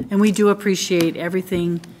 And we do appreciate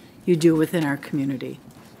everything you do within our community.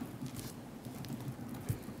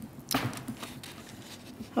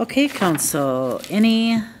 Okay, council,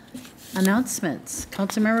 any announcements?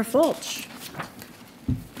 Councilmember Fulch.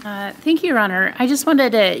 Thank you, Your Honor. I just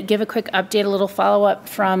wanted to give a quick update, a little follow-up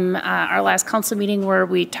from our last council meeting where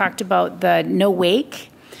we talked about the no wake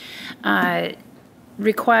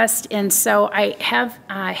request. And so I have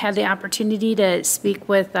had the opportunity to speak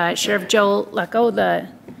with Sheriff Joe Lecco the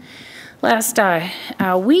last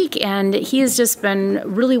week, and he has just been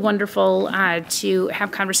really wonderful to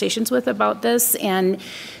have conversations with about this. And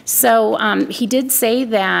so he did say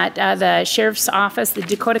that the Sheriff's Office, the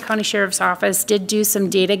Dakota County Sheriff's Office, did do some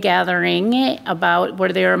data gathering about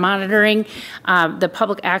where they were monitoring the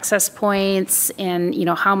public access points and, you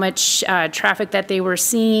know, how much traffic that they were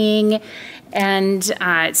seeing. And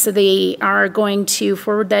so they are going to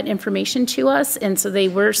forward that information to us. And so they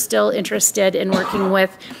were still interested in working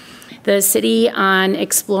with the city on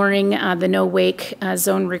exploring the no wake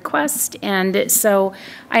zone request. And so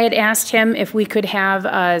I had asked him if we could have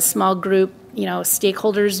a small group, you know,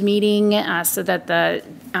 stakeholders meeting so that the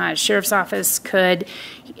sheriff's office could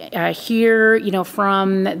hear, you know,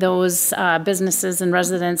 from those businesses and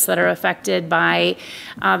residents that are affected by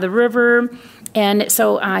the river. And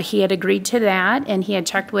so he had agreed to that, and he had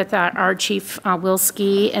checked with our chief,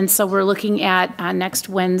 Wilski. And so we're looking at next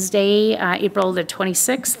Wednesday, April the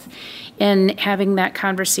 26th, and having that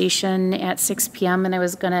conversation at 6 p.m. And I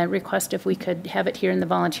was going to request if we could have it here in the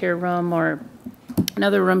volunteer room or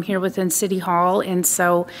another room here within City Hall. And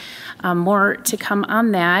so more to come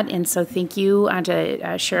on that. And so thank you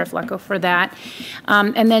to Sheriff Lecco for that.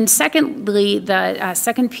 And then secondly, the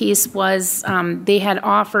second piece was they had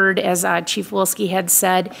offered, as Chief Wilski had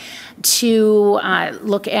said, to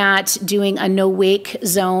look at doing a no wake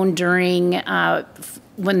zone during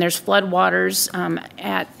when there's floodwaters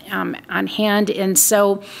on hand. And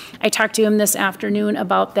so I talked to him this afternoon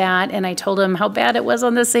about that, and I told him how bad it was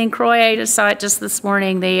on the St. Croix. I just saw it just this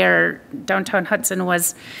morning. Downtown Hudson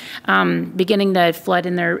was beginning to flood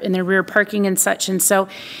in their rear parking and such. And so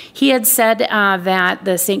he had said that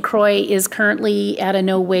the St. Croix is currently at a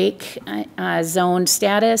no wake zone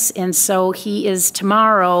status, and so he is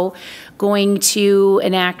tomorrow going to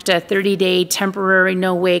enact a 30-day temporary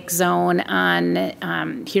no wake zone on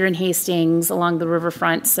here in Hastings along the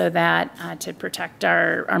riverfront, so that to protect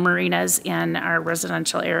our marinas and our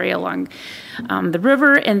residential area along the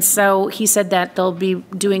river. And so he said that they'll be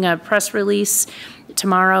doing a press release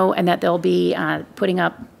tomorrow, and that they'll be putting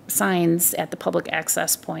up signs at the public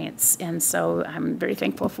access points. And so I'm very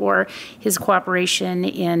thankful for his cooperation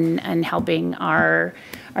in helping our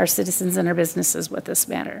citizens and our businesses with this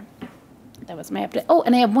matter. That was my update. Oh,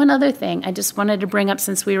 and I have one other thing I just wanted to bring up,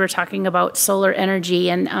 since we were talking about solar energy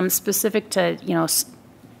and specific to, you know,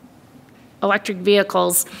 electric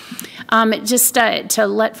vehicles. Just to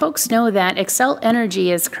let folks know that Excel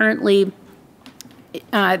Energy is currently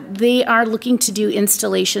They are looking to do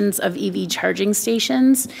installations of EV charging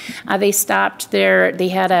stations. They stopped there. They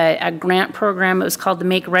had a grant program. It was called the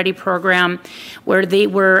Make Ready program, where they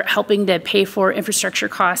were helping to pay for infrastructure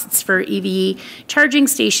costs for EV charging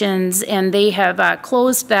stations, and they have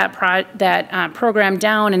closed that program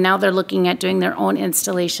down, and now they're looking at doing their own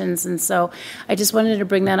installations. And so I just wanted to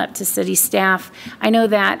bring that up to city staff. I know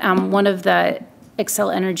that one of the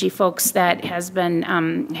Xcel Energy folks that has been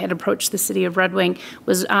had approached the city of Red Wing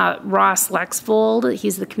was Ross Lexvold.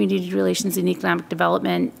 He's the Community Relations and Economic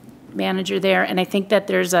Development Manager there, and I think that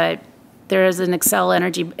there is an Xcel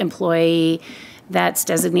Energy employee that's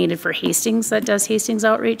designated for Hastings that does Hastings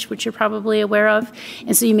outreach, which you're probably aware of.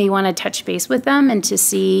 And so you may want to touch base with them and to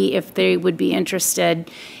see if they would be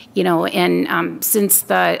interested. You know, and since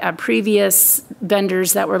the previous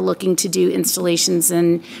vendors that were looking to do installations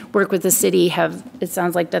and work with the city it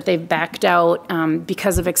sounds like that they've backed out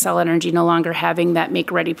because of Xcel Energy no longer having that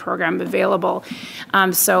Make Ready program available.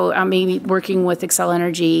 So maybe working with Xcel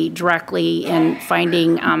Energy directly and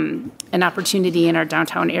finding an opportunity in our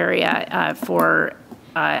downtown area for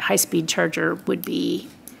a high-speed charger would be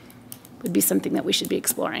something that we should be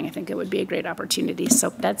exploring. I think it would be a great opportunity. So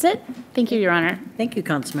that's it. Thank you, Your Honor. Thank you,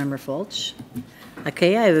 Councilmember Fulch.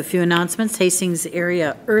 Okay, I have a few announcements. Hastings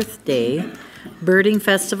Area Earth Day, Birding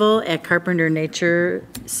Festival at Carpenter Nature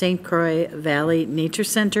St. Croix Valley Nature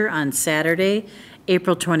Center on Saturday,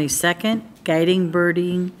 April 22nd.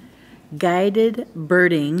 Guided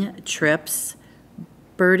birding trips,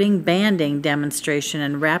 birding banding demonstration,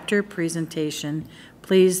 and raptor presentation.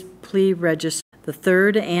 Please register. The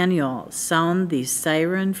third annual Sound the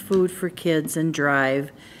Siren Food for Kids and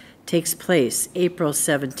Drive takes place April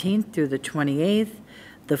 17th through the 28th.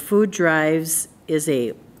 The food drives is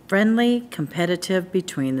a friendly competitive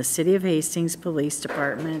between the City of Hastings Police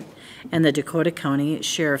Department and the Dakota County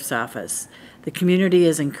Sheriff's Office. The community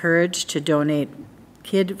is encouraged to donate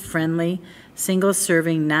kid-friendly,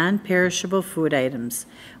 single-serving, non-perishable food items.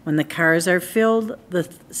 When the cars are filled,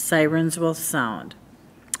 the sirens will sound.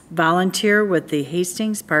 Volunteer with the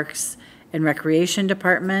Hastings Parks and Recreation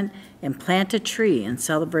Department and plant a tree in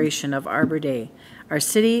celebration of Arbor Day. Our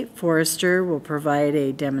city forester will provide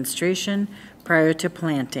a demonstration prior to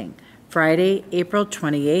planting. Friday, April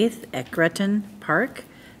 28th at Gretton Park.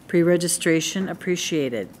 Pre-registration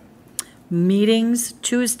appreciated. Meetings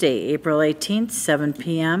Tuesday, April 18th, 7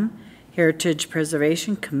 p.m. Heritage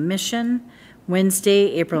Preservation Commission.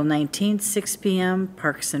 Wednesday, April 19th, 6 p.m.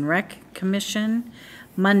 Parks and Rec Commission.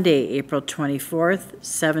 Monday, April 24th,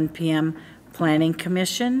 7 p.m. Planning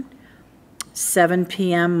Commission. 7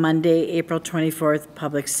 p.m. Monday, April 24th,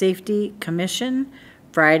 Public Safety Commission.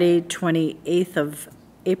 Friday, 28th of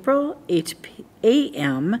April, 8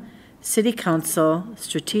 a.m. City Council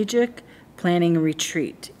Strategic Planning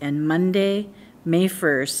Retreat. And Monday, May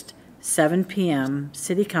 1st, 7 p.m.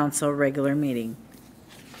 City Council regular meeting.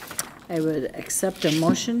 I would accept a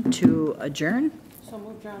motion to adjourn. So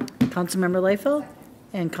moved, John. Councilmember Leifeld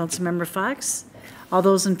and Councilmember Fox. All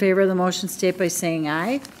those in favor of the motion state by saying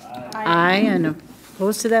aye. Aye. Aye, and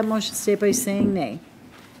opposed to that motion state by saying nay.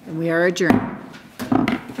 And we are adjourned.